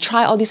ground, they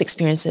try all these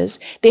experiences,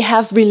 they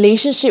have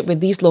relationship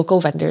with these local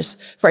vendors.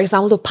 For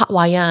example, the Pak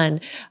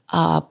Wayan,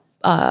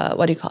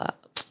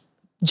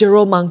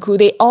 Jero Mangku,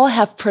 they all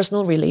have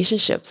personal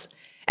relationships.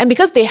 And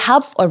because they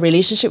have a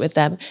relationship with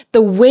them,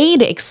 the way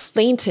they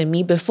explained to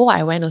me before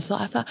I went also,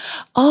 I thought,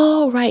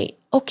 oh, right,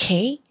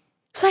 okay.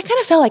 So I kind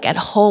of felt like at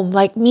home,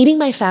 like meeting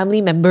my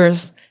family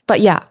members. But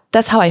yeah,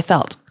 that's how I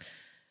felt.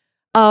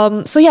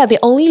 So yeah, they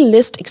only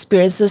list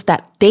experiences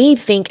that they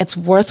think it's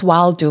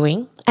worthwhile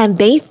doing and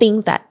they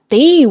think that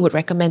they would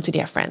recommend to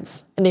their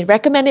friends. And they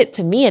recommend it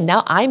to me and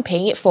now I'm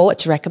paying it forward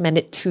to recommend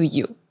it to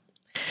you.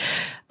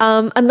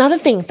 Another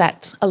thing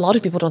that a lot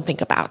of people don't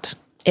think about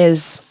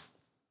is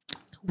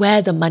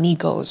where the money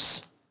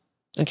goes.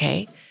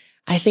 Okay?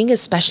 I think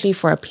especially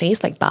for a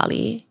place like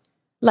Bali,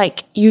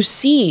 like you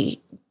see,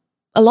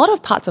 a lot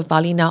of parts of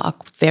Bali now are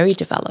very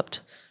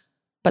developed.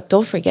 But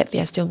don't forget,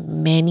 there are still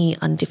many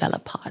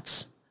undeveloped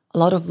parts. A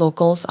lot of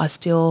locals are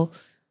still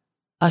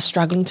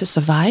struggling to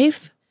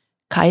survive.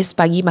 Kais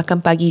pagi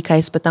makan pagi,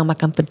 kais petang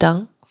makan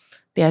pedang.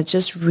 They are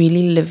just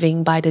really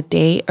living by the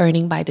day,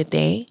 earning by the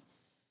day.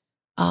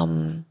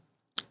 And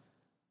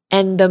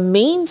the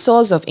main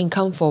source of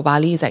income for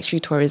Bali is actually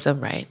tourism,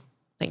 right?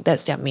 Like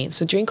that's their main.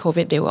 So during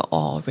COVID, they were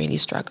all really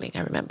struggling.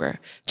 I remember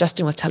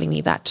Justin was telling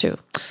me that too.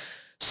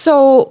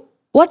 So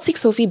what Seek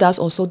Sophie does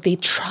also, they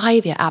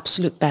try their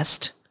absolute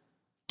best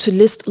to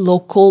list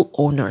local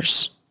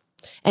owners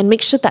and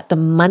make sure that the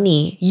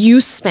money you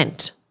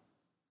spent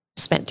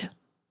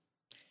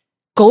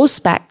goes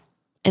back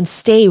and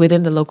stay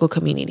within the local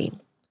community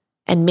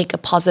and make a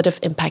positive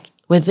impact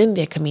within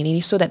their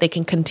community so that they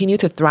can continue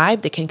to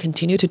thrive, they can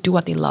continue to do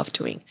what they love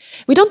doing.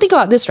 We don't think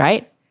about this,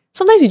 right?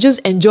 Sometimes you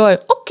just enjoy,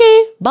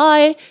 okay,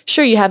 bye.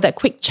 Sure, you have that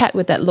quick chat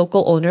with that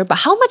local owner, but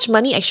how much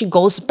money actually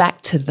goes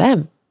back to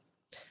them?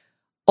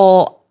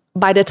 Or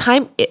by the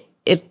time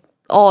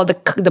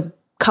the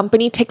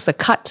company takes a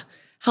cut,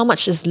 how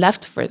much is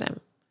left for them?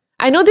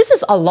 I know this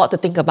is a lot to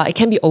think about. It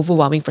can be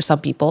overwhelming for some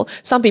people.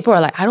 Some people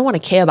are like, I don't want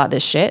to care about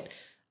this shit.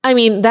 I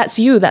mean, that's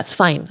you, that's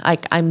fine.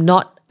 I'm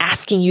not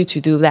asking you to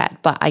do that,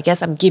 but I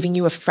guess I'm giving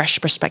you a fresh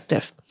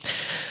perspective.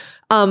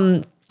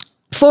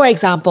 For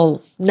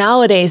example,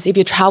 nowadays, if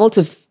you travel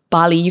to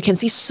Bali, you can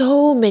see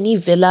so many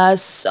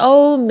villas,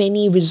 so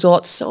many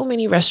resorts, so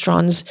many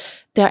restaurants.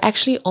 They're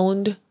actually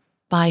owned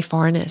by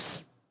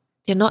foreigners.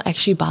 They're not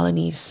actually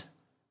Balinese,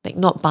 like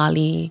not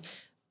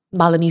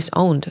Balinese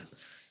owned.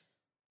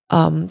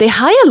 They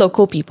hire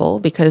local people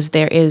because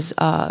there is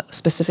a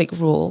specific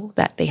rule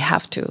that they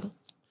have to.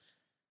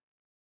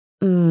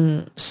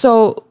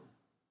 So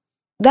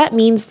that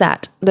means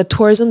that the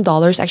tourism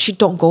dollars actually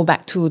don't go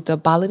back to the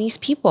Balinese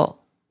people.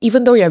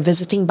 Even though you're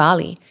visiting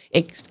Bali,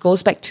 it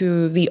goes back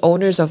to the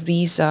owners of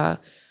these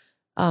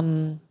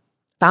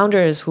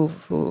founders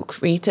who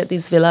created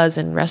these villas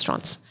and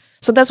restaurants.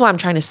 So that's what I'm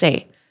trying to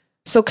say.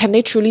 So can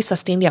they truly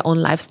sustain their own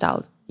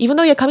lifestyle? Even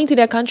though you're coming to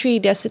their country,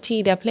 their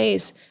city, their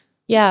place,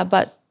 yeah,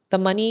 but the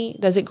money,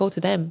 does it go to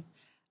them?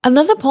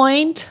 Another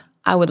point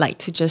I would like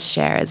to just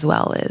share as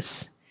well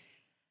is,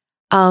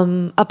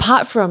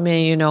 Apart from,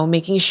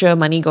 making sure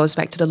money goes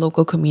back to the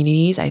local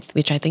communities,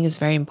 which I think is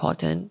very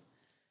important,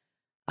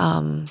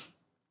 and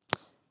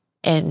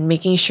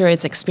making sure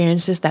it's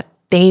experiences that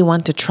they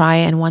want to try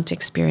and want to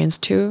experience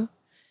too,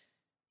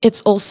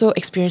 it's also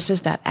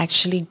experiences that are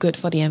actually good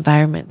for the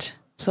environment.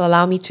 So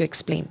allow me to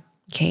explain,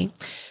 okay?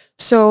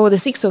 So the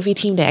Seek Sophie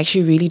team, they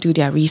actually really do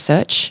their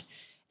research,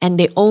 and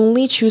they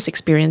only choose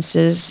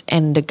experiences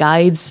and the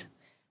guides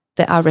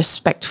that are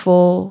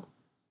respectful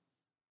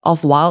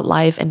of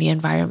wildlife and the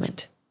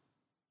environment.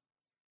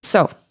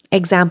 So,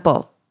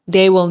 example,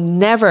 they will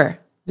never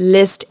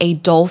list a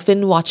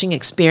dolphin watching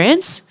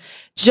experience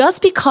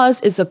just because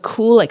it's a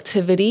cool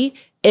activity,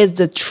 it's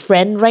the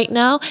trend right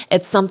now,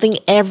 it's something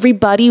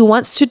everybody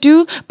wants to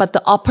do, but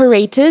the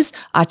operators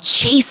are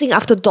chasing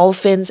after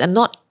dolphins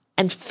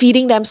and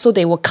feeding them so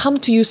they will come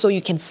to you so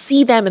you can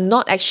see them, and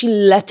not actually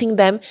letting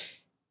them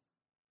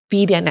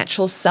be their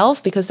natural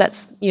self, because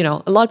that's, a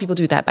lot of people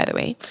do that, by the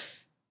way.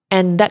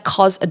 And that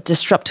caused a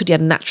disrupt to their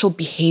natural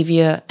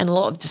behavior and a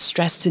lot of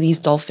distress to these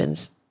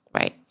dolphins,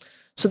 right?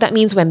 So that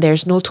means when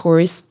there's no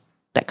tourists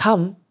that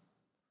come,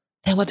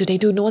 then what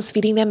do? No one's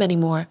feeding them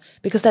anymore,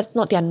 because that's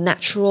not their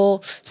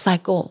natural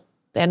cycle.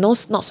 They're not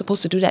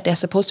supposed to do that. They're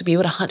supposed to be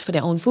able to hunt for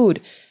their own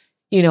food.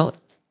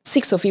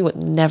 Seek Sophie would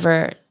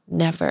never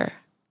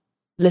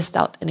list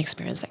out an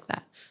experience like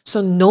that.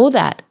 So know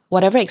that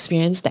whatever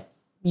experience that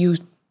you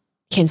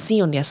can see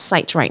on their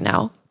site right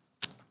now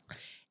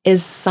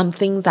is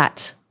something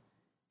that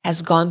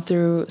has gone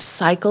through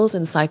cycles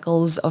and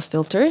cycles of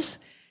filters.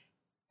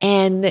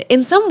 And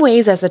in some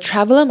ways, as a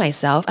traveler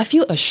myself, I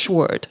feel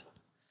assured.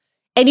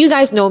 And you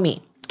guys know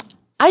me.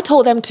 I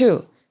told them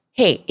too,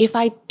 hey, if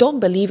I don't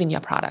believe in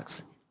your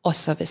products or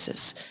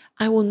services,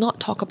 I will not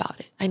talk about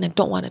it. And I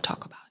don't want to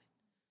talk about it.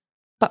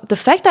 But the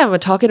fact that I'm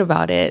talking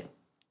about it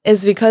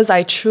is because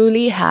I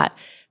truly had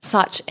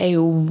such a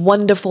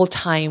wonderful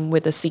time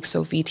with the Seek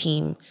Sophie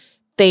team.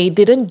 They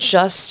didn't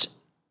just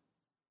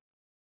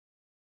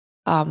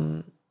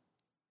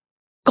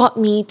got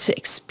me to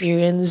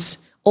experience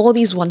all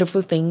these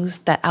wonderful things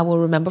that I will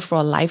remember for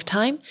a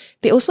lifetime.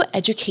 They also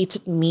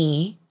educated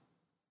me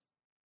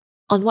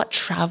on what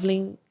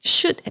traveling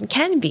should and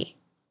can be.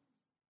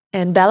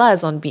 And Bella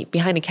is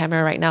behind the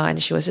camera right now,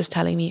 and she was just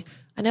telling me,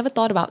 I never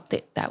thought about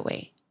it that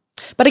way.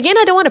 But again,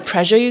 I don't want to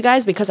pressure you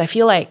guys, because I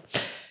feel like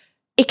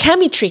it can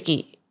be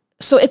tricky.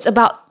 So it's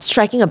about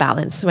striking a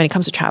balance when it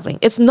comes to traveling.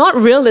 It's not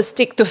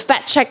realistic to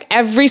fact check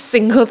every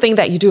single thing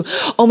that you do.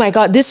 Oh my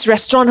God, this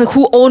restaurant,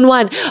 who owned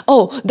one?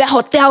 Oh, that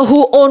hotel,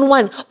 who owned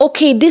one?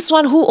 Okay, this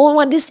one, who owned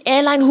one? This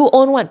airline, who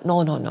owned one?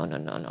 No.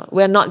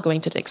 We're not going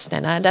to the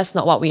extent. That's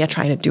not what we are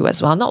trying to do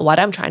as well. Not what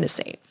I'm trying to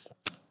say.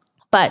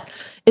 But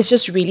it's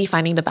just really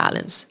finding the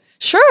balance.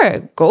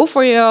 Sure, go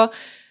for your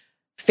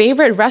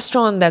favorite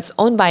restaurant that's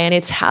owned by an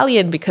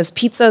Italian because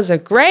pizzas are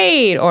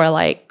great, or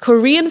like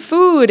Korean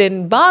food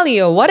in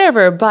Bali or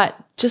whatever, but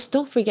just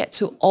don't forget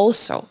to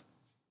also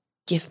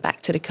give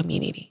back to the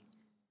community.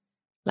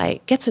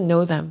 Like, get to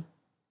know them,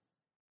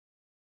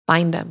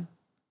 find them,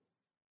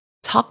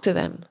 talk to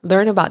them,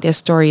 learn about their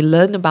story,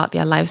 learn about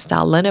their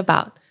lifestyle, learn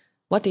about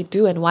what they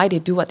do and why they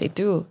do what they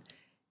do.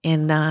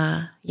 And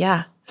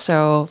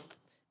so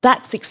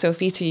that's Seek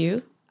Sophie to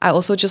you. I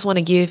also just want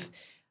to give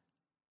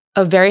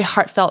a very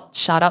heartfelt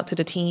shout out to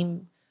the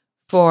team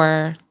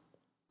for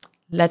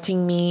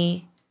letting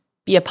me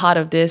be a part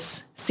of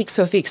this Seek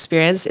Sophie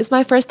experience. It's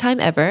my first time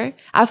ever.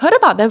 I've heard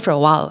about them for a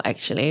while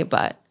actually,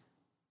 but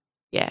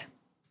yeah.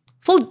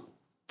 Full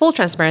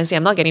transparency,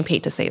 I'm not getting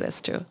paid to say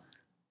this too.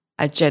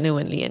 I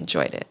genuinely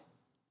enjoyed it.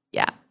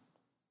 Yeah.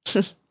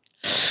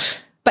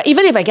 But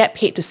even if I get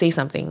paid to say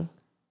something,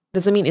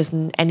 doesn't mean it's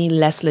any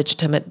less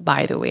legitimate,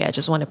 by the way. I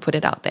just want to put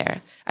it out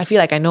there. I feel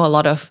like I know a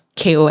lot of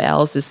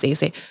KOLs to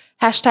say,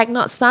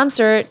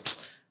 #not-sponsored.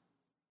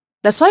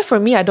 That's why for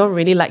me, I don't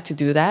really like to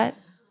do that.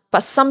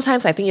 But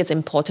sometimes I think it's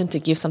important to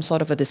give some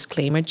sort of a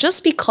disclaimer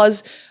just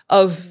because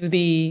of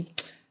the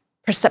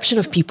perception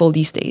of people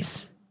these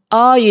days.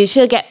 Oh, you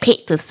should get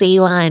paid to say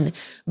one.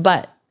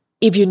 But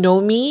if you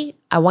know me,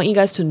 I want you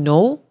guys to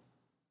know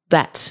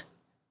that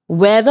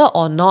whether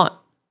or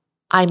not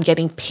I'm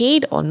getting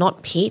paid or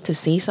not paid to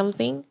say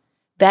something,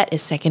 that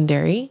is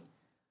secondary.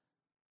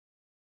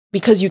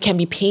 Because you can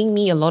be paying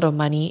me a lot of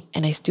money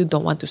and I still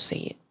don't want to say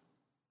it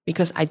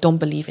because I don't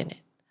believe in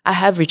it. I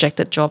have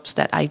rejected jobs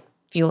that I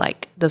feel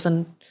like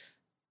doesn't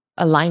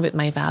align with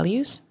my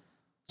values.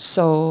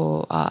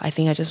 So I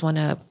think I just want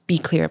to be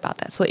clear about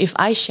that. So if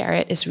I share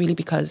it, it's really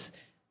because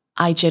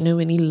I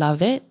genuinely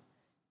love it.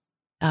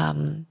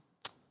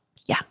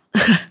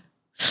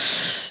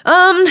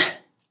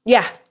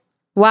 Yeah.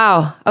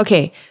 Wow.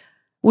 Okay.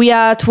 We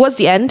are towards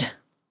the end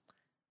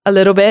a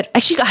little bit.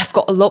 Actually, I've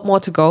got a lot more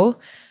to go.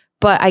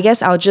 But I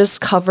guess I'll just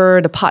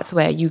cover the parts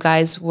where you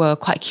guys were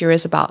quite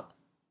curious about.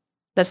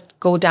 Let's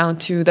go down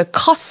to the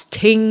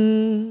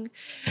costing.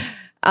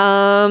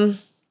 A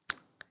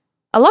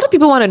lot of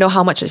people want to know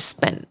how much I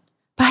spent.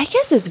 But I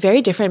guess it's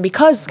very different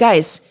because,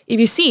 guys, if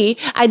you see,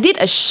 I did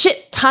a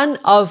shit ton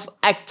of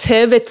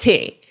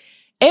activity.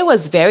 It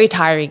was very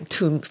tiring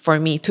for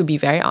me, to be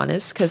very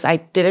honest, because I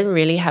didn't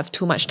really have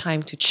too much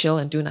time to chill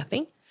and do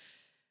nothing.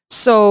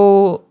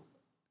 So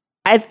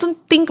I don't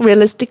think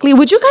realistically,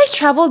 would you guys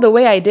travel the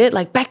way I did,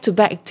 like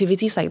back-to-back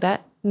activities like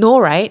that? No,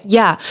 right?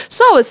 Yeah.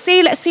 So I would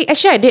say, let's say,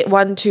 actually I did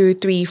 1, 2,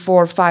 3,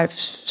 4, 5,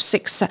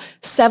 6,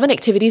 7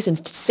 activities in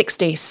 6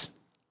 days.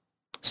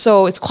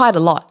 So it's quite a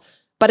lot.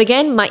 But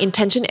again, my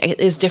intention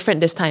is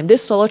different this time.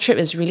 This solo trip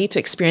is really to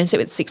experience it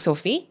with Seek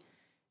Sophie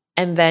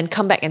and then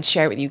come back and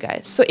share with you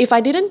guys. So if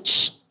I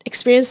didn't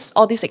experience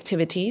all these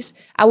activities,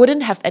 I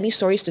wouldn't have any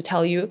stories to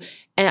tell you,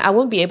 and I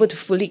won't be able to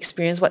fully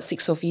experience what Seek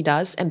Sophie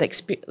does and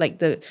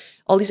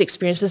all these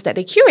experiences that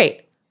they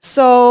curate.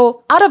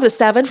 So out of the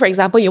 7, for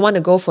example, you want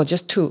to go for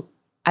just 2.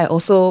 I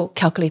also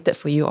calculated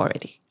for you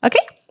already. Okay?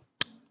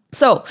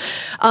 So,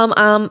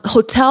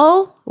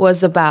 hotel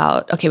was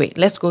about, okay, wait,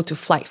 let's go to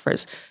flight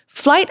first.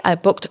 Flight,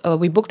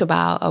 we booked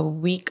about a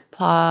week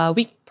prior,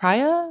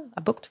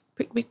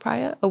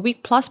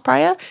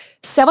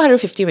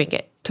 750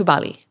 ringgit to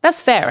Bali.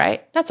 That's fair,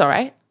 right? That's all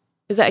right.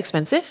 Is that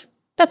expensive?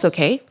 That's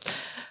okay.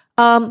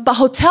 But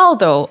hotel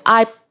though,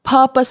 I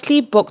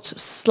purposely booked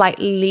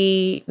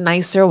slightly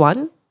nicer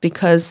one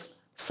because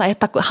saya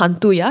takut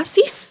hantu ya,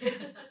 sis.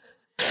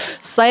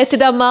 Saya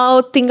tidak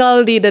mau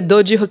tinggal di the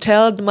Doji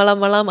Hotel,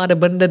 malam-malam ada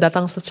benda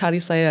datang cari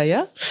saya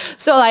ya.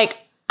 So like,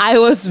 I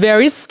was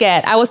very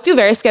scared. I was still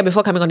very scared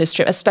before coming on this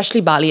trip,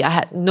 especially Bali. I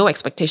had no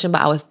expectation,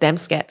 but I was damn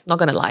scared, not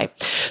gonna lie.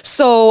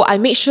 So I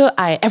made sure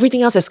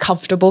everything else is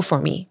comfortable for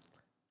me.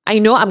 I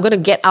know I'm going to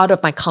get out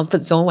of my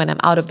comfort zone when I'm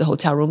out of the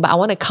hotel room, but I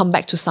want to come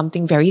back to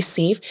something very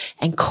safe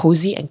and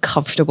cozy and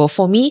comfortable.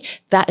 For me,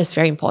 that is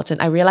very important.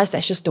 I realize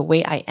that's just the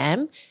way I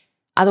am.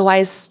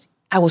 Otherwise,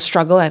 I will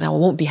struggle and I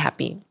won't be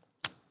happy.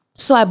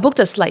 So I booked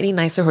a slightly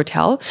nicer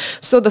hotel.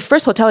 So the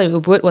first hotel in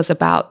Ubud was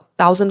about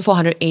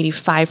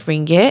 1,485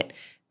 ringgit,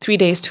 3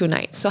 days, 2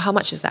 nights. So how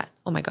much is that?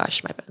 Oh my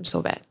gosh, I'm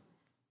so bad.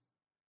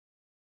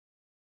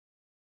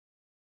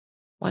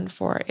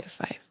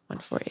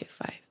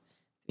 1,485.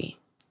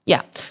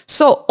 Yeah,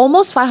 so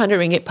almost 500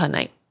 ringgit per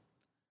night.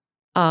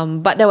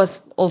 But that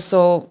was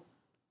also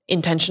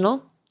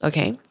intentional,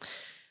 okay.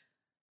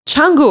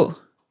 Canggu.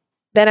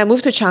 Then I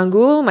moved to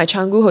Canggu. My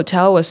Canggu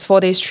hotel was 4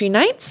 days, 3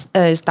 nights.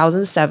 It's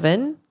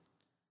 1,007,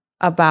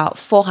 about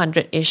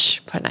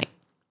 400-ish per night.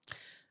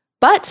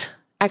 But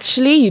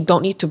actually, you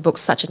don't need to book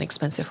such an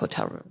expensive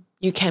hotel room.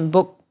 You can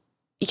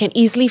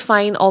easily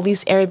find all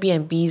these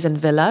Airbnbs and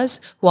villas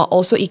who are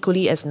also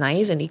equally as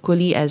nice and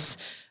equally as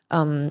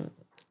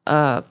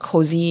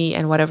cozy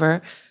and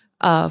whatever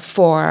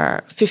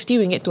for 50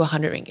 ringgit to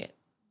 100 ringgit.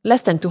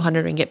 Less than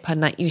 200 ringgit per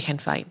night you can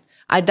find.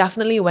 I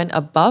definitely went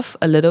above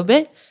a little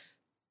bit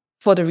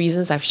for the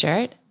reasons I've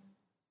shared.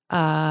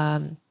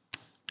 And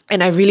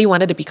I really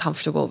wanted to be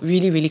comfortable,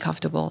 really, really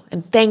comfortable.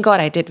 And thank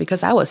God I did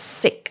because I was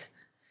sick.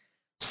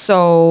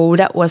 So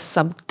that's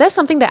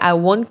something that I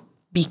won't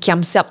be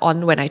kiam siap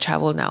on when I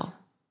travel now.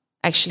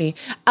 Actually,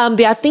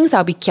 there are things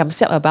I'll be kiam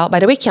siap about. By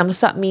the way, kiam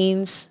siap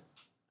means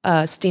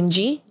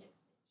stingy.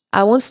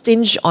 I won't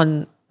stinge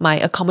on my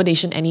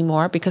accommodation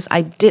anymore because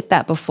I did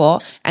that before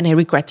and I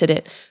regretted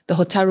it. The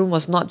hotel room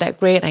was not that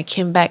great. I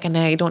came back and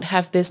I don't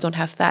have this, don't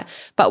have that.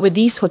 But with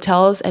these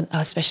hotels and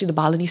especially the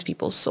Balinese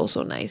people, so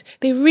nice.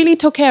 They really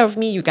took care of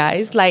me, you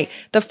guys. Like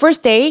the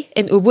first day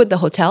in Ubud, the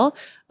hotel,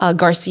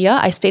 Garcia,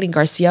 I stayed in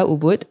Garcia,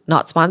 Ubud,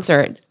 not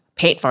sponsored,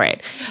 paid for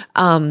it.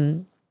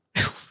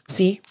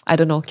 See, I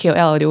don't know,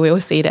 KOL, they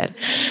always say that.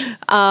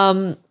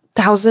 The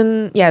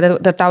 500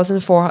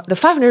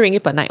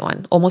 ringgit per night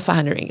one, almost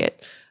 500 ringgit.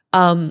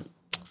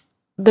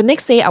 The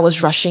next day I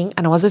was rushing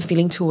and I wasn't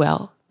feeling too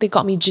well. They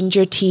got me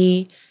ginger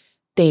tea.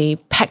 They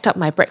packed up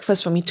my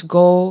breakfast for me to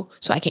go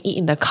so I can eat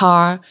in the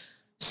car.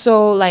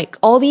 So like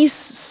all these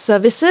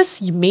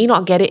services, you may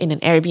not get it in an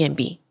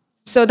Airbnb.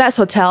 So that's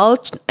hotel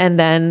and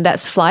then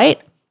that's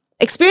flight.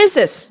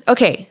 Experiences.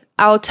 Okay,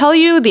 I'll tell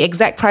you the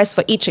exact price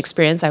for each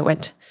experience I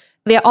went.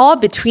 They're all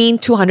between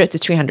 200 to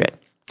 300.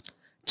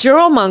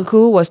 Jero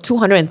Mangku was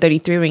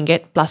 233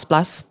 ringgit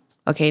plus.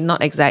 Okay,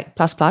 not exact,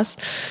 plus.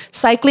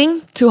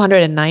 Cycling,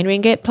 209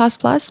 ringgit plus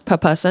per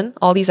person.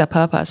 All these are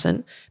per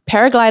person.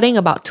 Paragliding,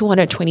 about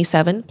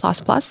 227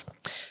 plus.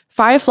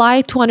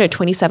 Firefly,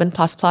 227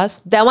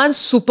 plus. That one's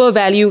super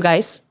value,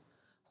 guys.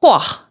 Whoa,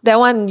 that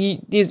one,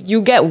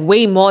 you get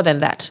way more than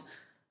that.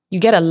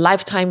 You get a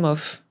lifetime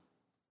of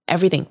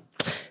everything.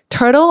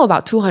 Turtle,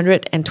 about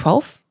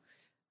 212.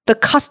 The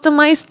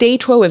customized day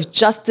tour with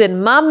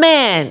Justin, my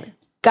man.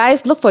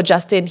 Guys, look for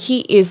Justin.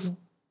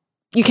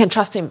 You can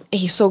trust him.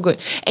 He's so good.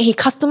 And he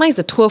customized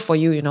the tour for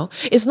you, you know.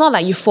 It's not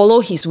like you follow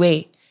his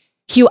way.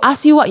 He'll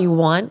ask you what you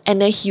want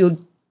and then he'll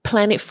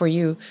plan it for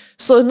you.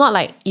 So it's not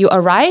like you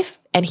arrive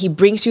and he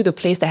brings you to the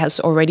place that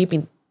has already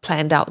been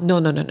planned out. No.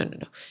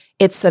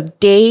 It's a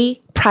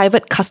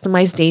private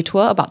customized day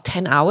tour, about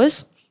 10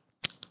 hours.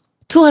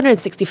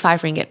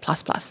 265 ringgit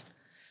plus.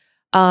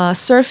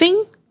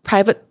 Surfing,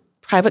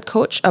 private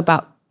coach,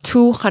 about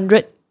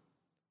 200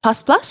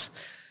 plus.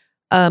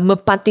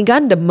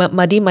 Mepantingan, the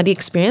muddy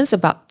experience,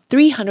 about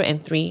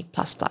 303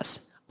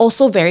 plus.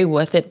 Also very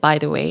worth it, by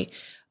the way.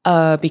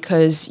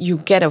 because you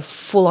get a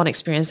full-on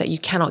experience that you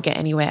cannot get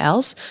anywhere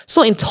else.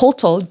 So in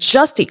total,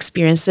 just the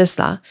experiences,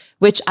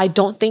 which I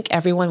don't think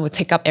everyone would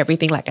take up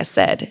everything like I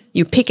said.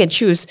 You pick and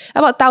choose,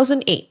 about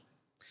 1,008.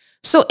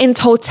 So in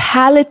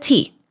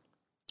totality,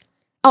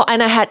 oh,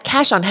 and I had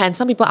cash on hand.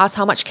 Some people ask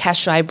how much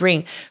cash should I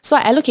bring. So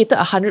I allocated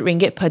 100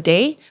 ringgit per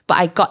day, but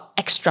I got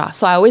extra.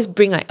 So I always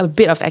bring like a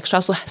bit of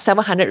extra. So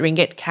 700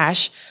 ringgit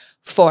cash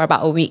for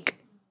about a week.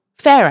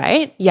 Fair,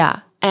 right?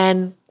 Yeah.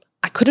 And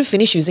I couldn't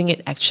finish using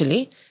it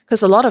actually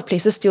because a lot of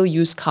places still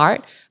use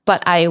card,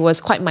 but I was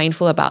quite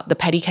mindful about the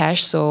petty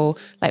cash. So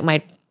like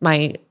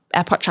my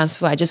airport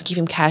transfer, I just give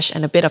him cash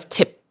and a bit of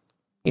tip,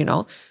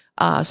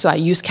 so I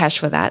use cash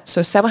for that.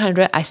 So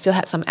 700, I still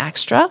had some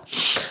extra.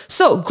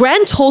 So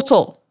grand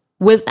total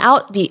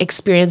without the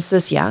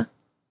experiences,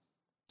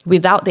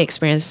 without the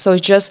experience. So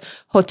just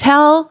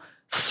hotel,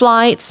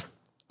 flights,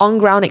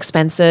 on-ground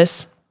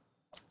expenses,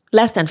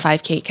 less than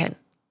 5K can.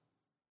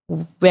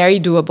 Very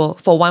doable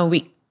for 1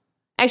 week.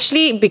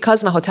 Actually,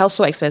 because my hotel's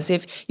so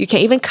expensive, you can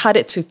even cut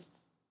it to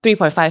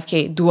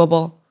 3.5K.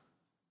 Doable.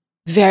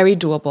 Very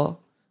doable.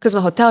 Because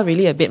my hotel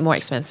really a bit more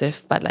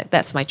expensive, but like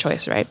that's my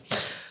choice, right?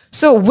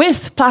 So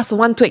with plus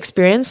 1, 2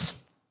 experience,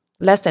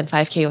 less than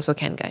 5K also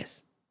can,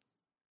 guys.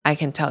 I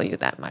can tell you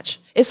that much.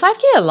 Is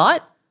 5K a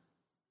lot?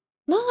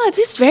 No,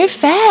 this is very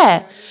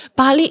fair.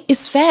 Bali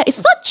is fair.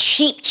 It's not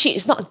cheap.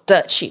 It's not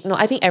dirt cheap. No,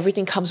 I think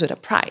everything comes with a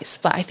price.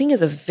 But I think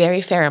it's a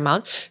very fair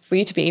amount for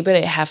you to be able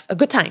to have a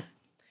good time.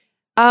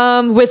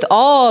 With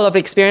all of the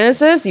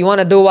experiences, you want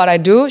to do what I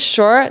do?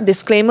 Sure.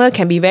 Disclaimer,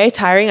 can be very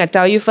tiring. I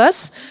tell you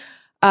first.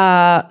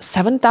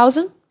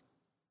 7,000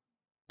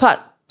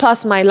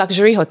 plus my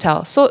luxury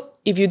hotel. So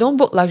if you don't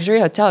book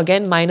luxury hotel,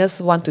 again, minus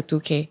 1 to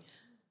 2K.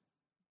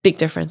 Big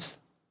difference.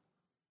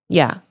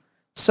 Yeah.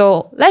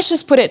 So let's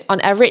just put it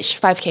on average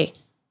 5K.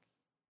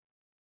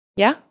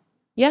 Yeah?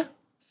 Yeah?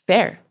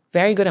 Fair.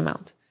 Very good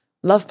amount.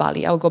 Love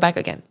Bali. I'll go back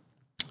again.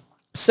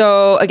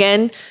 So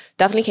again,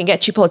 definitely can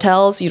get cheap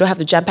hotels. You don't have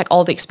to jam pack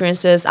all the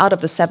experiences. Out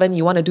of the 7,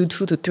 you want to do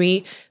 2 to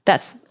 3.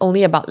 That's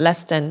only about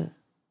less than,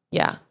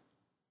 Yeah,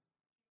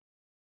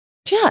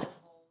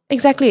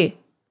 exactly.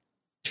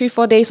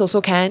 3-4 days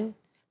also can.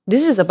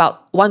 This is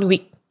about 1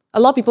 week. A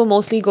lot of people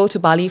mostly go to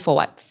Bali for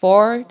what?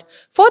 4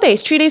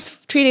 days, 3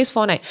 days,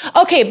 4 nights.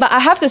 Okay, but I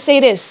have to say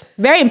this.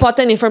 Very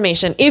important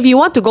information. If you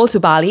want to go to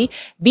Bali,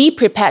 be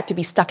prepared to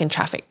be stuck in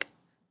traffic.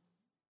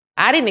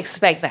 I didn't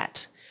expect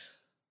that.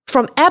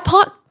 From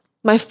airport,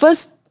 my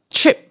first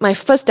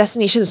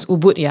destination is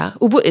Ubud,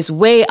 Ubud is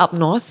way up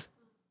north.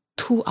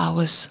 2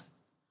 hours.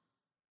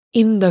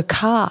 In the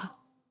car.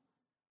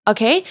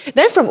 Okay,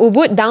 then from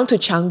Ubud down to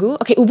Canggu.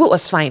 Okay, Ubud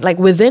was fine. Like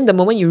within the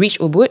moment you reach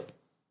Ubud,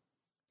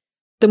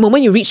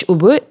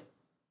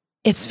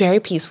 it's very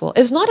peaceful.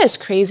 It's not as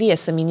crazy as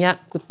Seminyak,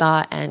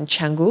 Kuta, and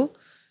Canggu.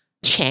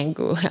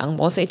 I'm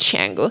going to say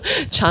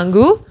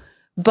Canggu.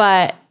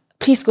 But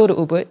please go to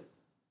Ubud.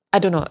 I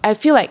don't know. I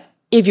feel like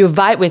if you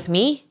vibe with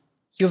me,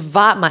 you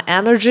vibe my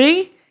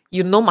energy,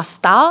 you know my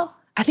style,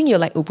 I think you'll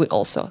like Ubud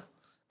also.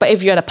 But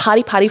if you're the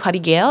party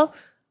girl,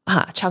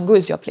 Canggu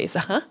is your place.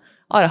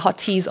 All the hot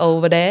teas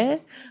over there,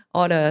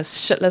 all the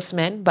shirtless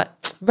men,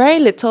 but very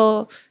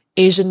little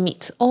Asian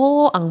meat.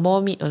 All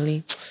Angmo meat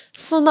only.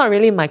 So not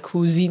really my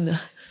cuisine.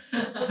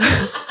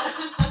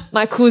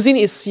 My cuisine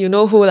is, you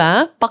know who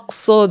lah? Pak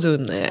So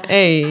Jun.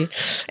 Hey.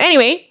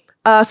 Anyway,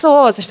 so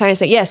what was I trying to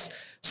say? Yes.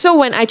 So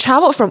when I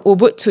traveled from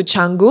Ubud to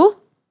Canggu,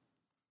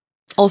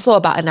 also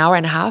about an hour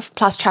and a half,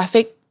 plus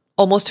traffic,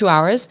 almost 2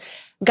 hours.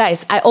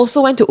 Guys, I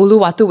also went to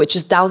Uluwatu, which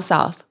is down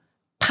south,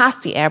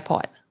 past the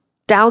airport.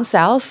 Down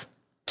south,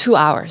 2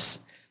 hours.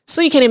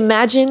 So you can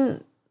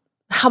imagine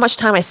how much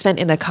time I spent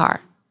in the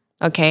car.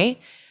 Okay.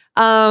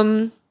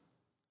 Oh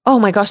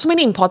my gosh, so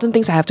many important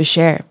things I have to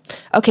share.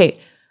 Okay.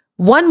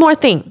 One more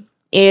thing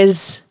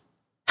is,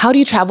 how do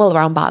you travel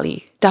around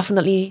Bali?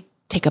 Definitely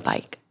take a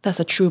bike. That's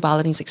a true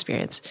Balinese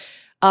experience.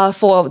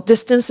 For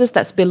distances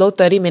that's below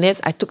 30 minutes,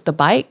 I took the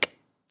bike.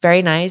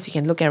 Very nice. You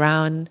can look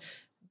around.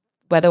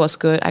 Weather was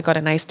good. I got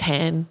a nice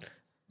tan,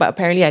 but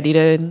apparently I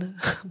didn't.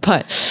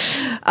 But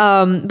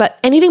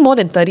anything more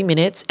than 30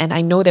 minutes, and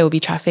I know there will be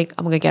traffic,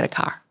 I'm gonna get a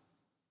car.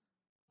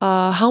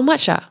 How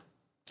much?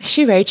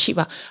 Actually, very cheap.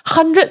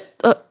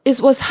 It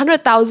was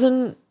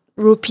 100,000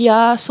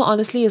 rupiah. So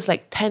honestly, it's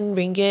like 10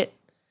 ringgit,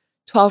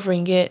 12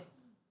 ringgit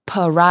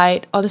per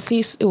ride. Honestly,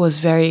 it was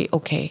very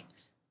okay.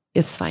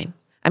 It's fine.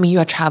 I mean, you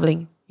are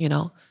traveling,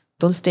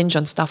 Don't stinge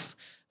on stuff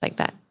like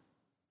that.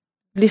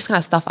 This kind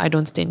of stuff, I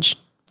don't stinge.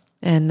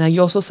 And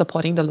you're also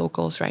supporting the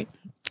locals, right?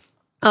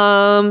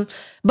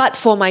 But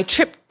for my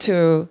trip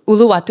to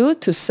Uluwatu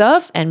to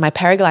surf and my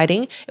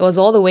paragliding, it was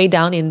all the way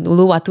down in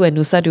Uluwatu and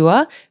Nusa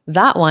Dua.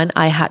 That one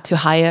I had to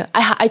hire.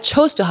 I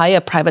chose to hire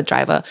a private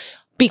driver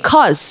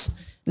because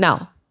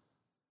now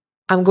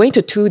I'm going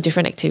to 2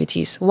 different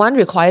activities. One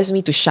requires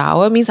me to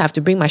shower, means I have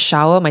to bring my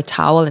shower, my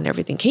towel and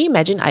everything. Can you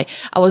imagine? I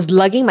was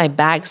lugging my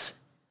bags.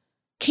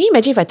 Can you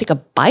imagine if I take a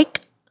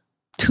bike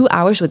 2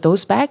 hours with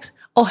those bags?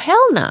 Oh,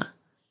 hell nah.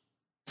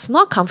 It's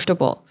not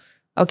comfortable.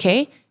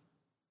 Okay.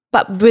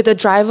 But with a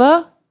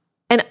driver,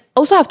 and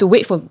also have to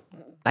wait for,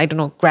 I don't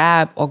know,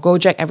 Grab or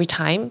Gojek every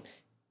time.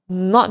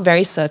 Not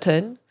very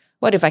certain.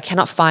 What if I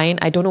cannot find?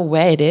 I don't know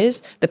where it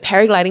is. The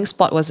paragliding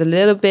spot was a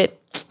little bit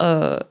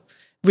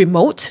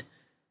remote.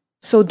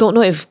 So don't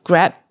know if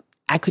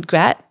I could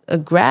grab a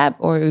Grab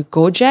or a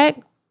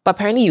Gojek. But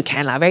apparently you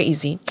can, very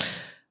easy.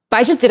 But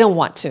I just didn't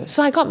want to.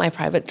 So I got my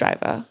private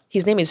driver.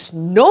 His name is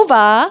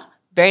Nova.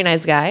 Very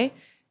nice guy.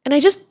 And I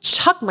just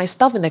chuck my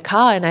stuff in the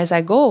car and as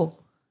I go.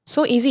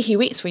 So easy, he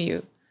waits for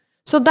you.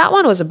 So that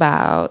one was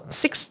about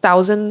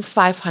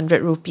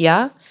 6,500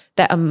 rupiah.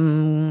 That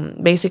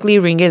basically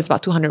ringgit is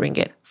about 200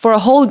 ringgit. For a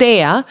whole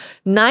day,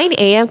 9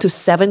 a.m. to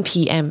 7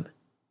 p.m.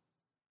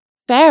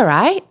 Fair,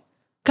 right?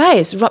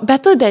 Guys,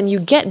 better than you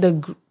get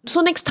the...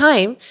 So next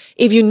time,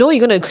 if you know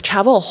you're going to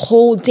travel a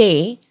whole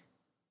day,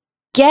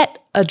 get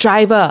a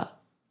driver.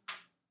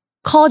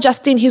 Call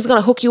Justin, he's going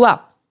to hook you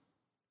up.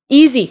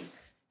 Easy.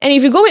 And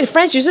if you go with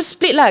friends, you just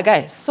split lah,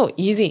 guys. So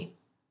easy.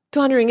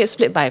 200 ringgit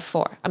split by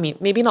 4. I mean,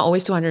 maybe not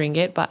always 200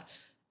 ringgit, but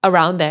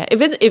around there.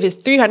 If it's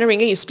 300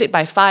 ringgit, you split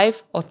by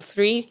 5 or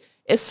 3.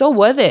 It's so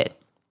worth it.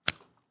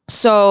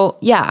 So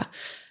yeah,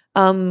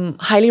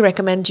 highly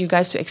recommend you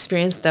guys to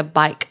experience the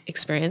bike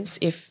experience.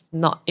 If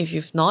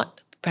you've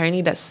not,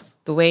 apparently that's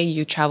the way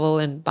you travel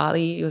in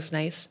Bali. It was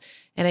nice.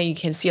 And then you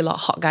can see a lot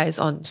of hot guys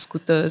on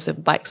scooters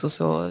and bikes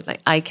also, like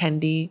eye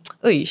candy.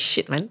 Oh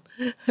shit, man.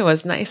 It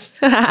was nice.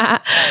 Yeah.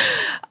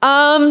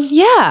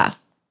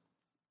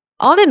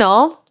 All in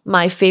all,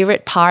 my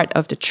favorite part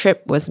of the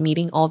trip was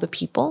meeting all the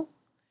people.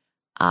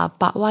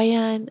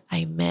 Patwayan,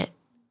 I met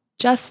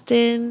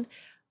Justin,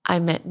 I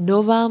met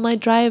Nova, my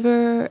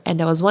driver, and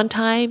there was one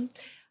time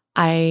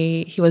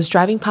he was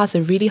driving past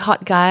a really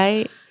hot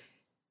guy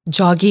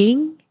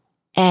jogging,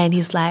 and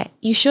he's like,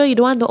 "You sure you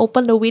don't want to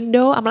open the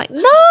window?" I'm like,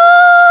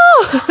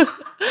 "No!"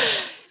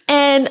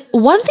 And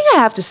one thing I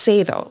have to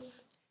say though,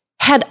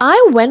 had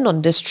I went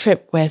on this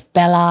trip with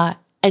Bella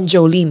and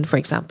Jolene, for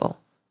example,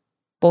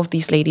 both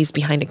these ladies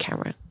behind the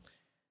camera,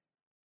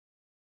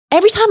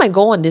 every time I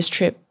go on this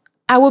trip,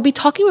 I will be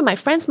talking with my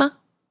friends, ma.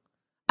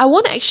 I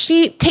won't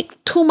actually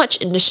take too much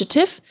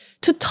initiative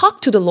to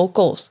talk to the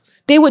locals.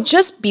 They would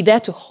just be there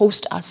to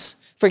host us.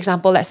 For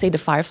example, let's say the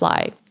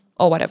Firefly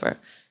or whatever.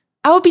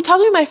 I would be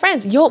talking with my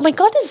friends. Yo, my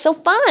God, this is so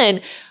fun.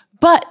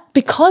 But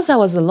because I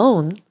was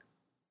alone,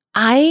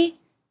 I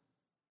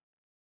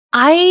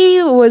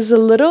was a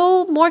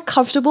little more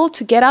comfortable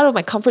to get out of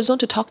my comfort zone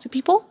to talk to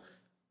people.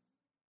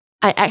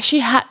 I actually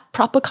had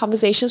proper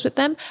conversations with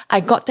them.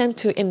 I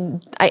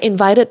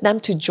invited them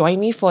to join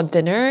me for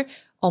dinner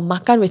or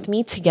makan with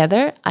me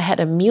together. I had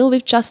a meal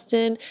with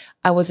Justin.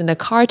 I was in the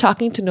car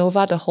talking to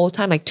Nova the whole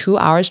time, like 2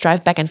 hours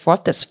drive back and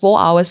forth. That's 4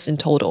 hours in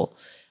total.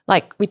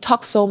 Like, we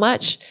talked so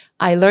much.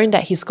 I learned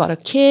that he's got a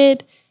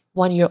kid,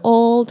 1 year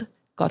old,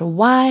 got a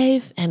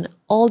wife, and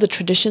all the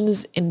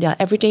traditions in their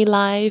everyday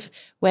life,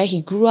 where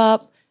he grew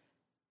up.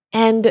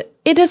 And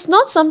it is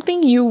not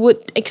something you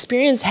would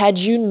experience had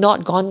you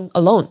not gone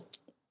alone,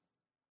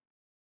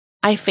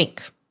 I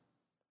think.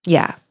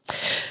 Yeah.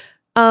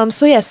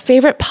 So yes,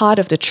 favorite part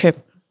of the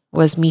trip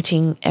was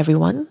meeting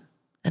everyone.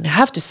 And I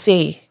have to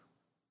say,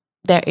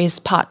 there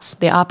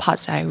are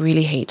parts I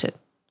really hated.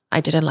 I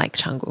didn't like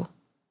Canggu.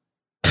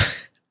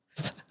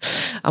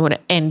 I'm going to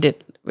end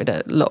it with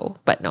a low,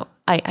 but no,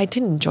 I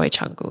didn't enjoy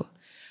Canggu.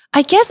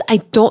 I guess I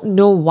don't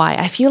know why.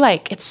 I feel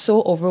like it's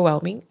so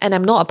overwhelming, and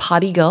I'm not a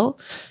party girl,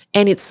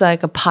 and it's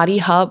like a party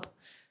hub.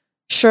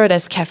 Sure,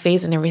 there's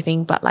cafes and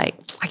everything, but like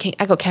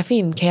I got cafe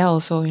in KL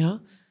also, you know?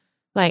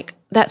 Like,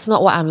 that's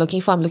not what I'm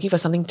looking for. I'm looking for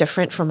something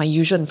different from my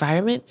usual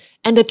environment.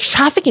 And the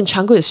traffic in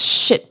Canggu is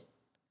shit.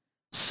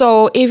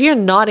 So if you're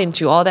not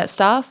into all that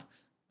stuff,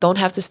 don't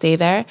have to stay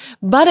there.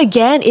 But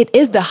again, it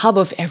is the hub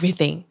of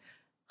everything.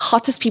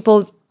 Hottest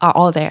people are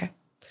all there.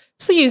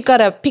 So you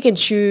gotta pick and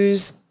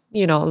choose,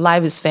 you know,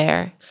 life is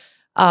fair.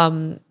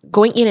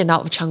 Going in and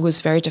out of Canggu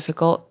is very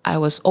difficult. I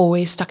was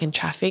always stuck in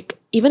traffic.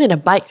 Even in a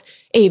bike,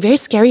 very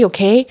scary,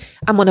 okay?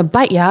 I'm on a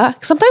bike, yeah?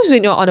 Sometimes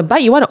when you're on a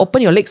bike, you want to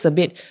open your legs a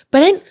bit.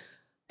 But then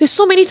there's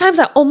so many times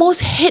I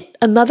almost hit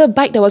another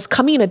bike that was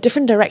coming in a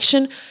different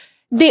direction.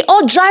 They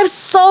all drive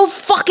so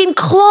fucking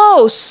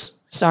close.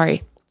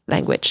 Sorry,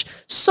 language.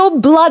 So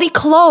bloody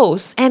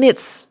close. And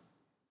it's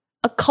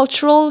a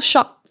cultural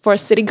shock for a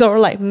city girl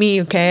like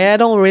me, okay? I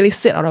don't really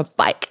sit on a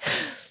bike.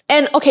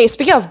 And okay,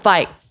 speaking of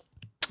bike,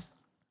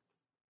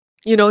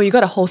 you know, you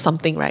gotta hold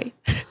something, right?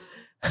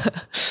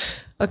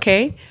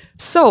 Okay?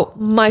 So,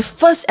 my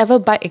first ever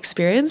bike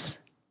experience,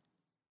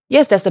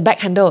 yes, there's the back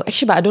handle.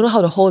 Actually, but I don't know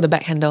how to hold the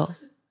back handle.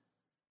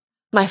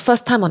 My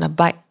first time on a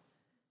bike.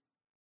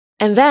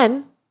 And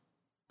then,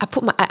 I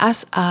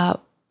asked,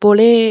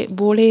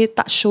 boleh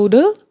touch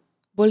shoulder?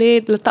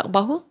 Boleh letak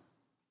bahu?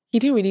 He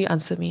didn't really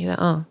answer me.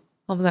 I'm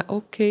like,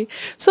 okay.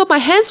 So my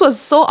hands was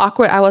so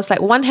awkward. I was like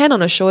one hand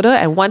on a shoulder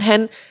and one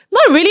hand,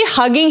 not really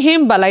hugging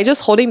him, but like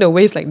just holding the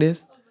waist like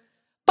this.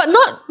 But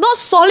not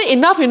solid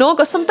enough, you know,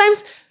 because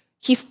sometimes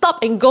he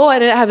stop and go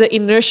and then I have the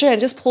inertia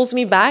and just pulls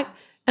me back.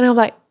 And I'm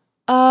like,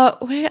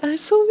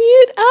 so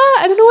weird.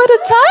 I don't know where to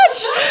touch.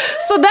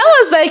 So that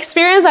was the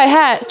experience I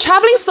had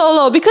traveling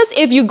solo. Because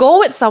if you go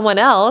with someone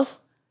else,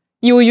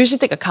 you will usually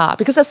take a car,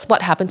 because that's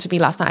what happened to me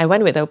last night. I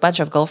went with a bunch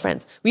of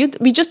girlfriends.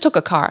 We just took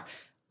a car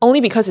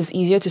only because it's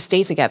easier to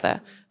stay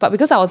together. But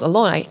because I was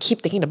alone, I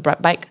keep taking the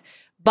bike.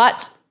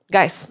 But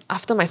guys,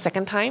 after my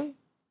second time,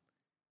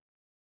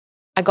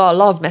 I got a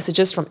lot of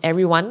messages from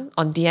everyone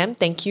on DM,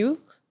 thank you,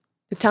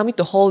 to tell me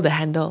to hold the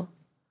handle.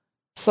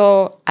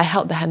 So I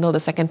held the handle the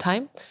second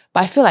time,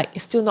 but I feel like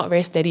it's still not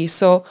very steady.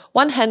 So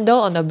one handle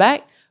on the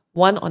back,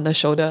 one on the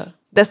shoulder.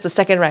 That's the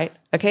second ride.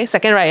 Okay,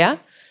 second ride, yeah?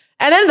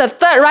 And then the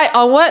third ride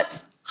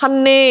onwards,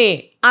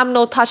 honey, I'm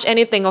no touch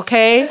anything,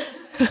 okay?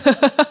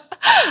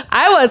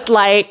 I was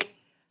like,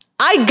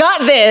 I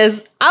got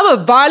this. I'm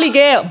a Bali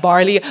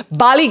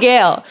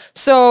gal.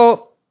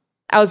 So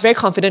I was very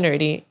confident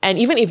already. And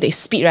even if they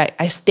speed, right,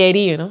 I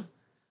steady, you know?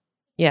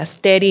 Yeah,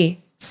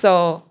 steady.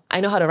 So I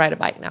know how to ride a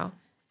bike now.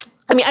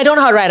 I mean, I don't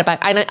know how to ride a bike.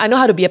 I know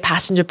how to be a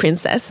passenger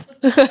princess.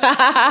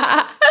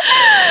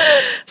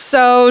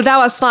 So that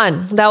was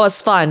fun. That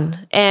was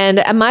fun. And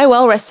am I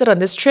well rested on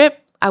this trip?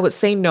 I would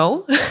say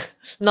no.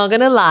 Not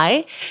gonna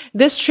lie.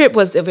 This trip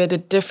was with a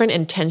different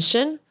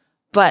intention.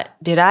 But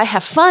did I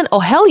have fun? Oh,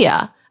 hell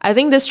yeah. I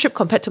think this trip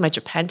compared to my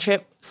Japan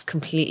trip is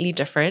completely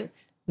different.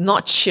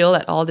 Not chill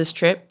at all this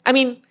trip. I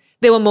mean,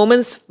 there were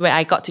moments where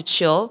I got to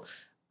chill,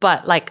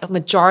 but like a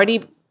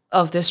majority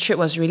of this trip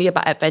was really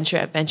about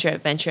adventure,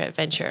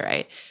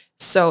 right?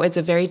 So it's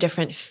a very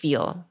different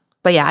feel.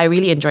 But yeah, I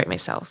really enjoyed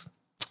myself.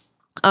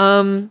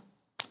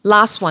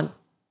 Last one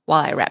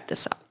while I wrap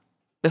this up,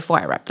 before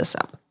I wrap this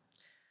up.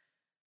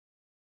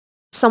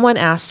 Someone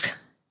asked,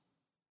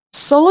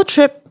 solo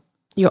trip,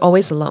 you're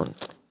always alone.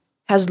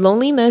 Has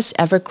loneliness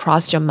ever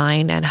crossed your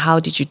mind, and how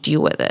did you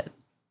deal with it?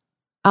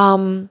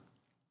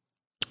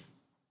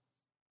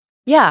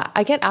 Yeah,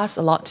 I get asked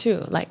a lot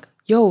too. Like,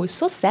 yo, it's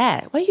so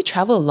sad. Why do you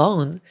travel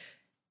alone?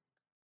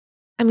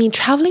 I mean,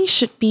 traveling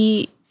should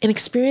be an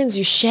experience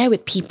you share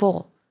with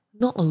people,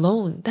 not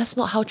alone. That's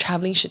not how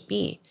traveling should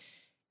be.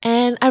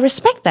 And I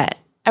respect that.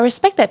 I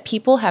respect that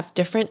people have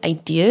different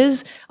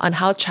ideas on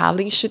how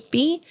traveling should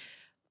be.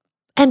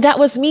 And that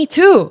was me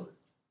too.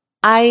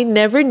 I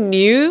never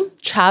knew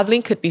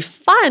traveling could be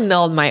fun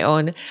on my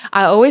own.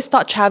 I always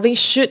thought traveling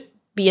should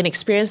be an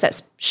experience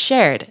that's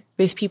shared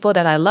with people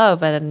that I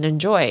love and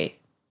enjoy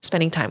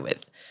spending time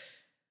with.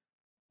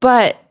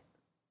 But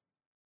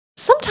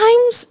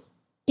sometimes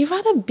you'd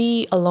rather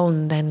be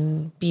alone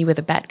than be with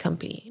a bad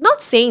company.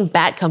 Not saying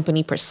bad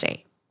company per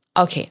se.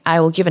 Okay, I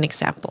will give an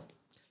example.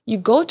 You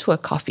go to a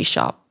coffee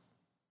shop.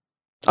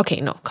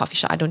 Okay, no, coffee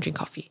shop. I don't drink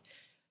coffee.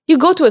 You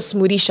go to a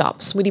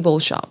smoothie bowl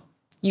shop.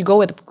 You go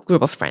with a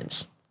group of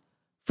friends.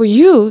 For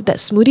you, that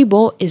smoothie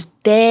bowl is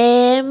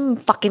damn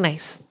fucking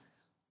nice.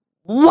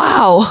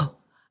 Wow,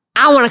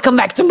 I want to come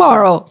back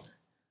tomorrow.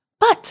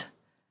 But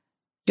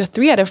your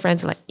three other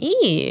friends are like,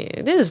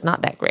 this is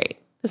not that great.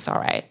 It's all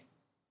right.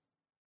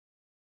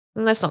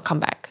 Let's not come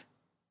back.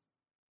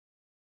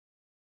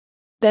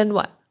 Then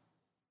what?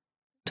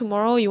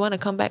 Tomorrow you want to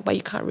come back, but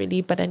you can't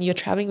really. But then you're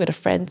traveling with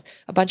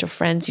a bunch of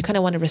friends. You kind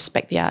of want to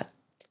respect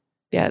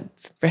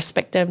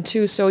respect them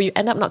too. So you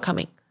end up not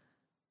coming.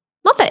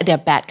 Not that they're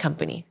bad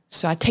company.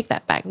 So I take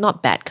that back.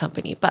 Not bad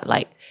company, but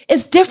like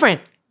it's different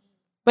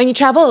when you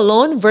travel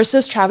alone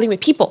versus traveling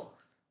with people.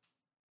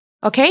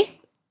 Okay?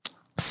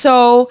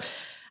 So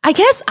I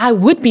guess I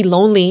would be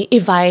lonely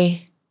if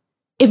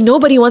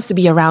nobody wants to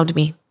be around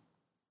me.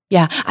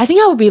 Yeah, I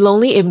think I would be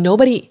lonely if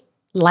nobody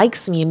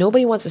likes me and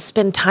nobody wants to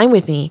spend time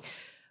with me.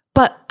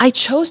 But I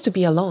chose to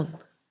be alone.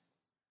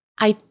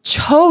 I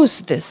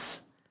chose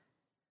this.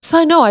 So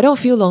I know I don't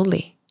feel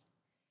lonely.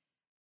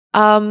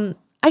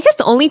 I guess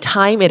the only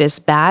time it is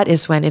bad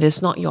is when it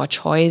is not your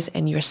choice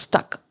and you're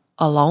stuck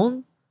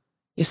alone.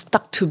 You're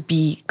stuck to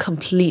be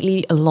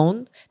completely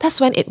alone.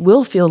 That's when it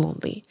will feel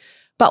lonely.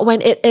 But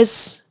when it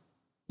is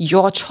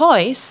your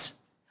choice,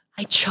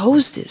 I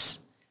chose this.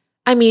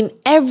 I mean,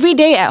 every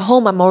day at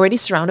home, I'm already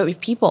surrounded with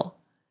people.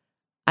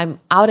 I'm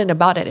out and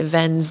about at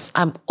events.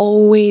 I'm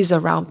always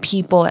around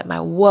people at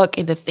my work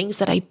and the things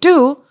that I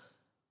do.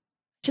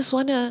 I just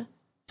want to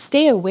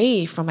stay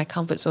away from my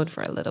comfort zone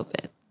for a little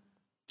bit.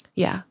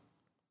 Yeah.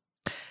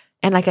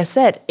 And like I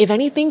said, if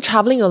anything,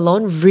 traveling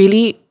alone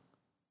really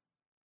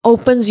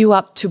opens you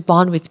up to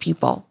bond with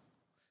people.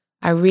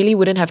 I really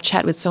wouldn't have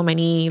chat with so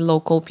many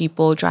local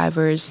people,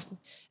 drivers,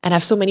 and I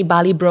have so many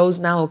Bali bros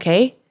now,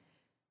 okay?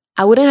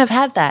 I wouldn't have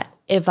had that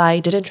if I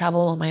didn't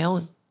travel on my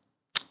own.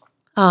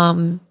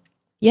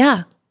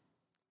 Yeah.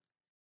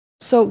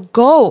 So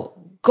go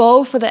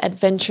for the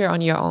adventure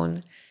on your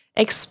own.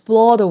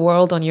 Explore the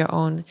world on your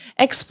own.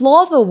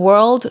 Explore the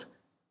world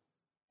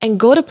and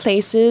go to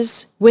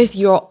places with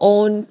your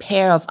own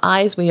pair of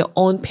eyes, with your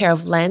own pair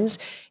of lens.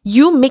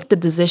 You make the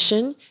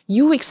decision,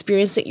 you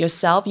experience it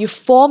yourself, you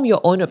form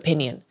your own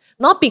opinion.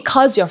 Not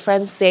because your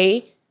friends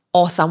say,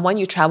 or someone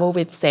you travel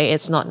with say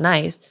it's not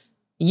nice.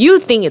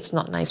 You think it's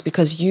not nice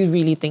because you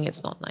really think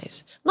it's not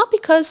nice. Not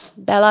because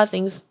Bella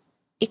thinks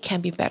it can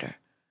be better.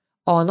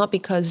 Or not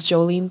because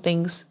Jolene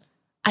thinks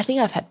I think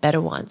I've had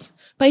better ones.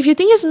 But if you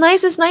think it's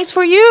nice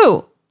for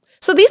you.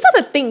 So these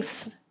are the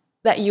things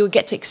that you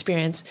get to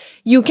experience.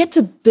 You get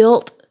to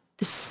build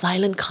this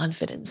silent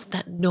confidence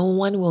that no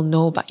one will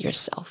know about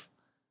yourself.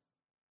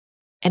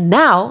 And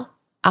now,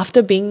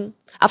 after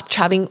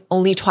traveling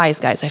only twice,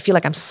 guys, I feel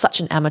like I'm such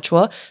an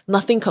amateur.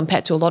 Nothing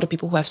compared to a lot of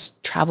people who have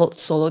traveled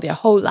solo their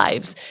whole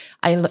lives.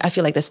 I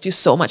feel like there's still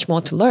so much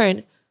more to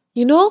learn.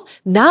 You know,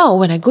 now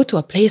when I go to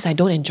a place I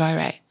don't enjoy,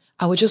 right,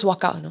 I would just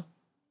walk out, you know.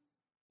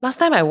 Last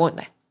time I won't.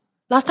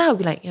 Last time I'll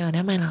be like, yeah,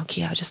 never mind,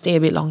 okay, I'll just stay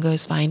a bit longer,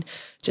 it's fine.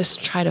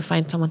 Just try to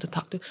find someone to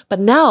talk to. But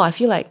now I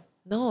feel like,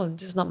 no,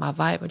 this is not my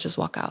vibe, I'll just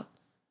walk out.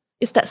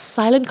 It's that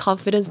silent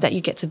confidence that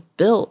you get to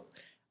build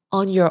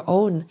on your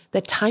own,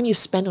 the time you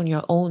spend on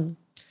your own.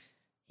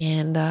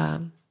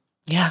 And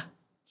yeah,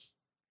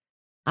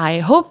 I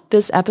hope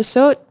this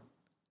episode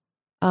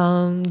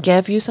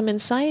gave you some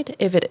insight.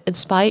 If it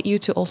inspired you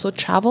to also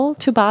travel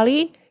to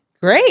Bali,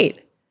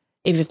 great.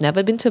 If you've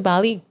never been to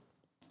Bali,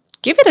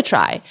 give it a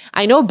try.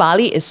 I know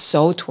Bali is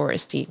so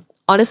touristy.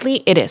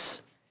 Honestly, it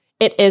is.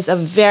 It is a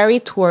very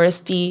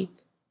touristy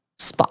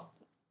spot.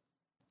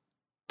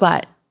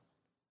 But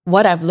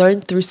what I've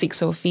learned through Seek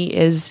Sophie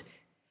is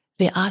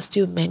there are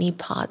still many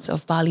parts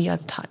of Bali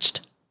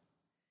untouched.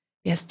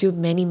 There's still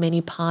many,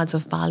 many parts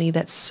of Bali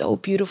that's so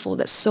beautiful,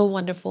 that's so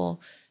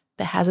wonderful,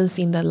 that hasn't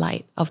seen the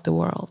light of the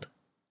world.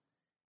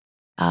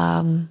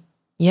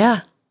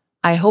 Yeah,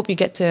 I hope you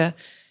get to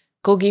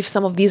go give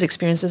some of these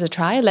experiences a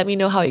try. Let me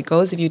know how it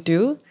goes if you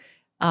do.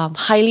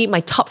 Highly,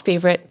 my top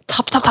favorite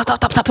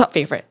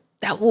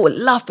that I would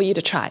love for you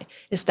to try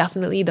is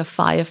definitely the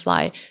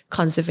Firefly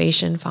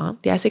Conservation Farm.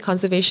 Did I say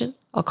conservation?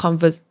 Or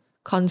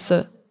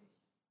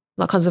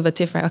not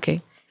conservative, right?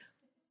 Okay.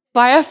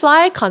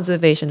 Firefly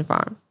Conservation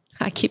Farm.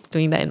 I keep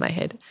doing that in my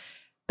head.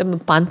 The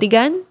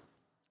Mpantigan.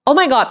 Oh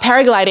my God,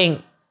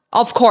 paragliding.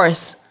 Of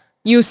course.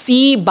 You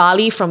see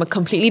Bali from a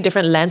completely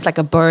different lens, like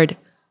a bird.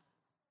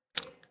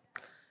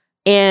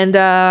 And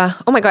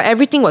oh my God,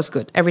 everything was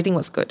good. Everything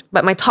was good.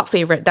 But my top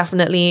favorite,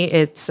 definitely,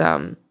 it's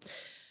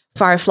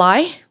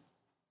Firefly,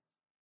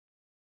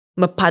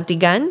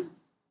 Mapatigan,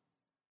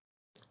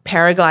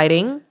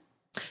 paragliding.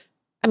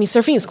 I mean,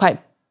 surfing is quite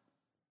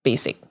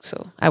basic.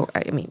 So, I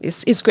mean,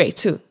 it's great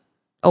too.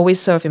 Always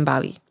surf in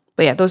Bali.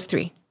 But yeah, those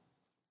three.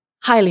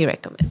 Highly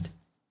recommend.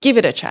 Give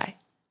it a try.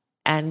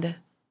 And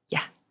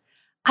yeah,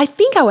 I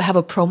think I will have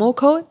a promo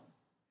code,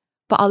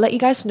 but I'll let you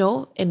guys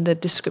know in the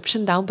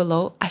description down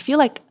below. I feel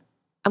like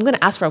I'm going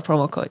to ask for a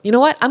promo code. You know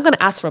what? I'm going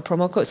to ask for a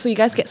promo code so you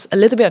guys get a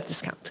little bit of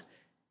discount.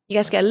 You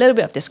guys get a little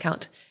bit of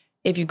discount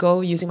if you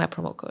go using my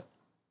promo code.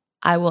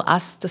 I will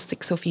ask the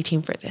Seek Sophie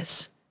team for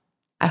this.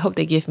 I hope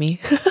they give me.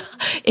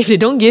 If they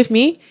don't give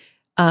me,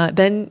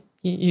 then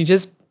you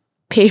just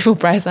pay full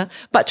price. Huh?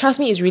 But trust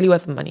me, it's really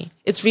worth the money.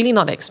 It's really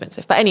not that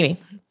expensive. But anyway,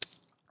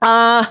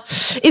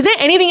 is there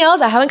anything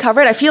else I haven't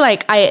covered? I feel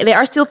like there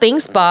are still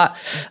things, but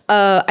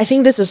I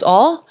think this is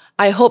all.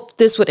 I hope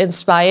this would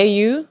inspire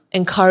you,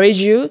 encourage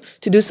you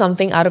to do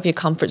something out of your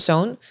comfort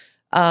zone,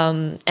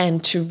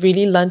 and to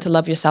really learn to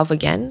love yourself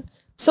again.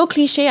 So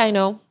cliche, I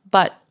know,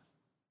 but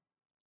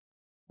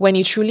when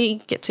you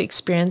truly get to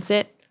experience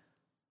it,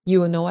 you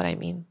will know what I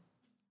mean.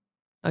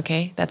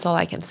 Okay, that's all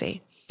I can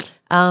say.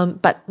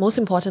 But most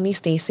importantly,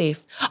 stay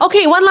safe.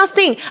 Okay, one last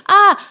thing.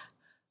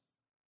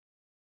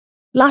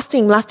 Last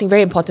thing,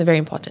 very important, very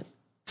important.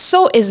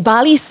 So is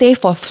Bali safe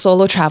for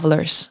solo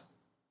travelers?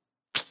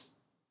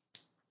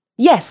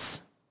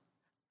 Yes.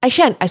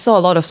 Actually, I saw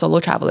a lot of solo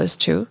travelers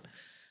too.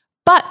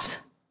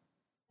 But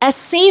as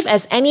safe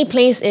as any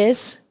place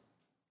is,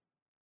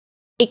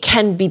 it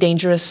can be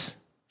dangerous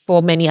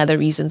for many other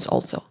reasons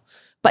also.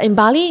 But in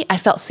Bali, I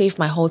felt safe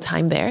my whole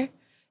time there.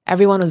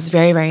 Everyone was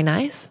very, very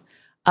nice.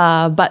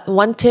 But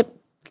one tip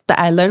that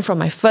I learned from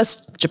my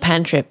first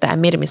Japan trip that I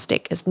made a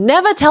mistake is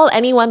never tell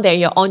anyone that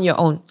you're on your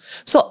own.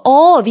 So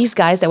all of these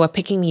guys that were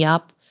picking me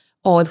up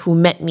or who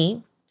met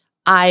me,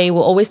 I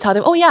will always tell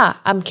them, oh yeah,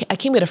 I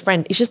came with a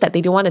friend. It's just that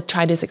they don't want to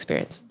try this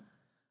experience.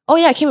 Oh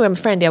yeah, I came with my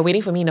friend. They're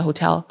waiting for me in the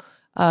hotel.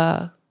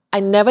 I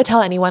never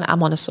tell anyone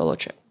I'm on a solo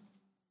trip.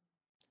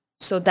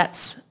 So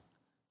that's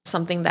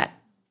something that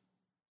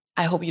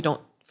I hope you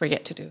don't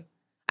forget to do.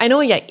 I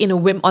know, yeah,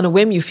 on a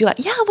whim, you feel like,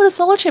 yeah, I'm on a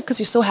solo trip because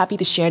you're so happy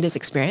to share this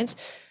experience.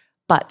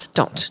 But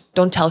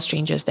don't tell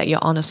strangers that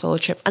you're on a solo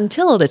trip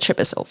until the trip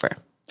is over.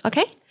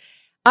 Okay?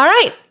 All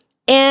right.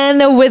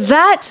 And with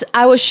that,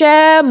 I will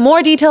share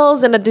more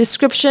details in the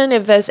description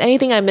if there's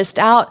anything I missed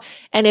out.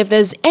 And if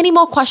there's any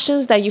more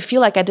questions that you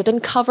feel like I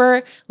didn't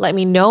cover, let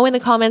me know in the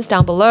comments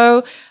down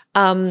below.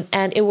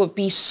 And it would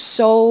be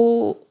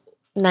so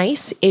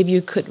nice if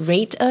you could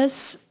rate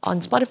us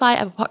on Spotify,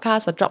 Apple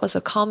Podcasts, or drop us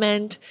a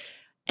comment.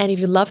 And if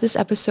you love this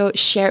episode,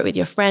 share it with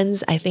your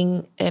friends. I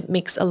think it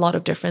makes a lot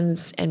of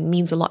difference and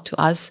means a lot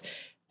to us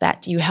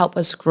that you help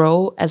us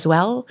grow as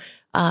well.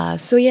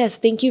 So yes,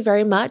 thank you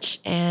very much.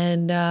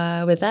 And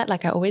with that,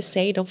 like I always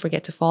say, don't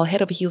forget to fall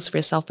head over heels for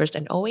yourself first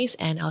and always.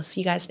 And I'll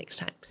see you guys next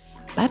time.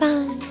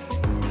 Bye-bye.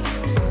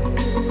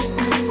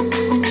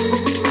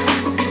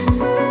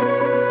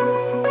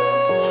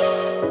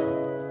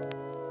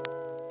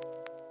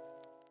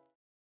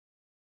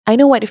 I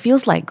know what it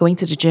feels like going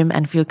to the gym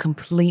and feel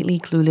completely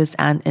clueless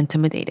and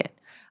intimidated.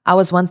 I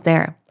was once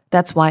there.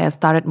 That's why I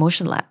started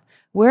Motion Lab.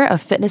 We're a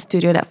fitness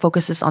studio that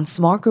focuses on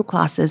small group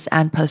classes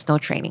and personal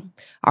training.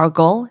 Our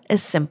goal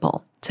is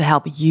simple: to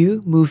help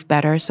you move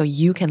better so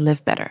you can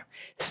live better.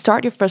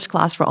 Start your first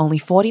class for only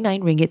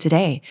 49 ringgit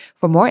today.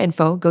 For more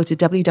info, go to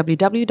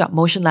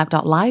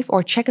www.motionlab.live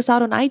or check us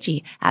out on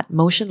IG at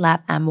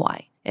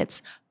motionlabmy.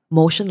 It's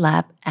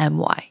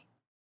motionlabmy.